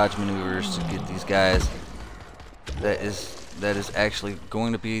crazy dodge maneuvers to get these guys. That is actually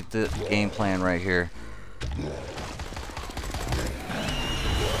going to be the game plan right here.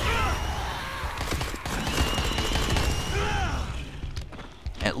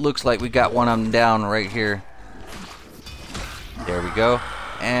 It looks like we got one of them down right here. There we go.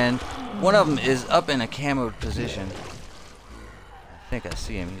 And one of them is up in a camoed position. I think I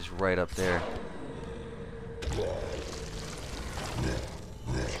see him. He's right up there.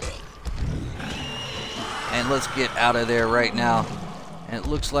 And let's get out of there right now. And it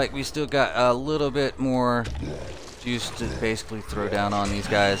looks like we still got a little bit more juice to basically throw down on these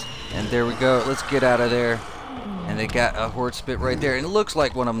guys. And there we go. Let's get out of there. And they got a horde spit right there. And it looks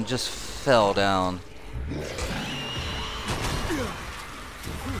like one of them just fell down.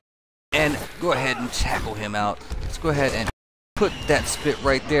 And go ahead and tackle him out. Let's go ahead and put that spit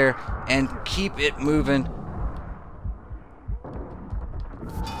right there and keep it moving.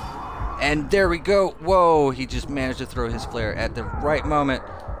 And there we go. Whoa, he just managed to throw his flare at the right moment.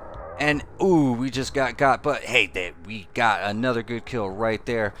 And ooh, we just got. But hey, we got another good kill right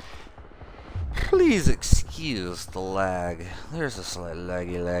there. Please excuse the lag. There's a slight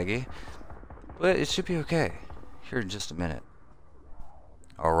laggy. But it should be okay here in just a minute.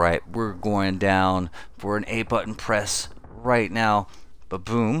 Alright, we're going down for an A button press right now.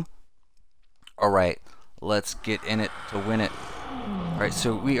 BaBoomb. Alright, let's get in it to win it. Alright,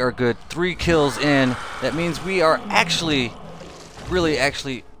 so we are good. 3 kills in. That means we are actually, really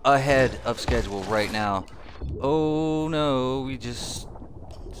actually ahead of schedule right now. Oh no, we just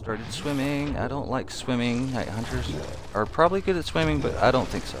started swimming. I don't like swimming. Night hunters are probably good at swimming, but I don't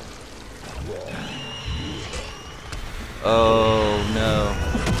think so. Oh no.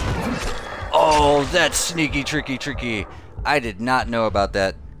 Oh, that's sneaky, tricky. I did not know about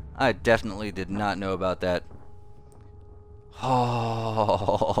that. I definitely did not know about that.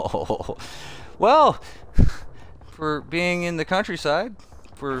 Oh. Well, for being in the countryside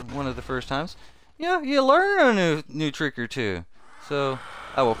for one of the first times, yeah, you learn a new trick or two. So,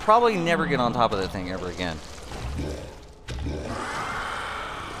 I will probably never get on top of that thing ever again.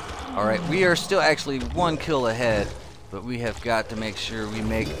 Alright, we are still actually 1 kill ahead. But we have got to make sure we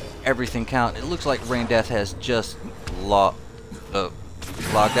make everything count. It looks like Rain Death has just logged out.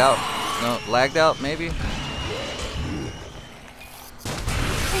 No, lagged out, maybe?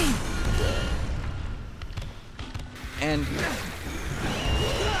 And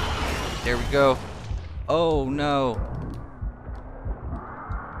there we go. Oh no.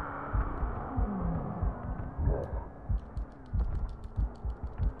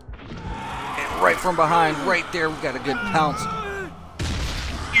 Right from behind, right there, we got a good pounce.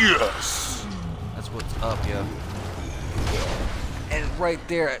 Yes! That's what's up, yo. And right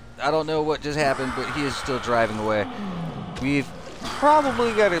there, I don't know what just happened, but he is still driving away. We've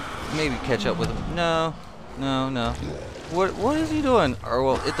probably got to maybe catch up with him. No. What is he doing? Or,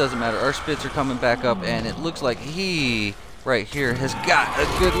 well, it doesn't matter. Our spits are coming back up, and it looks like he, right here, has got a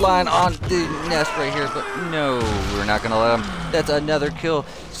good line on the nest right here, but no, we're not going to let him. That's another kill.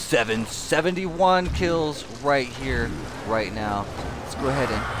 771 kills right here, right now. Let's go ahead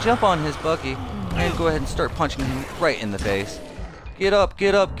and jump on his buggy and go ahead and start punching him right in the face. Get up.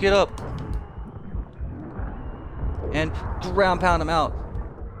 And ground pound him out.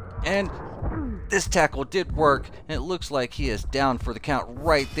 And this tackle did work. And it looks like he is down for the count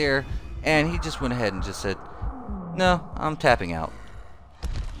right there. And he just went ahead and just said, no, I'm tapping out.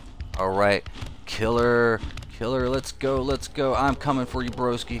 Alright, killer, let's go. I'm coming for you,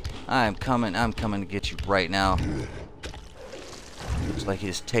 broski. I'm coming to get you right now. Looks like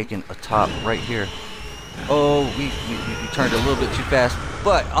he's taking a top right here. Oh, we turned a little bit too fast.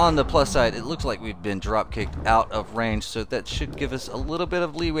 But on the plus side, it looks like we've been drop kicked out of range, so that should give us a little bit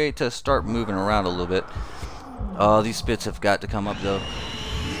of leeway to start moving around a little bit. Oh, these spits have got to come up though.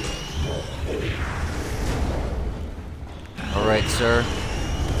 Alright, sir.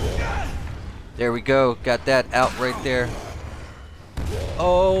 There we go. Got that out right there.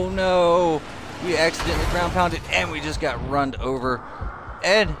 Oh no! We accidentally ground pounded and we just got runned over.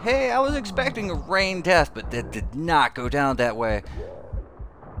 And hey, I was expecting a rain death, but that did not go down that way.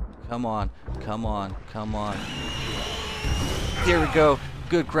 Come on. There we go.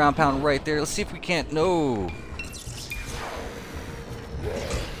 Good ground pound right there. Let's see if we can't. No.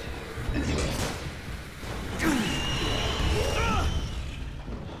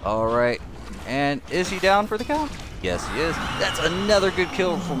 Alright. And is he down for the count? Yes, he is. That's another good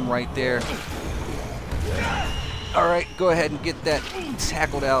kill from right there. Alright, go ahead and get that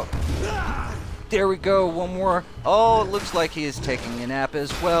tackled out. There we go, one more. Oh, it looks like he is taking a nap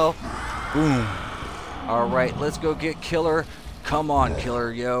as well. Boom. Alright, let's go get Killer. Come on,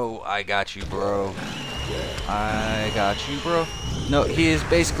 Killer. Yo, I got you, bro. No, he is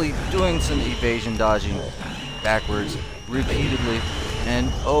basically doing some evasion dodging backwards repeatedly.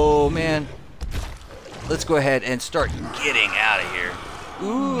 And, oh man. Let's go ahead and start getting out of here.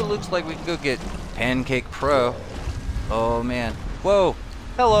 Ooh, it looks like we can go get Pancake Pro. Oh man. Whoa.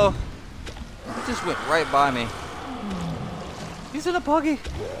 Hello. He just went right by me. He's in a buggy.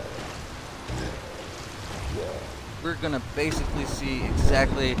 We're gonna basically see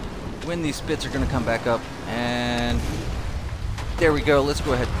exactly when these spits are gonna come back up. And there we go. Let's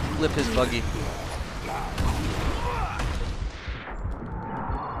go ahead and flip his buggy.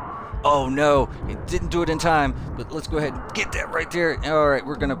 Oh no, it didn't do it in time, but let's go ahead and get that right there. Alright,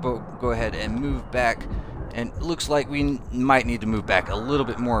 we're gonna go ahead and move back, and it looks like we might need to move back a little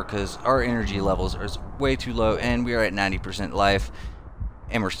bit more because our energy levels are way too low, and we are at 90% life,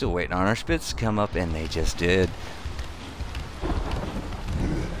 and we're still waiting on our spits to come up, and they just did.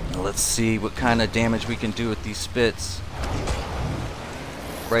 Let's see what kind of damage we can do with these spits.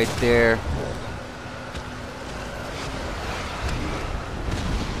 Right there.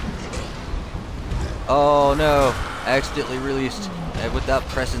 Oh no, I accidentally released without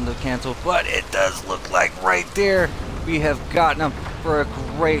pressing the cancel, but it does look like right there we have gotten him for a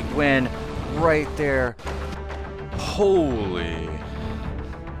great win right there. Holy.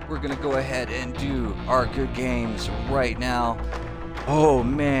 We're gonna go ahead and do our good games right now. Oh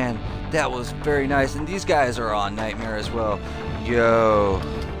man, that was very nice, and these guys are on Nightmare as well. Yo,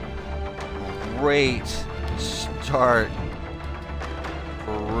 great start,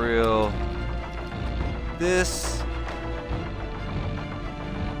 for real. This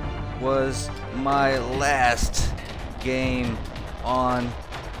was my last game on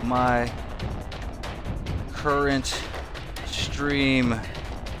my current stream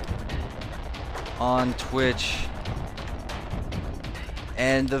on Twitch,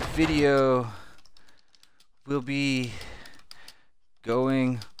 and the video will be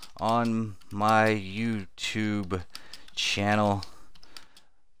going on my YouTube channel,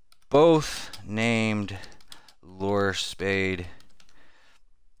 both named Lure Spade.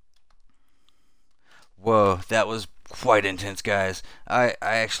 Whoa, that was quite intense, guys. I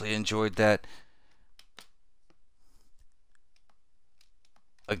actually enjoyed that.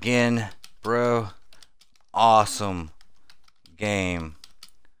 Again, bro, awesome game.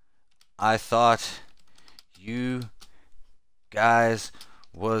 I thought you guys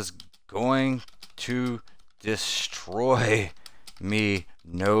was going to destroy me,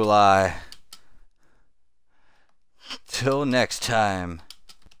 no lie. Till next time.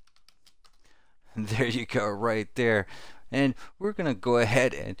 There you go, right there. And we're gonna go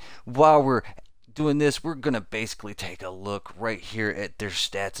ahead, and while we're doing this, we're gonna basically take a look right here at their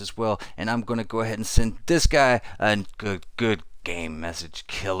stats as well, and I'm gonna go ahead and send this guy a good game message.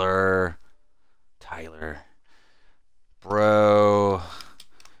 Killer Tyler, bro,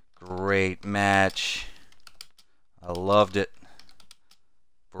 great match, I loved it.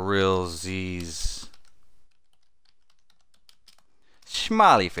 For Realzies.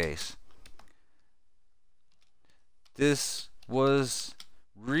 Smiley face. This was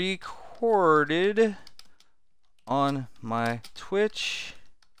recorded on my Twitch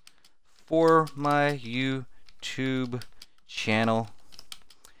for my YouTube channel.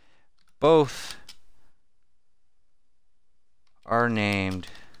 Both are named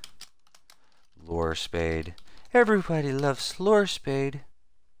Lure Spade. Everybody loves Lure Spade.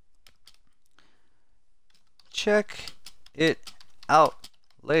 Check it out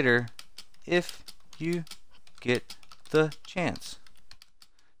later if you get the chance.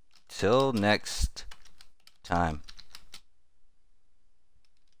 Till next time.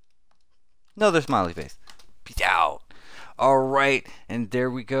 Another smiley face. Peace out. Alright, and there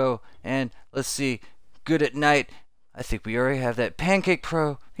we go. And let's see. Good at night. I think we already have that. Pancake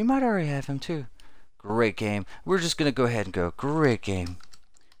Pro. We might already have him too. Great game. We're just going to go ahead and go. Great game.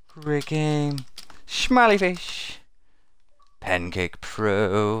 Great game. Smiley face. Pancake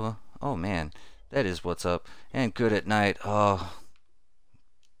Pro. Oh man. That is what's up. And good at night. Oh.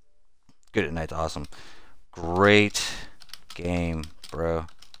 Good at night's awesome. Great game, bro.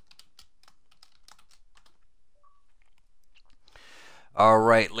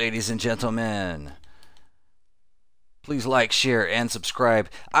 Alright, ladies and gentlemen. Please like, share, and subscribe.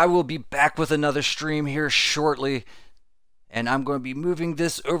 I will be back with another stream here shortly. And I'm going to be moving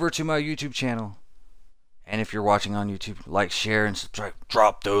this over to my YouTube channel. And if you're watching on YouTube, like, share, and subscribe.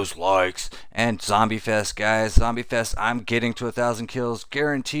 Drop those likes. And Zombiefest, guys. Zombiefest, I'm getting to 1,000 kills.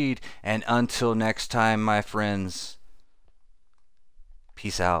 Guaranteed. And until next time, my friends.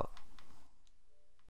 Peace out.